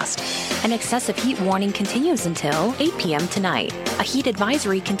forecast. An excessive heat warning continues until 8 p.m. tonight. A heat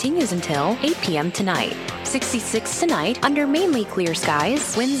advisory continues until 8 p.m. tonight. 66 tonight under mainly clear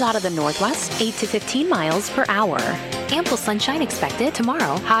skies. Winds out of the northwest 8 to 15 miles per hour. Ample sunshine expected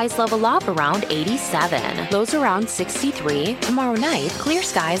tomorrow. Highs level off around 87. Lows around 63. Tomorrow night, clear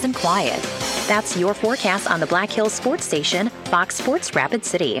skies and quiet. That's your forecast on the Black Hills Sports Station, Fox Sports Rapid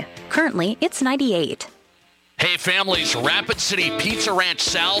City. Currently, it's 98. Hey families, Rapid City Pizza Ranch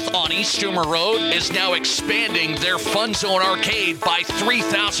South on East Stoomer Road is now expanding their Fun Zone Arcade by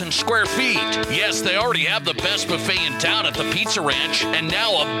 3,000 square feet. Yes, they already have the best buffet in town at the Pizza Ranch, and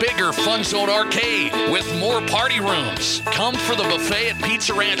now a bigger Fun Zone Arcade with more party rooms. Come for the buffet at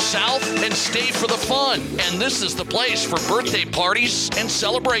Pizza Ranch South and stay for the fun. And this is the place for birthday parties and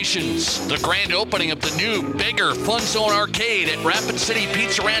celebrations. The grand opening of the new, bigger Fun Zone Arcade at Rapid City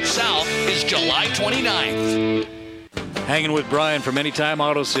Pizza Ranch South is July 29th. Hanging with Brian from Anytime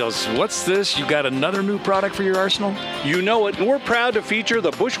Auto Sales. What's this? You got another new product for your arsenal? You know it, and we're proud to feature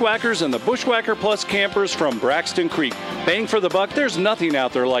the Bushwhackers and the Bushwhacker Plus campers from Braxton Creek. Bang for the buck, there's nothing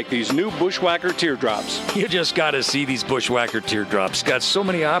out there like these new Bushwhacker teardrops. You just got to see these Bushwhacker teardrops. Got so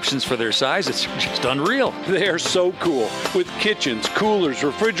many options for their size, it's just unreal. They are so cool, with kitchens, coolers,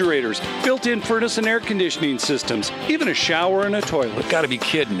 refrigerators, built-in furnace and air conditioning systems, even a shower and a toilet. Got to be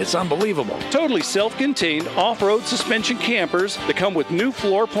kidding, it's unbelievable. Totally self-contained off-road suspension campers that come with new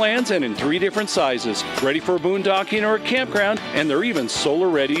floor plans and in 3 different sizes. Ready for boondocking or a campground, and they're even solar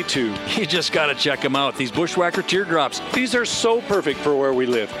ready too. You just got to check them out, these Bushwhacker teardrops. These are so perfect for where we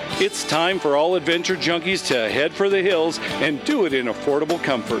live. It's time for all adventure junkies to head for the hills and do it in affordable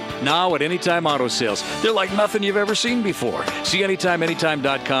comfort. Now at Anytime Auto Sales. They're like nothing you've ever seen before. See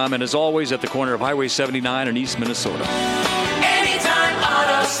anytime.com, and as always at the corner of Highway 79 in East Minnesota. Anytime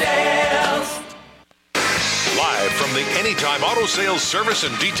Auto Sales. Live from the Anytime Auto Sales Service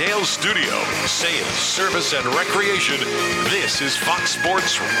and Details Studio. Sales, service, and recreation. This is Fox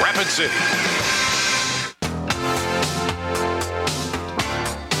Sports Rapid City.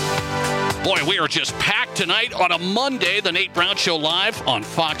 Boy, we are just packed tonight on a Monday. The Nate Brown Show live on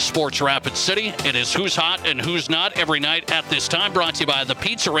Fox Sports Rapid City. It is Who's Hot and Who's Not every night at this time. Brought to you by the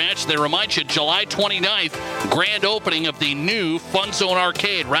Pizza Ranch. They remind you, July 29th, grand opening of the new Fun Zone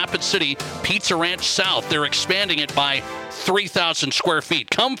Arcade, Rapid City Pizza Ranch South. They're expanding it by 3,000 square feet.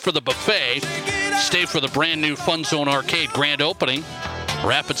 Come for the buffet. Stay for the brand new Fun Zone Arcade grand opening.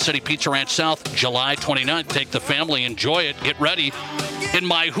 Rapid City Pizza Ranch South, July 29th. Take the family, enjoy it, get ready. In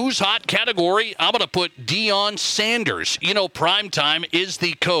my Who's Hot category, I'm going to put Deion Sanders. You know, Primetime is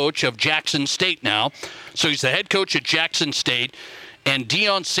the coach of Jackson State now. So he's the head coach at Jackson State. And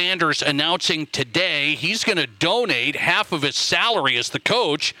Deion Sanders announcing today he's going to donate half of his salary as the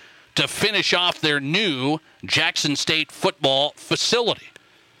coach to finish off their new Jackson State football facility.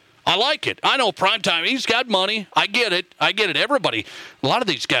 I like it. I know Primetime, he's got money. I get it. Everybody, a lot of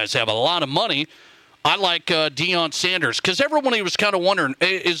these guys have a lot of money. I like Deion Sanders because everyone was kind of wondering,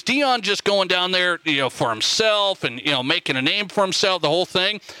 is Deion just going down there, for himself and, making a name for himself, the whole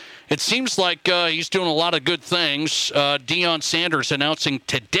thing? It seems like he's doing a lot of good things. Deion Sanders announcing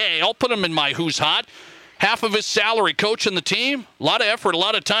today, I'll put him in my Who's Hot. Half of his salary coaching the team, a lot of effort, a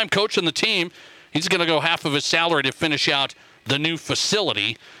lot of time coaching the team. He's going to go half of his salary to finish out the new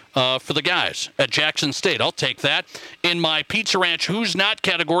facility for the guys at Jackson State. I'll take that. In my Pizza Ranch Who's Not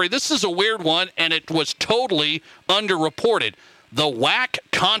category, this is a weird one, and it was totally underreported. The WAC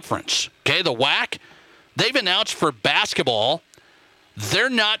Conference, okay, the WAC, they've announced for basketball, they're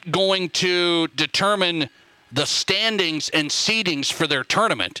not going to determine the standings and seedings for their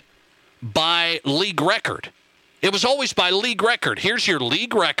tournament by league record. It was always by league record. Here's your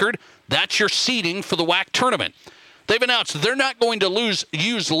league record. That's your seeding for the WAC tournament. They've announced they're not going to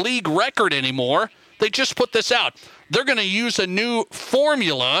use league record anymore. They just put this out. They're going to use a new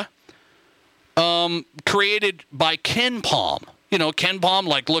formula created by Ken Palm. Ken Palm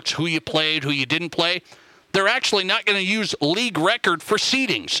looks who you played, who you didn't play. They're actually not going to use league record for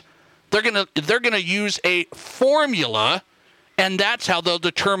seedings. They're going to use a formula, and that's how they'll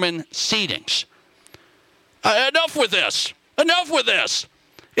determine seedings. Enough with this.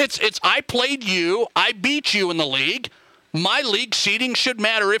 It's I played you, I beat you in the league. My league seeding should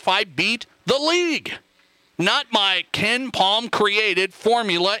matter if I beat the league, not my Ken Palm created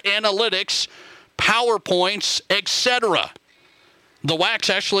formula, analytics, PowerPoints, etc. The WAC's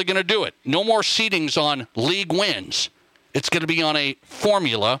actually going to do it. No more seedings on league wins. It's going to be on a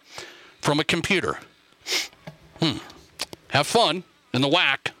formula from a computer. Have fun in the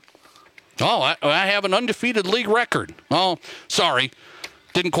WAC. Oh, I have an undefeated league record. Oh, sorry.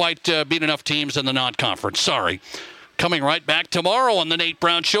 Didn't quite beat enough teams in the non-conference. Sorry. Coming right back tomorrow on The Nate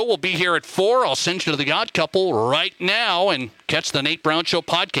Brown Show. We'll be here at 4. I'll send you to The Odd Couple right now and catch The Nate Brown Show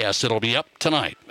podcast. It'll be up tonight.